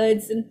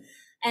neighborhoods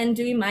and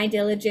doing my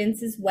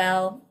diligence as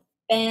well.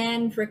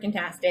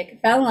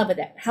 Fan-freaking-tastic, fell in love with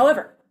it.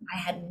 However, I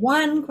had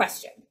one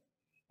question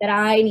that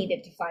I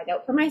needed to find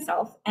out for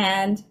myself,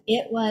 and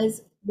it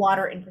was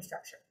water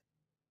infrastructure.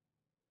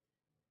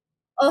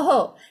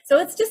 Oh, so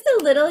it's just a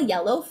little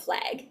yellow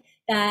flag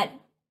that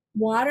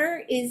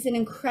water is an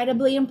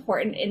incredibly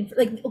important,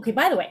 okay,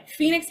 by the way,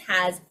 Phoenix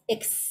has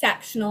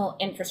exceptional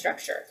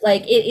infrastructure.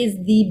 Like, it is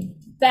the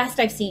best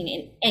I've seen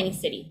in any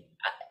city,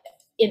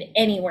 in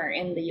anywhere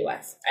in the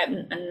US.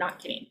 I'm not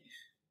kidding.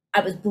 I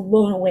was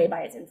blown away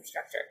by its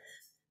infrastructure.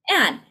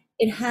 And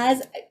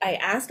I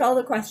asked all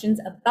the questions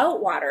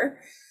about water,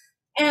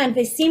 and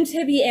they seem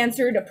to be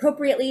answered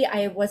appropriately.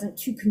 I wasn't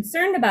too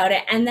concerned about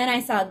it. And then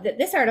I saw that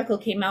this article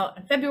came out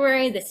in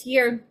February this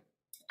year,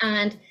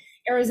 and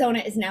Arizona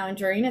is now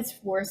enduring its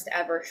worst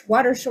ever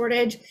water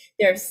shortage.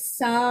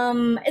 This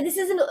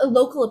isn't a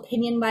local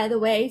opinion, by the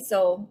way,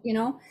 so,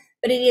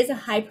 but it is a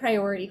high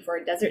priority for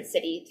a desert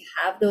city to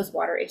have those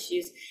water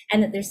issues,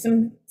 and that there's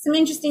some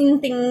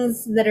interesting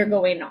things that are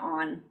going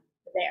on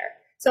there.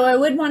 So I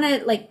would want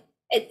to,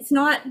 it's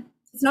not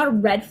a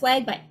red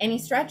flag by any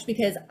stretch,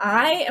 because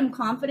I am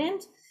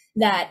confident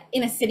that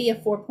in a city of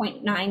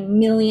 4.9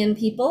 million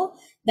people,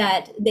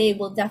 that they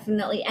will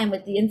definitely, and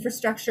with the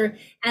infrastructure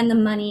and the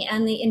money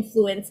and the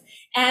influence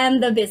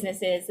and the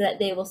businesses, that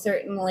they will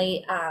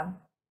certainly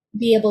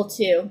be able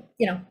to,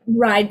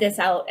 ride this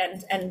out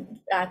and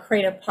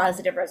create a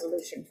positive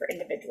resolution for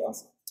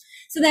individuals.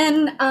 So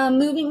then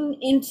moving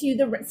into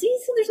so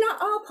there's not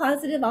all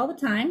positive all the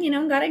time,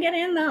 got to get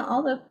in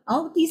all the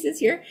pieces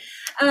here.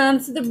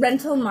 So the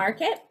rental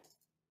market.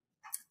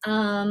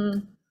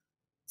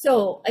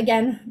 So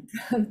again,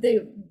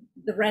 the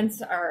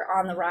rents are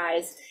on the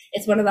rise.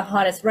 It's one of the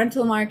hottest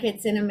rental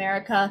markets in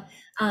America.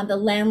 The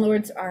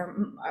landlords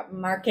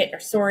market are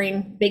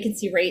soaring.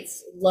 Vacancy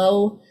rates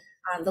low,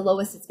 the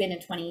lowest it's been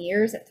in 20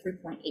 years at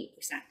 3.8%.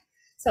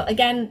 So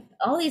again,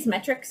 all these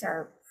metrics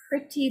are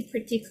pretty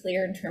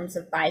clear in terms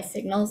of buy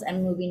signals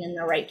and moving in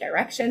the right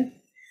direction.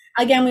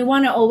 Again, we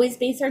want to always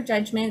base our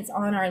judgments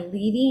on our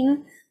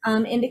leading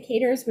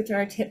indicators, which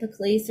are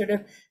typically sort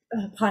of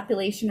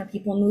population or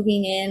people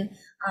moving in,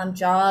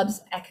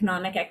 jobs,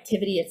 economic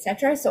activity,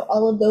 etc. So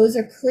all of those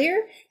are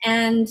clear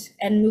and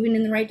moving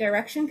in the right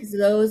direction, because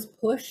those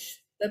push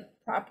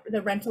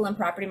the rental and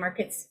property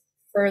markets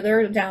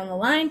further down the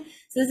line.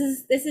 So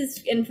this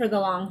is in for the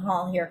long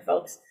haul here,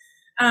 folks.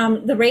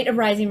 The rate of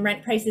rising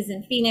rent prices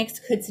in Phoenix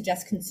could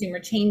suggest consumer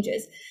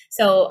changes.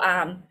 So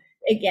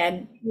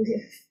again,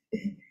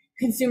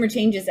 consumer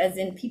changes as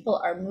in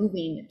people are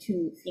moving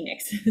to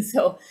Phoenix.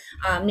 So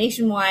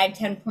nationwide,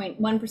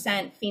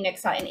 10.1%,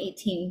 Phoenix saw an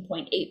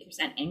 18.8%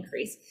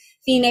 increase.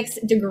 Phoenix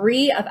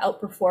degree of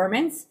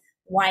outperformance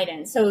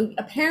widened. So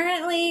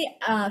apparently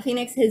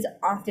Phoenix has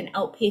often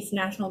outpaced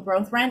national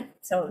growth rent,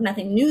 so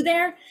nothing new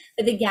there,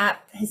 but the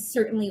gap has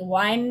certainly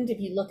widened if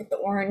you look at the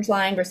orange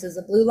line versus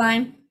the blue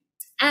line.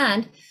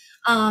 And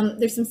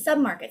there's some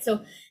submarkets.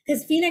 So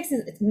because Phoenix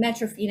it's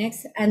Metro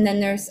Phoenix, and then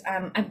there's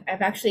I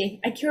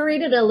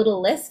curated a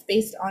little list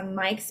based on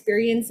my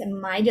experience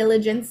and my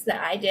diligence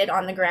that I did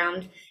on the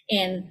ground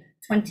in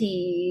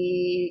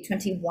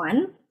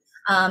 2021.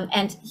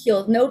 And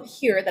you'll note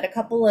here that a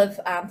couple of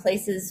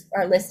places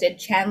are listed: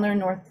 Chandler,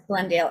 North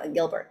Glendale, and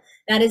Gilbert.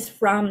 That is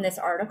from this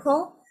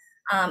article.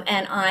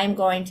 And I'm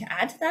going to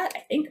add to that, I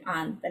think,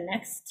 on the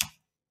next,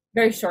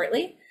 very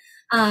shortly,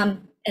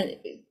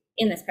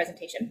 in this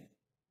presentation.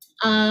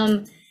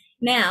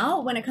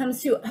 Now, when it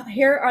comes to,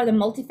 here are the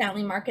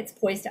multifamily markets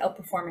poised to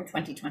outperform in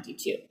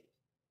 2022.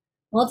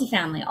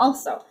 Multifamily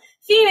also.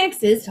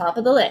 Phoenix is top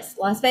of the list.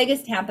 Las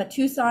Vegas, Tampa,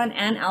 Tucson,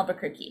 and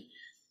Albuquerque.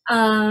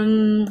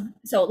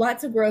 So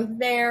lots of growth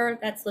there.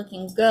 That's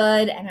looking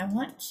good. And I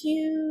want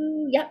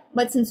to,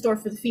 what's in store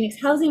for the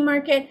Phoenix housing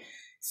market?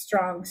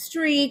 Strong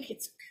streak.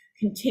 It's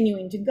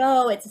continuing to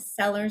go. It's a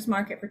seller's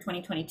market for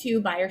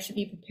 2022. Buyers should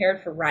be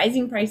prepared for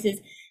rising prices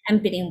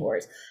and bidding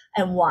wars.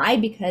 And why?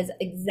 Because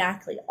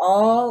exactly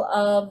all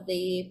of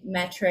the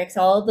metrics,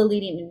 all of the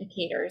leading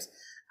indicators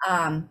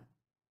are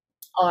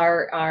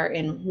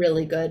in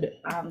really good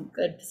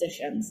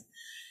positions.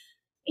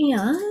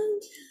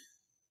 And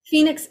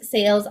Phoenix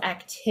sales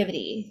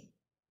activity.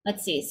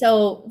 Let's see.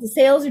 So the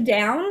sales are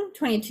down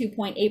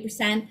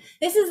 22.8%.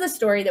 This is the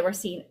story that we're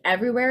seeing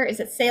everywhere, is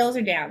that sales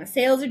are down. The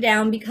sales are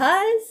down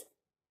because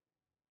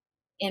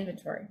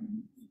inventory.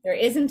 There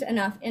isn't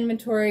enough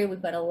inventory.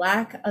 We've got a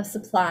lack of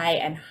supply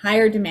and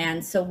higher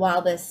demand. So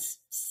while this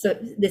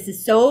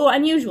is so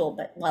unusual,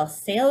 but while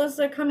sales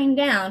are coming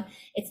down,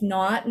 it's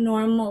not a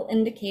normal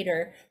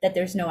indicator that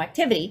there's no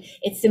activity.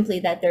 It's simply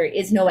that there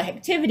is no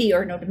activity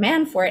or no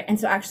demand for it. And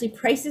so actually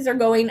prices are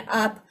going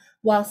up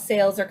while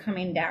sales are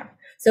coming down.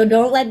 So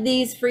don't let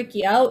these freak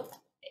you out.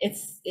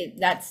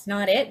 That's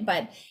not it.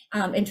 But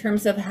in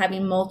terms of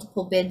having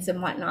multiple bids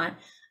and whatnot,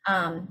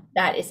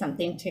 that is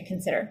something to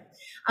consider.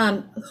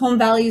 Home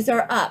values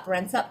are up,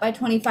 rents up by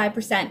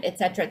 25%, et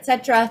cetera, et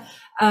cetera.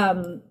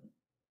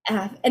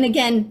 And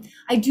again,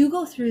 I do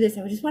go through this.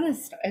 I just want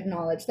to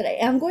acknowledge that I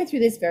am going through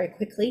this very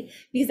quickly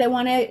because I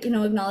want to,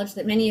 acknowledge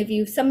that many of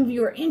you, some of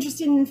you are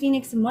interested in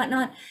Phoenix and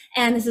whatnot,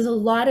 and this is a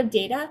lot of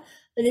data,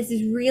 but this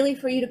is really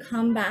for you to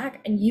come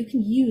back and you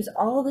can use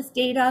all this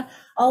data,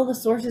 all the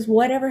sources,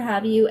 whatever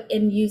have you,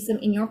 and use them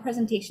in your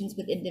presentations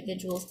with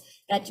individuals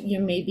that you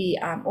may be,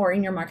 or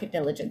in your market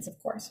diligence, of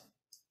course.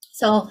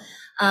 So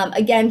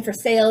again, for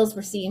sales,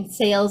 we're seeing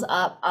sales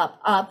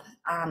up,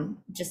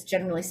 just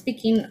generally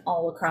speaking,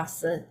 all across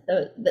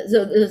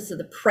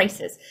the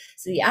prices.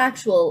 So the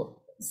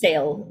actual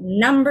sale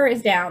number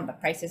is down,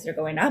 but prices are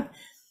going up.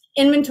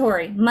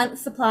 Inventory, month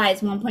supply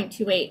is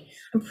 1.28.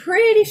 I'm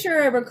pretty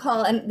sure I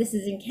recall, and this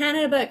is in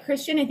Canada, but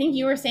Christian, I think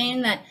you were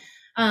saying that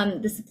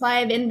the supply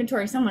of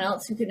inventory, someone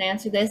else who could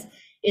answer this,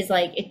 is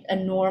like a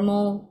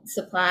normal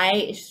supply.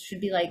 It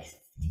should be like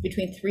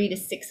between 3 to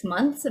 6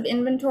 months of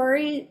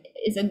inventory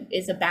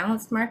is a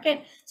balanced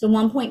market. So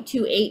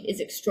 1.28 is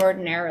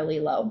extraordinarily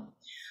low.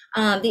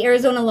 The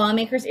Arizona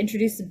lawmakers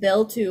introduced a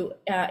bill to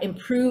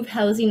improve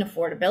housing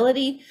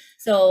affordability.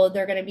 So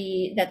they're going to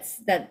be,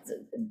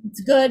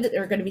 it's good.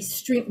 They're going to be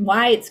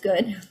why it's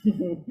good.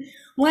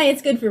 Why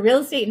it's good for real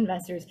estate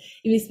investors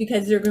is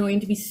because they're going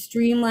to be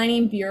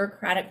streamlining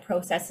bureaucratic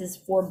processes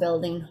for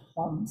building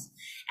homes.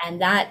 And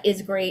that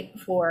is great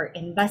for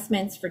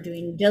investments, for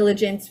doing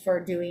diligence, for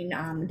doing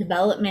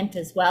development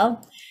as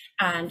well.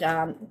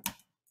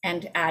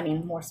 And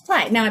adding more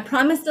supply. Now, I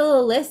promised a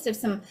little list of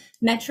some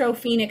Metro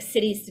Phoenix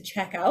cities to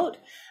check out.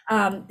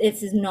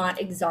 This is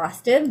not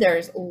exhaustive.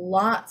 There's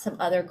lots of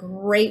other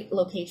great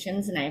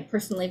locations, and I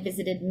personally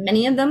visited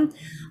many of them.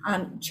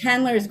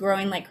 Chandler is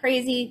growing like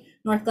crazy.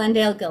 North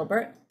Glendale,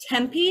 Gilbert,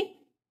 Tempe.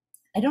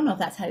 I don't know if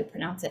that's how you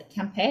pronounce it.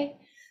 Tempe.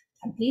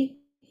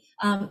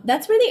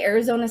 That's where the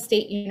Arizona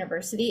State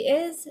University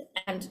is,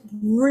 and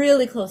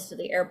really close to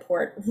the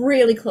airport,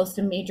 really close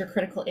to major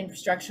critical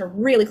infrastructure,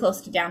 really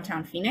close to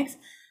downtown Phoenix.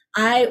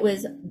 I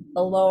was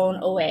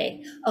blown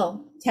away.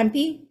 Oh,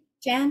 Tempe,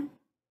 Jan?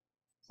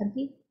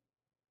 Tempe?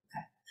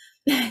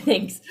 Okay.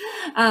 Thanks.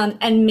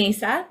 And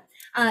Mesa.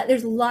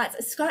 There's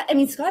lots.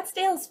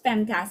 Scottsdale is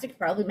fantastic.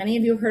 Probably many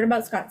of you have heard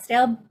about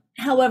Scottsdale.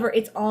 However,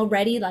 it's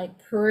already like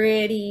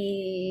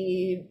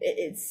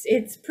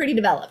it's pretty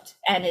developed,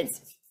 and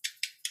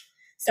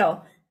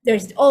so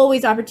there's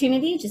always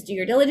opportunity. Just do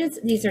your diligence.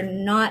 These are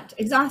not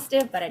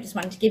exhaustive, but I just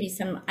wanted to give you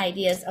some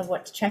ideas of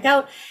what to check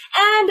out.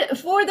 And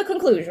for the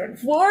conclusion,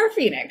 for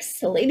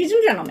Phoenix, ladies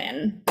and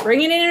gentlemen,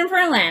 bringing it in for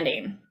a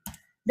landing.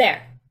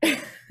 There.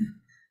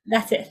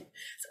 That's it.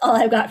 That's all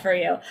I've got for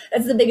you.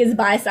 That's the biggest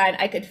buy sign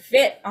I could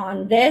fit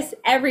on this.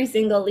 Every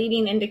single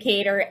leading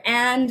indicator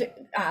and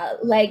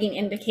lagging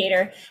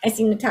indicator. I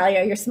see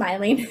Natalia, you're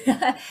smiling.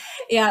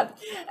 Yeah,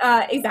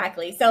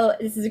 exactly. So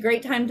this is a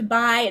great time to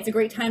buy. It's a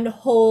great time to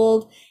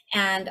hold.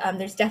 And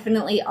there's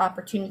definitely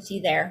opportunity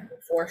there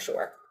for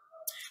sure.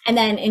 And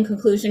then in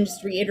conclusion,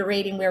 just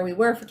reiterating where we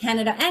were for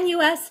Canada and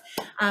US,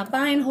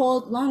 buy and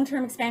hold,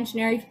 long-term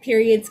expansionary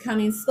periods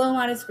coming, slow,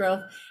 modest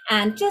growth,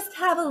 and just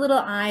have a little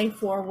eye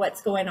for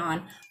what's going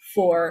on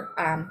for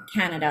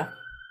Canada.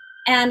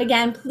 And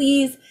again,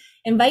 please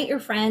invite your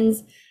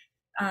friends,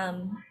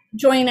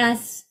 join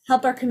us,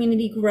 help our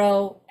community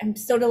grow. I'm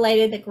so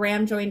delighted that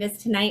Graham joined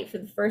us tonight for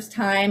the first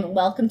time.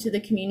 Welcome to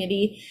the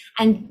community,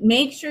 and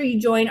make sure you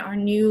join our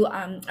new,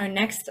 our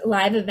next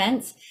live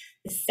events.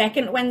 The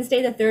second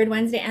Wednesday, the third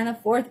Wednesday, and the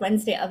fourth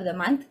Wednesday of the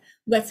month.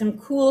 We've got some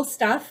cool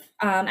stuff.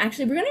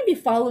 Actually, we're going to be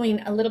following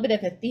a little bit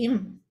of a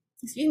theme,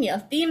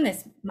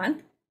 this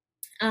month.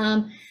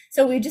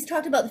 So we just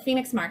talked about the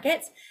Phoenix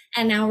markets,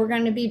 and now we're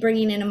going to be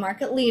bringing in a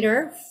market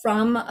leader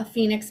from a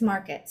Phoenix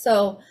market.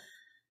 So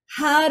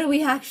how do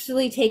we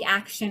actually take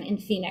action in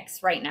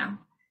Phoenix right now?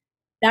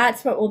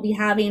 That's what we'll be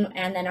having,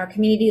 and then our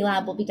community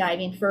lab will be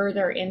diving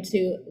further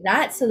into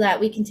that so that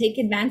we can take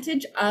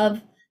advantage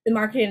of the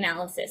market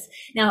analysis.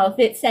 Now, if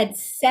it said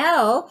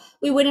sell,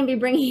 we wouldn't be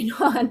bringing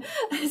on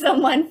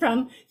someone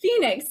from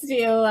Phoenix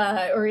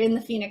or in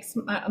the Phoenix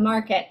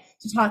market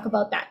to talk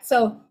about that.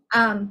 So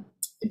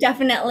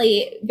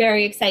definitely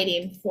very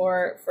exciting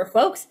for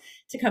folks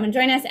to come and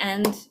join us.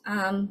 And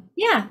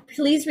yeah,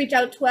 please reach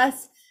out to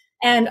us.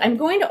 And I'm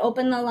going to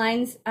open the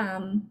lines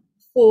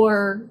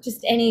for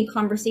just any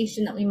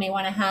conversation that we may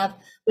want to have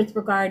with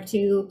regard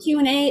to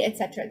Q&A, et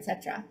cetera, et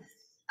cetera.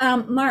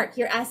 Mark,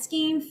 you're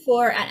asking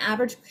for an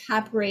average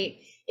cap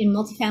rate in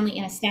multifamily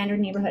in a standard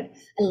neighborhood.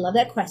 I love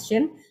that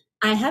question.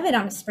 I have it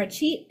on a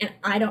spreadsheet and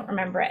I don't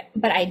remember it,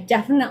 but I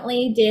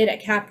definitely did a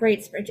cap rate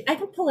spreadsheet. I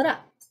can pull it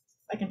up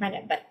if I can find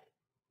it, but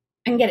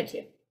I can get it to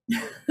you.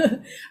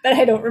 But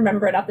I don't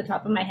remember it off the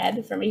top of my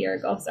head from a year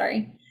ago,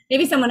 sorry.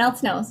 Maybe someone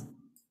else knows.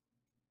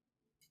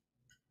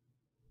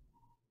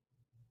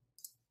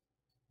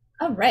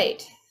 All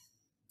right.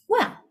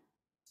 Well,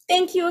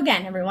 thank you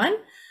again, everyone.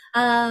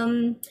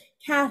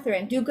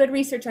 Catherine, do good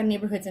research on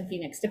neighborhoods in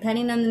Phoenix.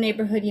 Depending on the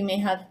neighborhood, you may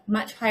have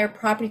much higher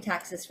property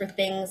taxes for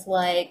things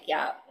like,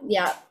 yeah,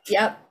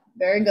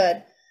 very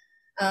good.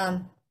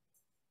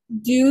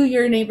 do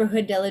your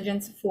neighborhood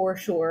diligence for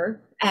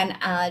sure, and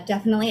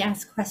definitely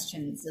ask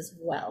questions as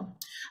well.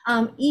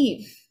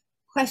 Eve,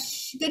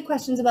 good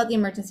questions about the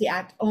Emergency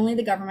Act. Only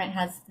the government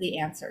has the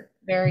answer.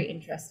 Very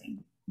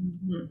interesting.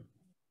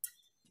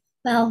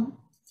 Well,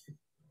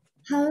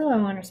 how do I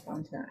want to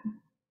respond to that?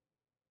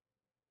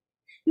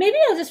 Maybe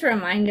I'll just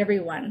remind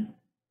everyone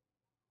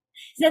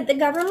that the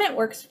government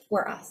works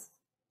for us.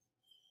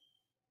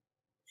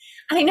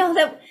 I know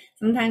that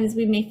sometimes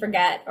we may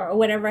forget or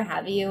whatever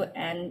have you,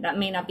 and that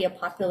may not be a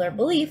popular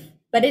belief,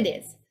 but it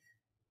is.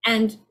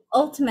 And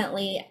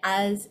ultimately,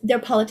 as they're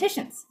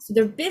politicians, so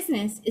their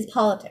business is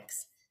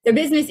politics. Their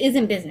business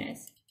isn't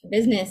business. Their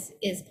business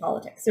is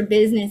politics. Their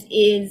business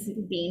is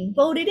being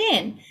voted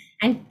in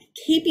and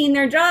keeping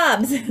their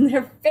jobs.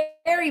 They're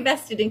very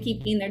vested in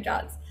keeping their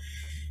jobs.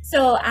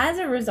 So as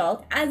a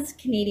result, as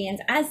Canadians,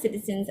 as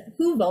citizens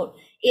who vote,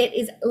 it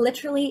is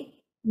literally,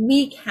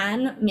 we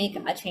can make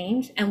a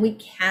change and we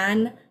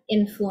can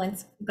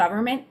influence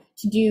government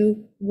to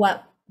do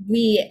what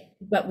we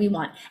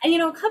want. And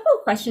a couple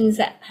of questions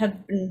that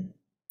have been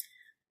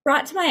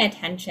brought to my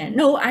attention.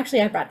 No,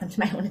 actually, I brought them to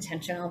my own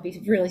attention. I'll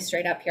be really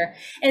straight up here.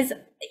 Is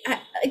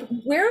like,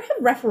 where have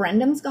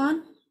referendums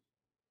gone?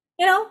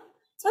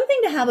 It's one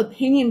thing to have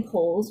opinion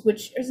polls,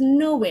 which there's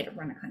no way to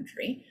run a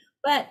country.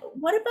 But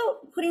what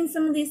about putting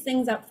some of these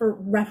things up for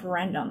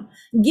referendum,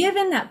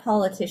 given that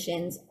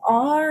politicians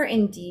are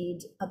indeed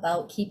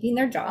about keeping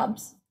their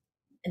jobs,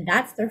 and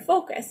that's their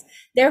focus.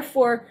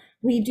 Therefore,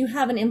 we do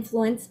have an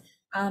influence.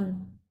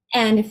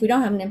 And if we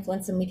don't have an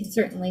influence, then we can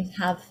certainly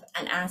have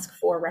and ask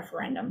for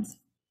referendums.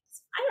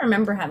 I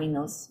remember having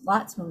those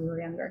lots when we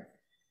were younger.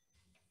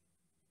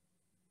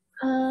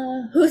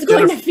 Who's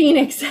going to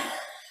Phoenix?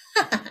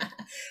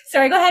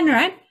 Sorry, go ahead,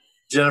 Niran.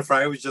 Jennifer,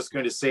 I was just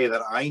going to say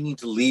that I need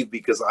to leave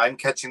because I'm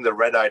catching the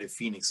red eye to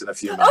Phoenix in a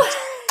few minutes.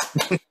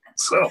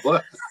 So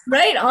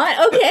right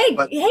on. Okay.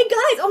 But, hey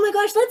guys, oh my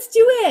gosh, let's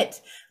do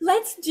it.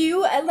 Let's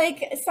do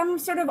like some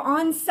sort of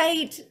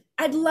on-site.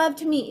 I'd love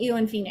to meet you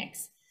in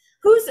Phoenix.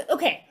 Who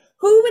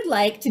would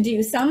like to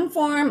do some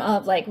form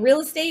of like real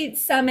estate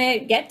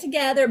summit, get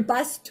together,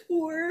 bus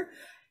tour?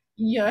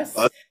 Yes.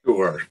 Bus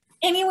tour.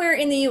 Anywhere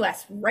in the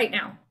US right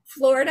now.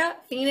 Florida,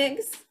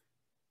 Phoenix.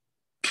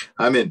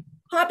 I'm in.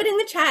 Pop it in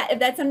the chat if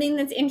that's something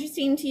that's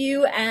interesting to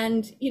you,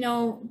 and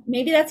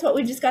maybe that's what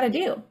we just got to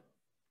do.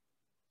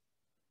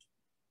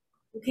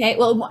 Okay,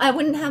 well, I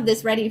wouldn't have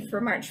this ready for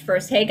March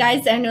 1st. Hey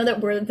guys, I know that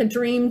we're the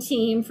dream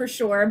team for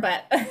sure,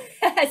 but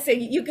so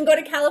you can go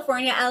to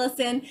California,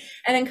 Allison,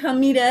 and then come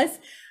meet us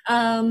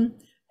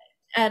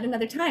at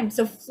another time.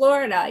 So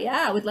Florida,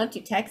 yeah, I would love to.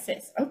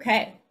 Texas,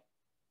 okay.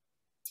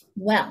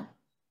 Well,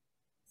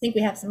 I think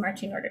we have some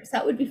marching orders.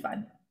 That would be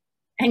fun.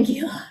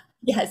 Anguilla.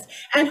 Yes,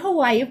 and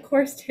Hawaii, of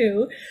course,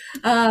 too.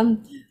 But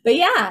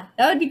yeah,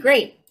 that would be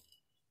great.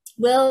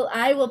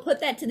 I will put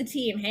that to the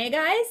team. Hey,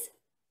 guys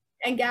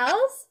and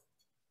gals.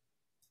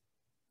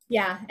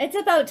 Yeah, it's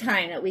about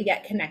time that we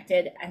get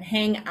connected and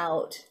hang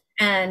out.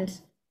 And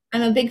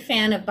I'm a big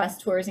fan of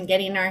bus tours and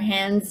getting our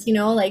hands,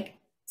 like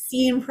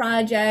seeing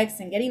projects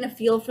and getting a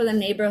feel for the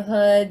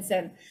neighborhoods.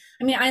 And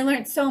I mean, I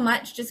learned so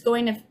much just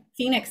going to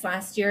Phoenix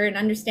last year and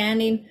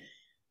understanding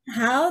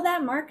how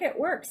that market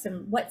works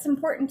and what's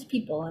important to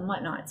people and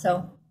whatnot.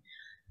 So,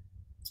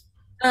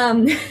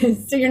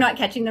 so you're not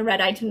catching the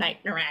red eye tonight,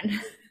 Niran.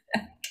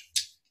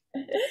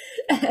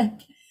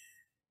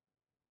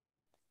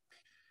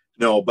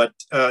 No, but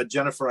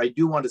Jennifer, I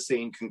do want to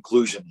say in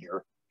conclusion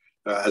here,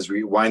 as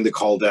we wind the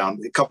call down,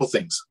 a couple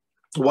things.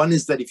 One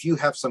is that if you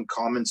have some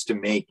comments to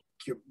make,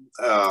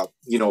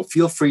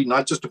 feel free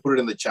not just to put it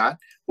in the chat,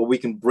 but we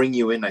can bring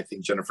you in, I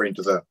think, Jennifer,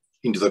 into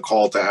the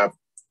call to have,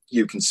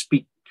 you can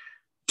speak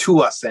to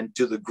us and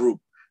to the group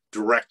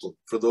directly,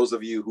 for those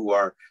of you who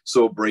are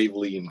so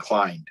bravely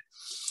inclined.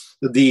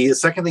 The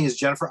second thing is,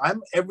 Jennifer,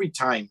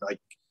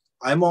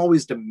 I'm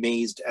always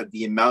amazed at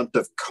the amount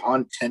of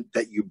content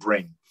that you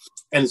bring.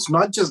 And it's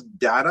not just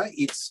data,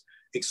 it's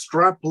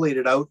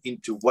extrapolated out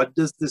into what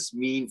does this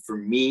mean for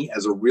me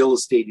as a real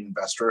estate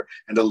investor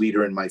and a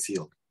leader in my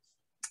field.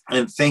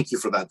 And thank you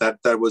for that.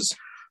 That was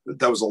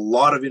a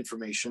lot of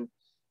information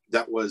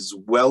that was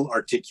well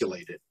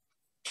articulated.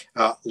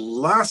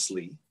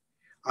 Lastly,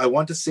 I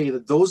want to say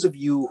that those of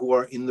you who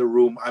are in the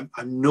room,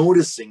 I'm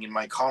noticing in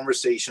my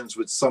conversations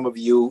with some of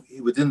you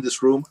within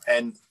this room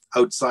and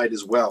outside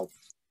as well,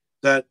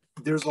 that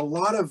there's a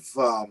lot of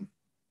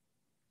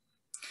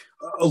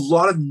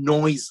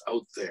noise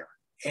out there,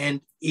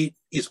 and it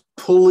is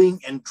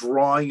pulling and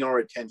drawing our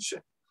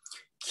attention.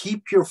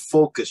 Keep your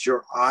focus,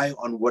 your eye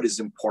on what is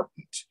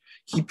important.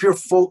 Keep your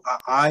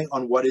eye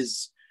on what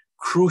is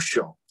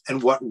crucial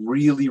and what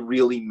really,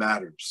 really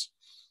matters.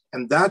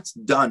 And that's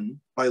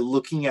done by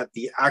looking at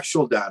the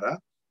actual data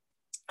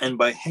and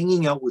by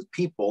hanging out with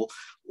people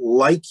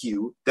like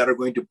you that are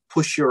going to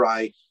push your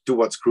eye to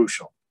what's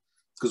crucial.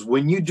 Because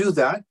when you do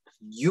that,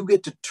 you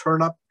get to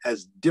turn up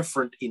as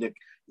different in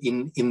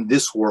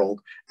this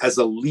world as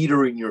a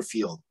leader in your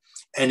field.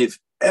 And if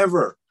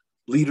ever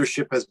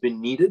leadership has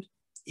been needed,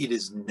 it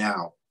is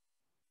now.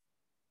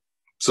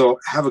 So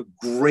have a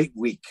great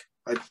week.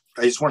 I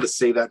just want to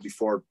say that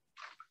before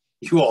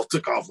you all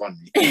took off on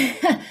me.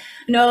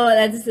 No,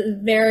 that's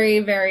very,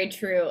 very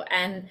true.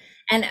 And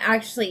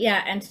actually,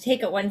 yeah, and to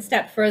take it one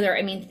step further,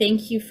 I mean,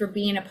 thank you for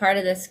being a part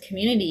of this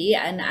community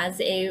and as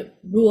a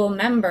REWL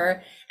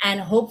member, and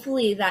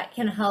hopefully that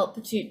can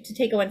help to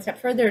take it one step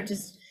further,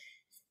 just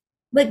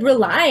like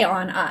rely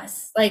on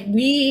us. Like,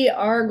 we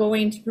are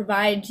going to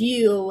provide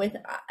you with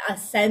a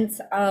sense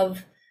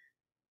of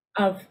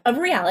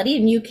reality,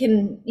 and you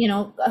can, you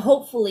know,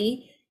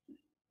 hopefully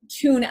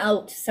tune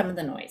out some of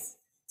the noise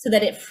so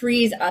that it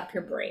frees up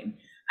your brain.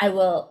 I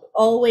will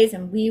always,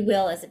 and we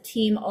will as a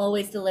team,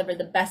 always deliver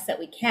the best that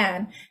we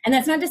can. And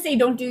that's not to say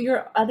don't do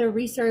your other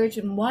research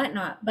and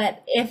whatnot,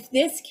 but if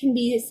this can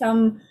be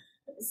something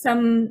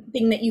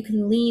that you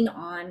can lean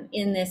on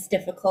in this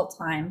difficult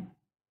time,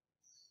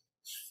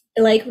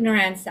 like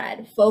Niran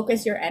said,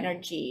 focus your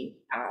energy,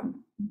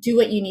 do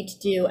what you need to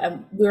do.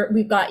 And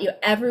we've got you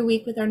every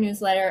week with our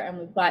newsletter,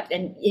 and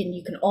and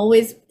you can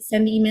always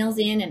send emails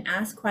in and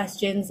ask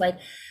questions, like,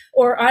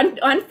 or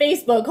on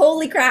Facebook.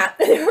 Holy crap,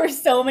 there were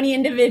so many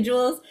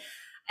individuals.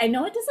 I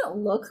know it doesn't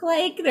look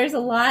like there's a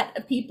lot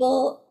of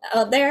people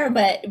out there,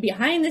 but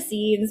behind the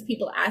scenes,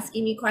 people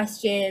asking me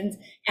questions,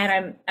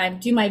 and I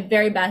do my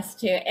very best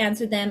to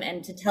answer them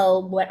and to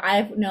tell what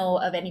I know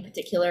of any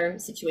particular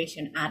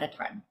situation at a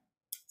time.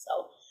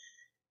 So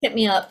hit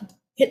me up,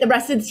 hit the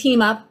rest of the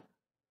team up.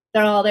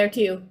 They're all there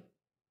too.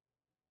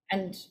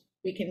 And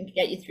we can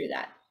get you through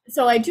that.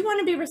 So I do want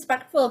to be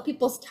respectful of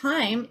people's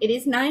time. It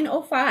is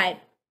 9:05. I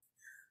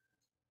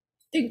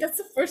think that's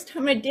the first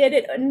time I did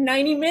it in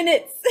 90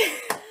 minutes.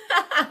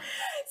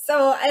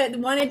 So I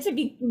wanted to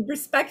be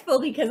respectful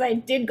because I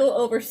did go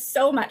over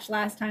so much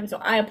last time. So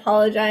I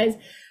apologize.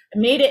 I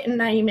made it in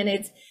 90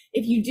 minutes.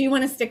 If you do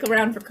want to stick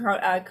around for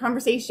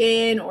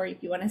conversation, or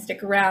if you want to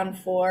stick around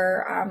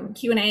for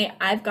Q&A,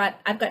 I've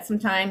got some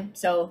time.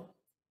 So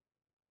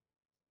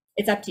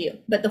it's up to you.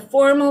 But the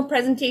formal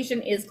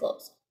presentation is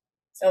closed.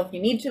 So if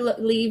you need to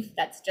leave,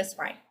 that's just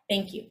fine.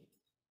 Thank you.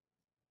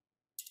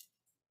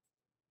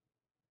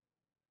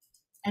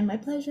 And my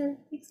pleasure.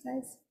 Thanks,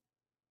 guys.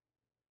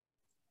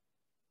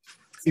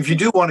 If you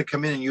do want to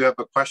come in and you have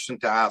a question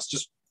to ask,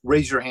 just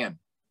raise your hand.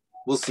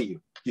 We'll see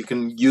you. You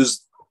can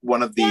use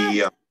one of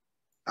the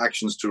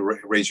actions to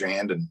raise your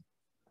hand. And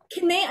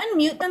can they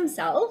unmute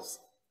themselves?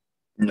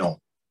 No.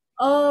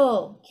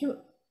 Oh.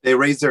 They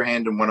raise their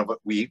hand, and one of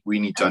we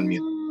need to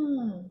unmute.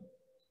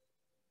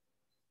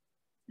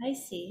 I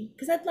see.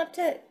 Because I'd love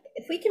to,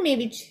 if we can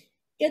maybe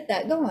get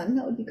that going,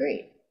 that would be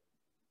great.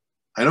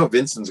 I know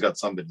Vincent's got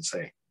something to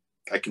say.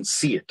 I can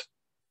see it.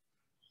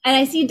 And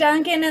I see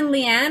Duncan and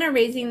Leanne are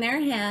raising their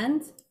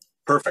hands.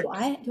 Perfect.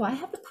 Do I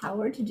have the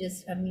power to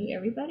just unmute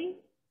everybody?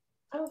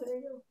 Oh, there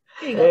you go.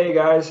 There you go. Hey,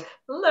 guys.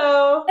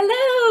 Hello.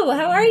 Hello.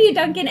 How are you,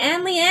 Duncan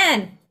and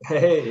Leanne?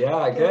 Hey,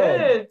 yeah,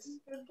 good.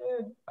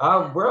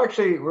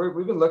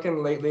 We've been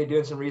looking lately,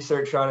 doing some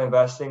research on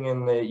investing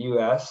in the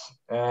US.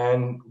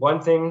 And one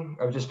thing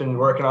I've just been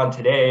working on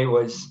today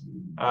was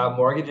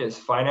mortgages,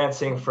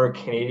 financing for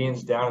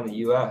Canadians down in the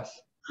US.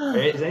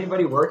 Is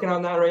anybody working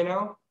on that right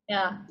now?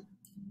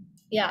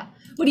 Yeah.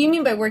 What do you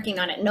mean by working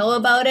on it? Know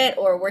about it,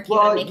 or working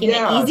on making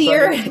it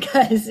easier?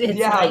 Because it's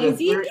not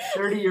easy.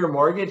 30-year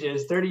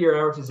mortgages, 30-year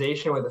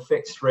amortization with a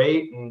fixed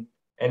rate,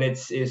 and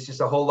it's just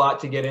a whole lot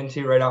to get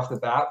into right off the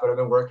bat. But I've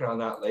been working on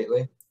that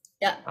lately.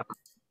 Yeah.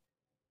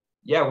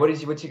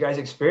 What's you guys'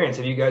 experience?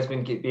 Have you guys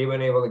been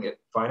able to get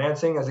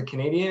financing as a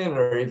Canadian,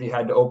 or have you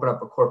had to open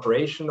up a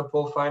corporation to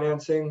pull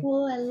financing?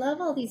 Well, I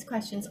love all these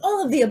questions.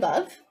 All of the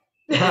above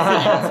is the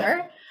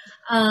answer.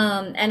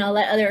 And I'll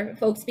let other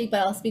folks speak,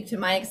 but I'll speak to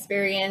my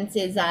experience.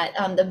 Is that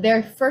the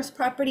very first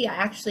property I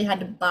actually had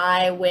to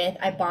buy with,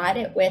 I bought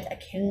it with a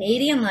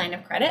Canadian line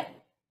of credit,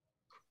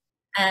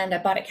 and I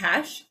bought it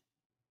cash,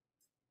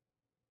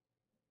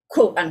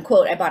 quote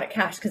unquote. I bought it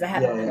cash because I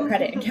had a line of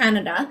credit in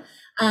Canada.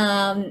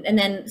 And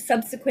then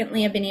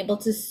subsequently I've been able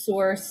to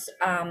source,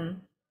 I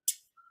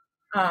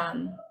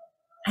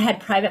had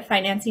private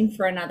financing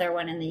for another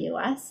one in the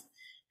US,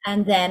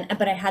 and then,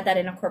 but I had that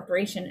in a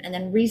corporation, and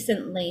then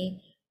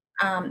recently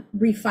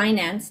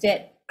refinanced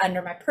it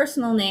under my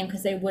personal name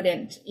because they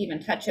wouldn't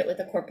even touch it with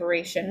a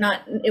corporation.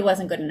 It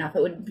wasn't good enough.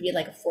 It would be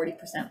like a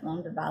 40%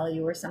 loan to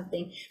value or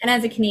something. And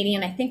as a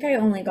Canadian, I think I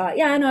only got,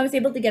 I was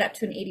able to get up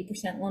to an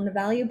 80% loan to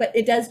value, but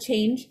it does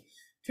change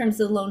in terms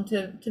of loan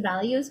to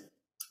values.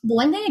 But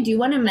one thing I do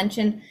want to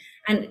mention,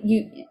 and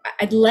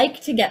I'd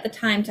like to get the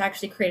time to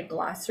actually create a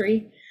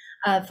glossary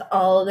of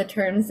all the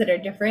terms that are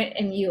different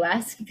in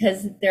US,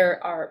 because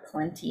there are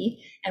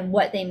plenty, and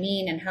what they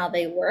mean and how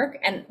they work.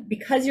 And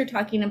because you're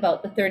talking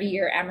about the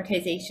 30-year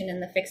amortization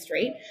and the fixed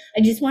rate, I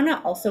just want to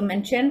also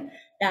mention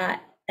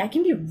that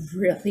can be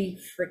really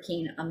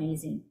freaking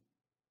amazing.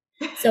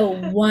 So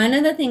one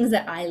of the things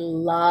that I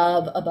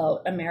love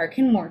about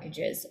American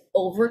mortgages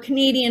over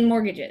Canadian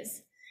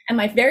mortgages, and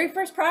my very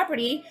first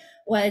property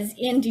was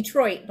in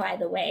Detroit, by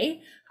the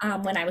way,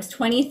 when I was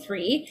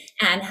 23.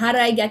 And how did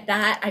I get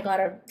that? I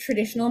got a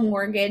traditional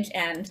mortgage,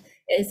 and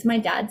is my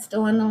dad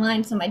still on the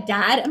line? So my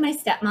dad and my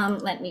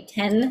stepmom lent me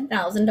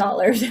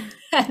 $10,000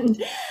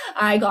 and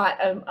I got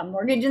a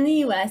mortgage in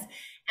the US.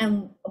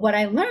 And what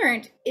I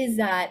learned is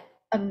that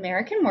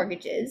American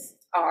mortgages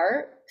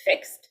are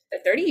fixed for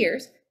 30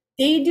 years.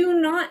 They do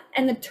not,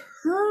 and the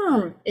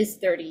term is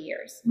 30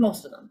 years,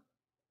 most of them,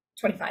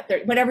 25,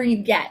 30, whatever you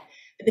get,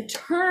 but the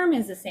term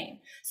is the same.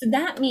 So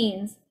that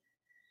means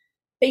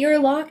that you're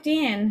locked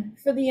in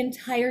for the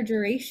entire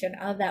duration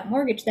of that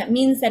mortgage. That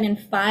means that in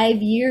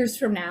 5 years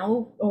from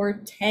now,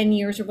 or 10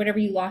 years, or whatever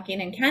you lock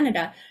in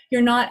Canada,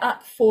 you're not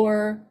up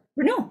for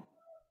renewal.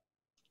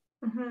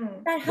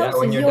 That house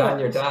when is you're yours. done,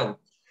 you're done.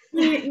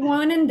 You're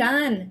one and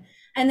done.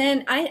 And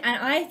then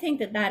I think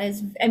that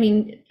is, I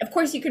mean, of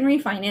course you can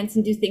refinance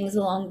and do things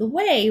along the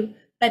way,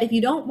 but if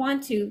you don't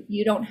want to,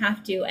 you don't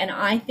have to. And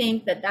I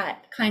think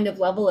that kind of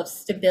level of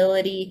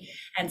stability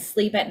and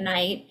sleep at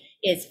night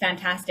is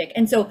fantastic.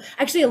 And so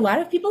actually a lot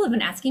of people have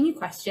been asking me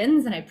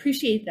questions, and I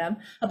appreciate them,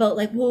 about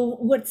like, well,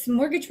 what's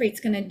mortgage rates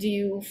going to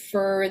do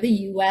for the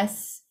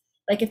US?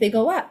 Like if they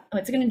go up,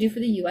 what's it going to do for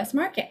the US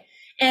market?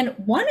 And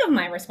one of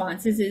my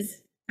responses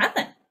is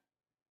nothing.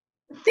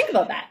 Think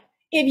about that.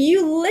 If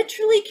you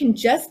literally can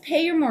just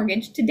pay your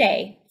mortgage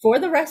today for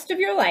the rest of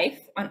your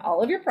life on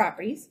all of your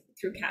properties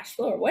through cash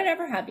flow or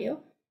whatever have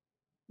you,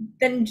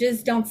 then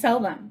just don't sell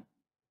them.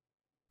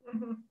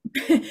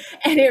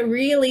 And it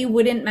really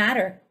wouldn't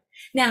matter.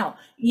 Now,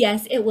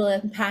 yes, it will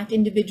impact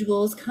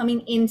individuals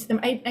coming into them.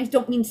 I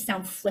don't mean to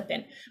sound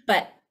flippant,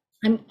 but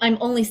I'm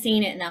only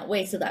saying it in that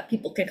way so that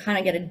people can kind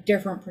of get a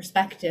different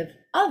perspective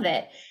of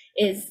it,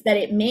 is that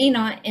it may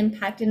not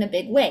impact in a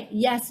big way.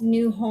 Yes,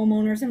 new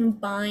homeowners and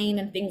buying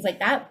and things like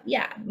that.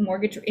 Yeah,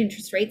 mortgage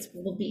interest rates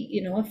will be,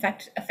 you know,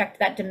 affect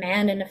that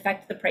demand and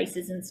affect the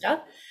prices and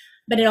stuff.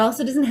 But it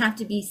also doesn't have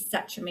to be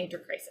such a major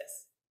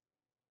crisis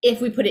if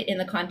we put it in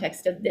the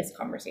context of this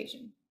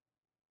conversation.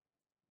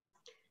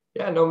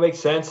 Yeah, no, makes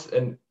sense.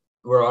 And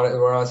we're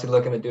honestly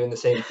looking at doing the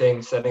same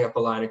thing, setting up a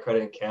line of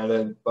credit in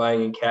Canada,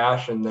 buying in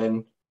cash, and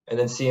then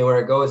seeing where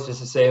it goes. Just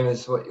the same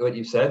as what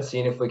you said,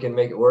 seeing if we can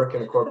make it work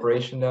in a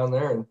corporation down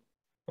there, and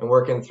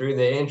working through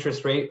the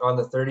interest rate on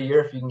the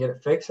 30-year. If you can get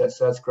it fixed,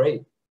 that's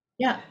great.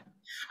 Yeah.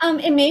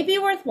 It may be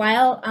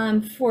worthwhile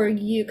for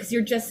you, because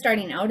you're just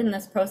starting out in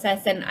this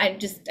process, and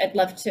I'd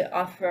love to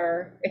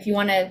offer, if you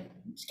want to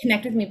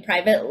connect with me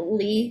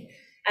privately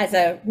as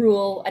a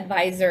REWL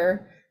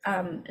advisor,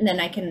 and then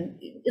I can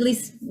at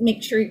least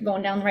make sure you're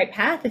going down the right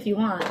path if you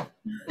want.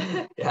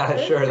 Yeah,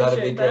 sure,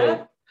 that'd be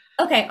great.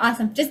 Okay,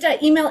 awesome. Just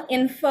email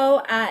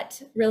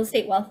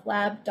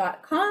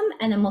info@realestatewealthlab.com,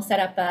 and then we'll set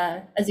up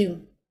a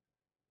Zoom.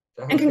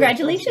 And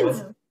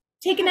congratulations,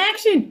 taking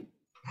action.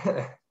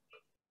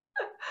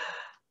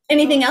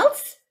 Anything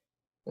else?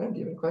 Do you have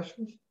any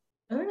questions?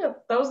 I don't know.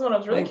 That was the one I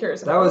was really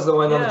curious about. That was the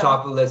one on the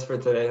top of the list for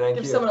today. Thank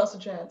you. Give someone else a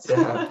chance.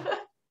 Yeah.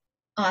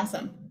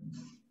 Awesome.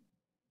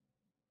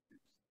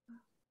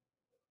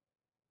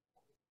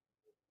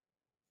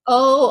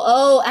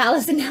 Oh,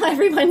 Allison, now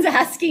everyone's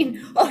asking.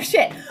 Oh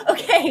shit.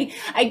 Okay.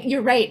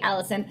 You're right,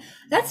 Allison.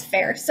 That's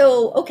fair.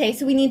 So, okay,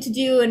 so we need to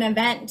do an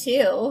event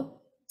too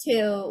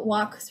to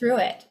walk through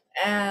it.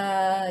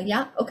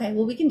 Yeah, okay,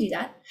 well, we can do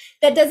that.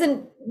 That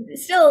doesn't,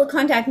 still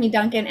contact me,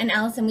 Duncan, and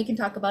Allison, we can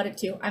talk about it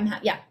too.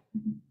 I'll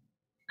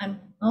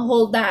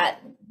hold that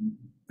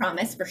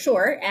promise for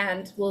sure,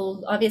 and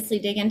we'll obviously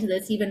dig into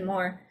this even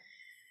more.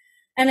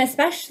 And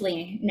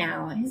especially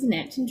now, isn't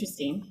it?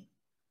 Interesting.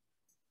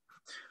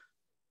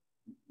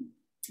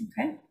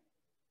 Okay.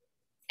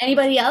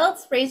 Anybody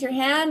else? Raise your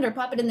hand or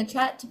pop it in the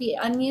chat to be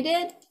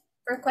unmuted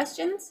for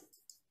questions.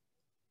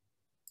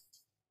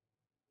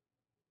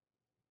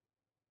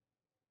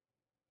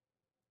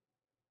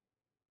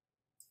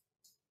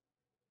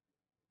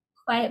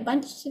 Quiet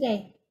bunch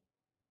today.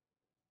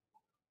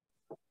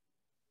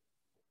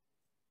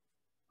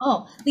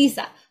 Oh,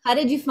 Lisa, how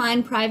did you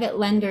find private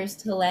lenders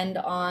to lend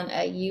on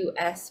a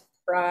U.S.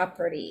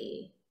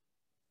 property?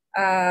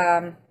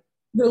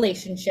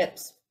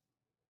 Relationships.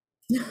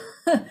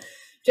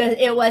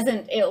 It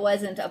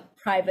wasn't a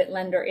private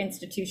lender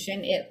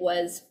institution. It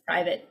was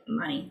private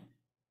money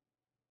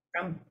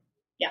from,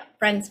 yeah,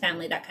 friends,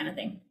 family, that kind of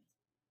thing.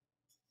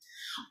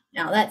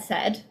 Now that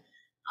said,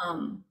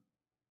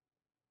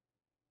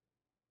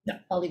 no,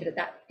 I'll leave it at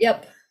that.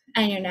 Yep.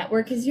 And your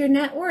network is your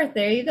net worth.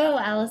 There you go,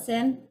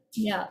 Allison.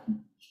 Yeah.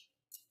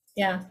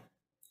 Yeah.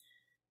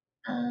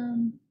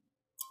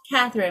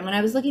 Catherine, when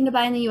I was looking to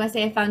buy in the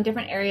USA, I found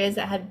different areas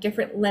that had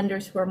different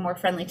lenders who are more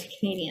friendly to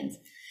Canadians.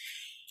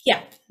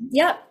 Yeah.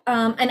 Yep.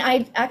 And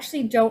I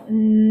actually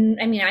don't,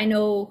 I mean, I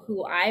know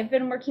who I've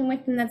been working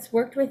with and that's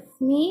worked with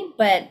me,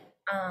 but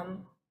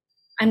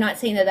I'm not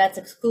saying that that's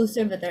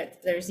exclusive,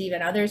 that there's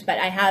even others, but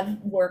I have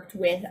worked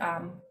with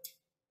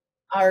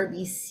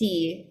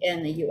RBC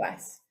in the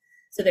US.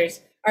 So there's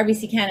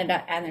RBC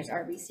Canada and there's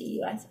RBC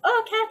US.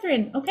 Oh,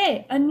 Catherine.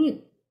 Okay,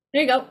 unmute.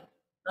 There you go.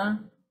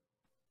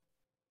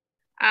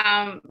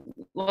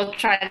 We'll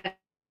try the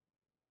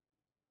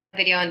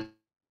video and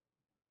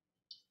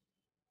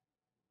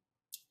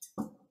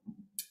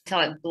till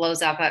it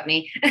blows up at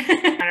me.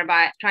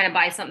 trying to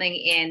buy something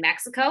in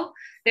Mexico.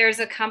 There's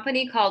a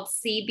company called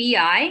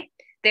CBI.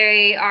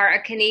 They are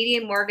a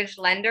Canadian mortgage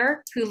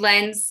lender who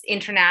lends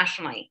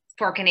internationally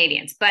for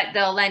Canadians, but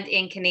they'll lend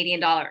in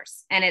Canadian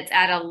dollars, and it's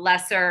at a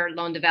lesser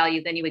loan to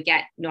value than you would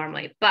get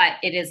normally, but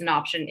it is an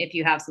option if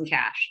you have some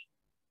cash.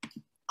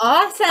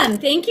 Awesome.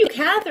 Thank you,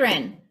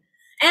 Catherine.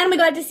 And we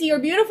got to see your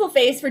beautiful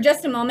face for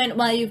just a moment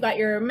while you've got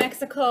your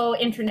Mexico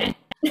internet.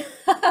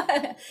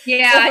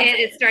 Yeah,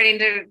 it's starting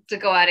to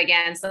go out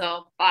again.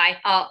 So bye.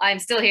 I'm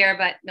still here,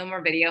 but no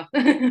more video.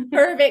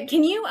 Perfect.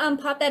 Can you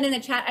pop that in the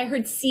chat? I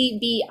heard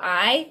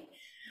CBI.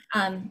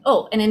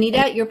 Oh, and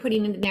Anita, you're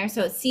putting it in there.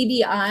 So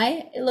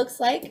CBI, it looks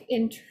like,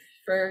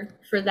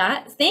 for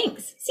that.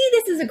 Thanks. See,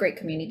 this is a great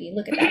community.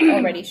 Look at that,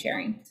 already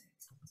sharing.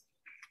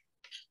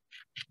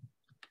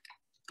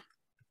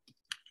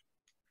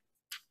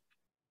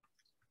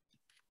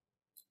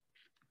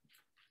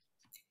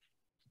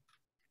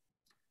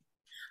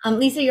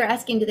 Lisa, you're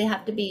asking, do they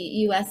have to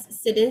be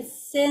US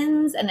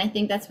citizens? And I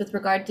think that's with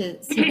regard to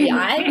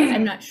CBI.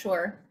 I'm not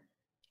sure.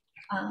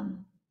 I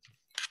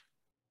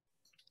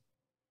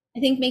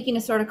think making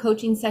a sort of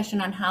coaching session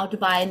on how to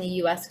buy in the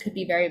US could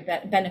be very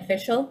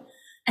beneficial.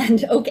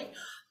 And okay,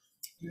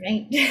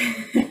 right.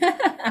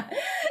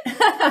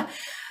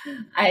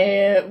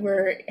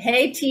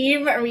 Hey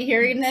team, are we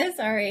hearing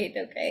this? All right,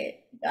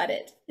 okay, got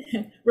it.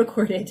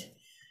 Recorded,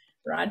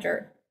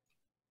 Roger.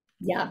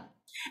 Yeah.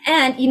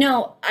 And, you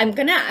know, I'm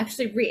going to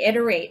actually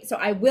reiterate. So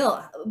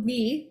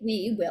we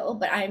will,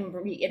 but I'm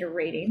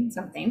reiterating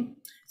something.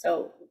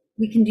 So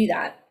we can do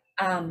that.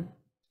 And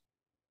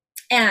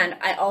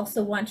I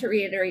also want to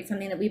reiterate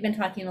something that we've been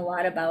talking a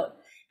lot about.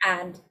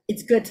 And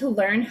it's good to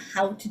learn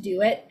how to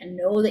do it and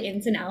know the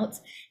ins and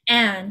outs.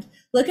 And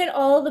look at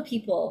all the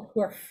people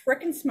who are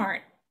freaking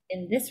smart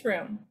in this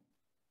room,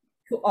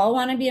 who all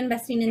want to be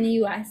investing in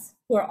the US,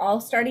 who are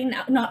all starting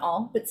out, not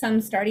all, but some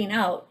starting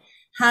out.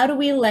 How do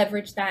we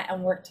leverage that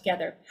and work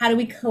together? How do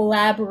we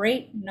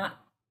collaborate, not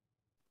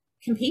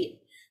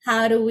compete?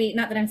 How do we,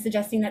 not that I'm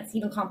suggesting that's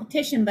even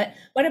competition, but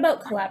what about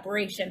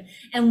collaboration?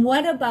 And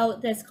what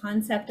about this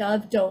concept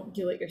of don't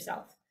do it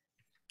yourself?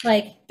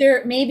 Like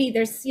maybe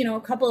there's, you know,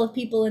 a couple of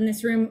people in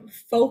this room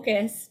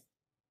focus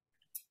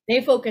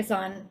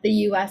on the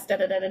US,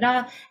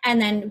 and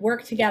then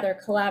work together,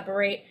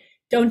 collaborate.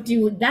 Don't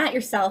do that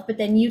yourself, but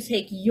then you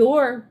take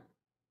your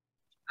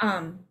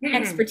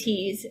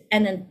expertise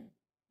and then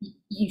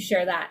you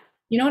share that.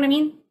 You know what I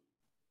mean?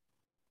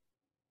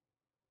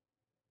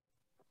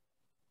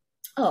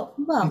 Oh,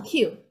 well,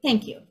 cute.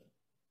 Thank you.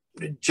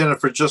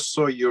 Jennifer, just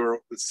so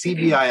your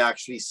CBI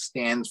actually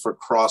stands for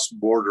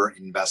cross-border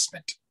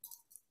investment.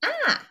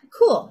 Ah,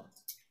 cool.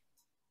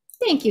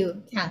 Thank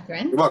you,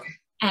 Catherine. You're welcome.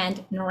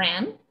 And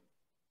Niran.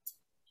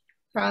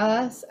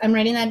 I'm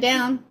writing that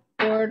down.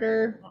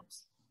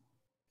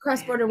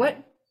 Cross-border what?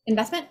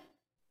 Investment?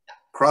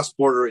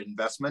 Cross-border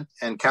investment.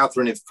 And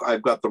Catherine, if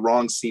I've got the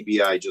wrong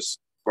CBI,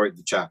 just write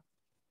the chat.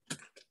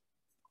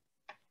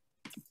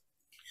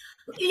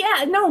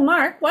 Yeah, no,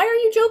 Mark, why are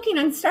you joking?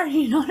 I'm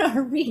starting on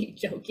our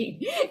joking.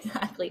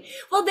 Exactly.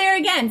 Well, there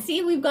again,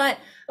 see, we've got,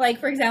 like,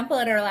 for example,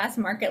 at our last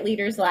Market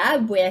Leaders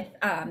Lab with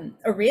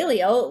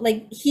REWL,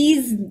 like,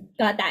 he's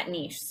got that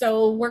niche.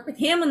 So work with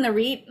him on the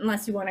REIT,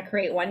 unless you want to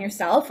create one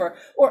yourself, or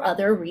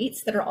other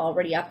REITs that are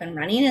already up and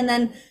running. And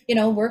then, you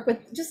know, work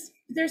with just,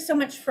 there's so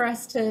much for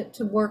us to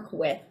work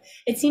with.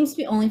 It seems to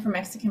be only for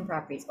Mexican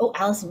properties. Oh,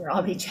 Allison, you're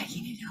already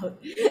checking it out.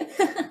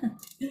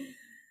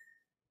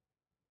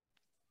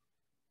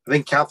 I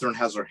think Catherine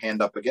has her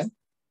hand up again.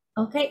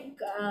 Okay,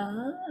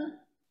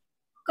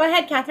 go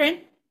ahead, Catherine.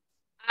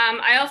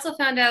 I also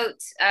found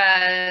out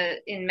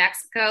in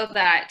Mexico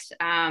that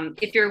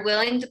if you're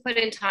willing to put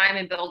in time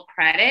and build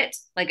credit,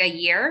 like a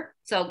year,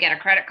 so get a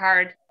credit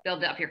card,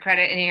 build up your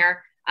credit in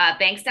here,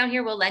 banks down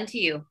here will lend to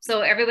you.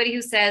 So everybody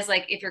who says,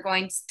 like, if you're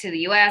going to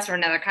the US or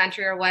another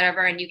country or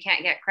whatever, and you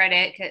can't get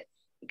credit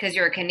because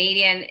you're a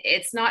Canadian,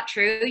 it's not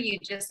true. You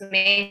just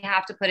may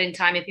have to put in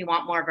time if you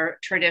want more of a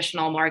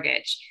traditional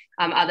mortgage.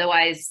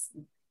 Otherwise,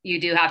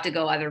 you do have to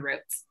go other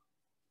routes.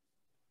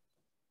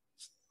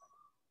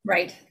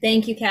 Right.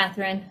 Thank you,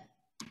 Catherine.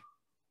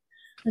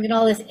 Look at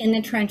all this in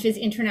the trenches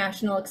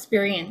international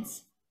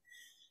experience.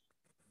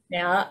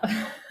 Yeah.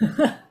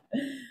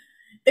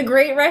 The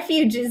Great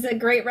Refuge is a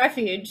great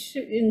refuge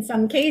in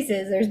some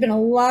cases. There's been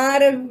a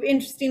lot of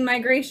interesting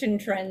migration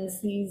trends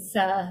these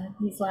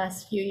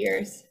last few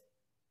years.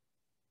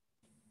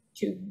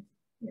 2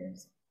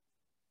 years.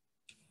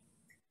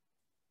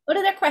 What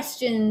other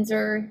questions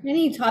or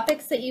any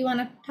topics that you want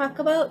to talk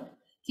about?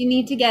 Do you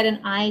need to get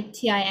an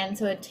ITIN,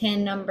 so a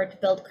TIN number, to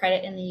build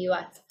credit in the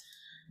US?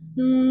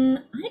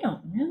 I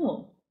don't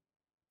know.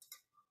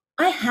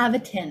 I have a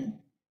TIN.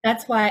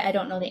 That's why I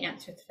don't know the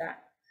answer to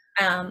that.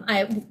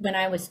 When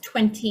I was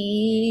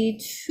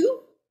 22,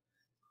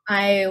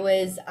 I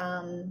was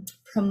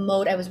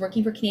I was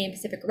working for Canadian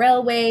Pacific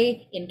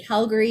Railway in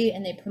Calgary,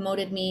 and they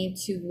promoted me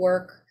to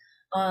work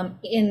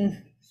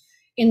in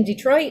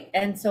Detroit,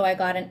 and so I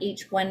got an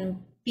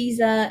H1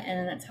 visa,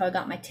 and that's how I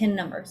got my TIN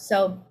number.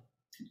 So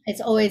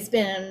it's always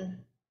been,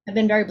 I've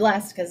been very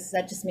blessed because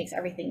that just makes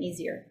everything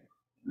easier.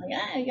 I'm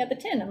like, you got the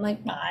tin. I'm like,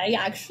 I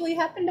actually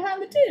happen to have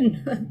the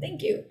tin.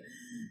 Thank you.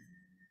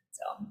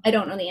 So I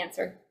don't know the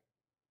answer.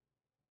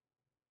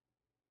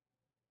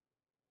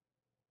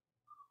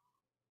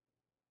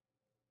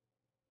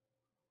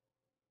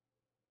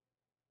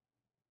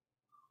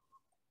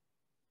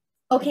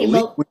 Okay,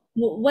 well,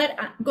 what,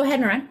 go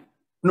ahead, Niran.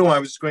 No, I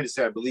was going to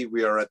say, I believe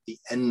we are at the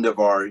end of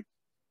our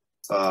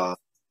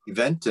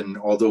event. And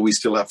although we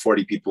still have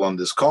 40 people on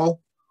this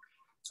call,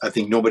 I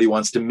think nobody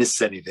wants to miss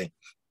anything,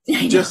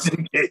 just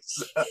in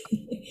case.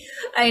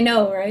 I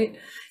know, right?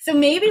 So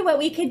maybe what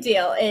we could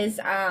do is,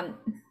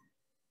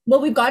 well,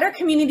 we've got our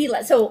community.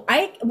 So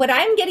what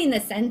I'm getting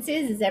the sense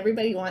is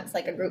everybody wants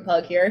like a group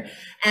hug here.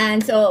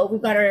 And so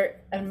we've got our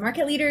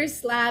market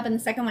leaders lab on the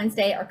second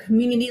Wednesday. Our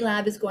community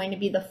lab is going to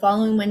be the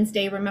following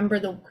Wednesday. Remember,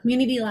 the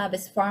community lab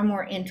is far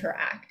more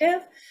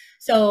interactive.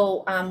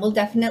 So we'll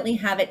definitely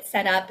have it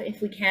set up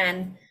if we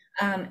can,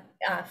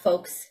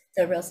 folks,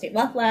 the Real Estate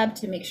Wealth Lab,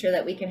 to make sure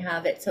that we can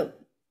have it so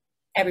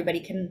everybody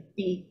can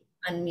be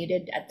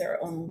unmuted at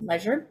their own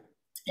leisure,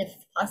 if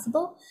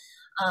possible.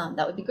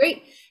 That would be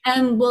great.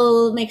 And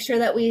we'll make sure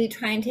that we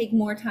try and take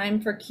more time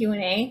for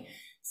Q&A.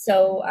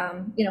 So,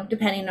 you know,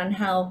 depending on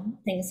how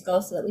things go,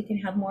 so that we can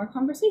have more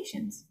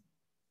conversations.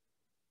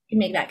 You can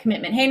make that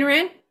commitment. Hey,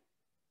 Niran?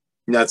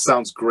 That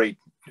sounds great,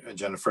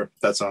 Jennifer.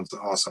 That sounds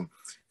awesome.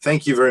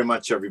 Thank you very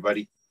much,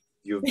 everybody.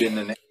 You've been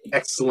an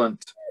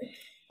excellent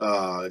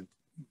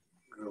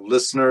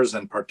listeners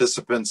and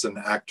participants and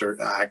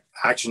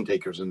action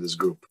takers in this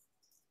group.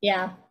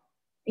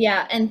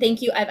 Yeah, and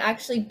thank you. I've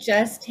actually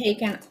just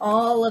taken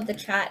all of the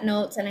chat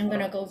notes and I'm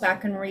going to go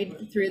back and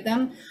read through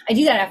them. I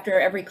do that after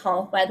every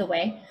call, by the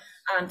way,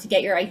 to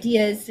get your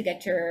ideas, to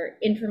get your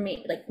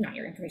information, like not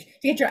your information,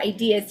 to get your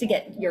ideas, to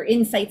get your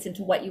insights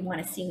into what you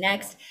want to see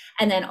next.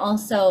 And then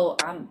also,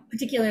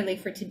 particularly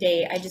for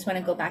today, I just want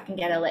to go back and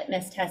get a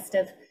litmus test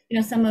of, you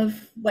know, some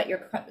of what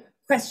your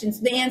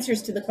questions, the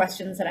answers to the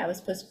questions that I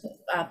was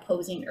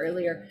posing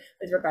earlier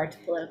with regard to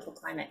political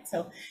climate.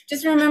 So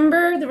just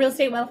remember, the Real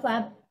Estate Wealth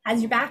Lab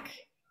has your back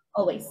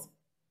always.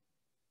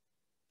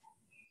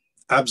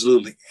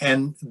 Absolutely.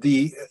 And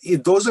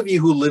those of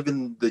you who live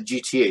in the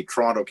GTA,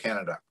 Toronto,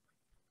 Canada,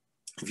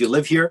 if you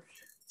live here,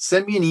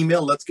 send me an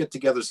email. Let's get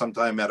together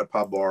sometime at a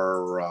pub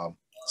or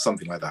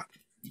something like that.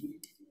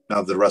 Now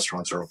that the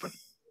restaurants are open.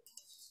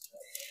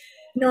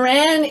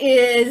 Niran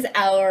is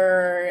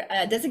our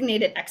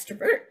designated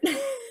extrovert.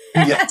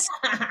 Yes.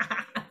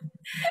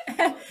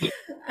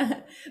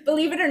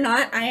 Believe it or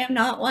not, I am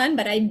not one,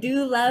 but I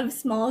do love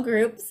small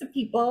groups of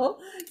people.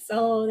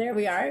 So there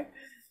we are.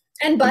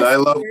 And I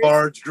love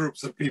large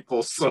groups of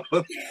people. So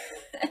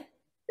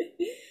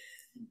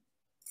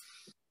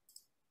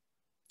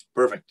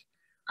perfect.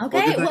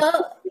 Okay,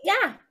 well,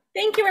 yeah.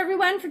 Thank you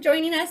everyone for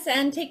joining us,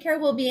 and take care.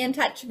 We'll be in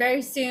touch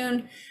very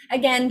soon.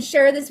 Again,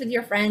 share this with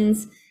your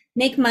friends.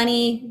 Make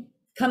money,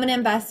 become an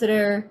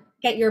ambassador,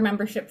 get your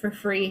membership for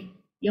free.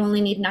 You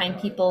only need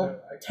 9 people,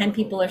 10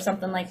 people or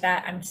something like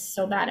that. I'm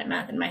so bad at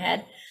math in my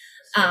head,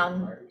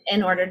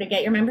 in order to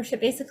get your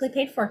membership basically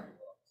paid for.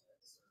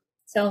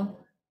 So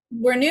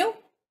we're new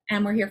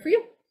and we're here for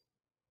you.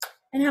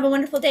 And have a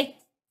wonderful day.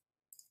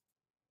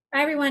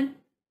 Bye, everyone.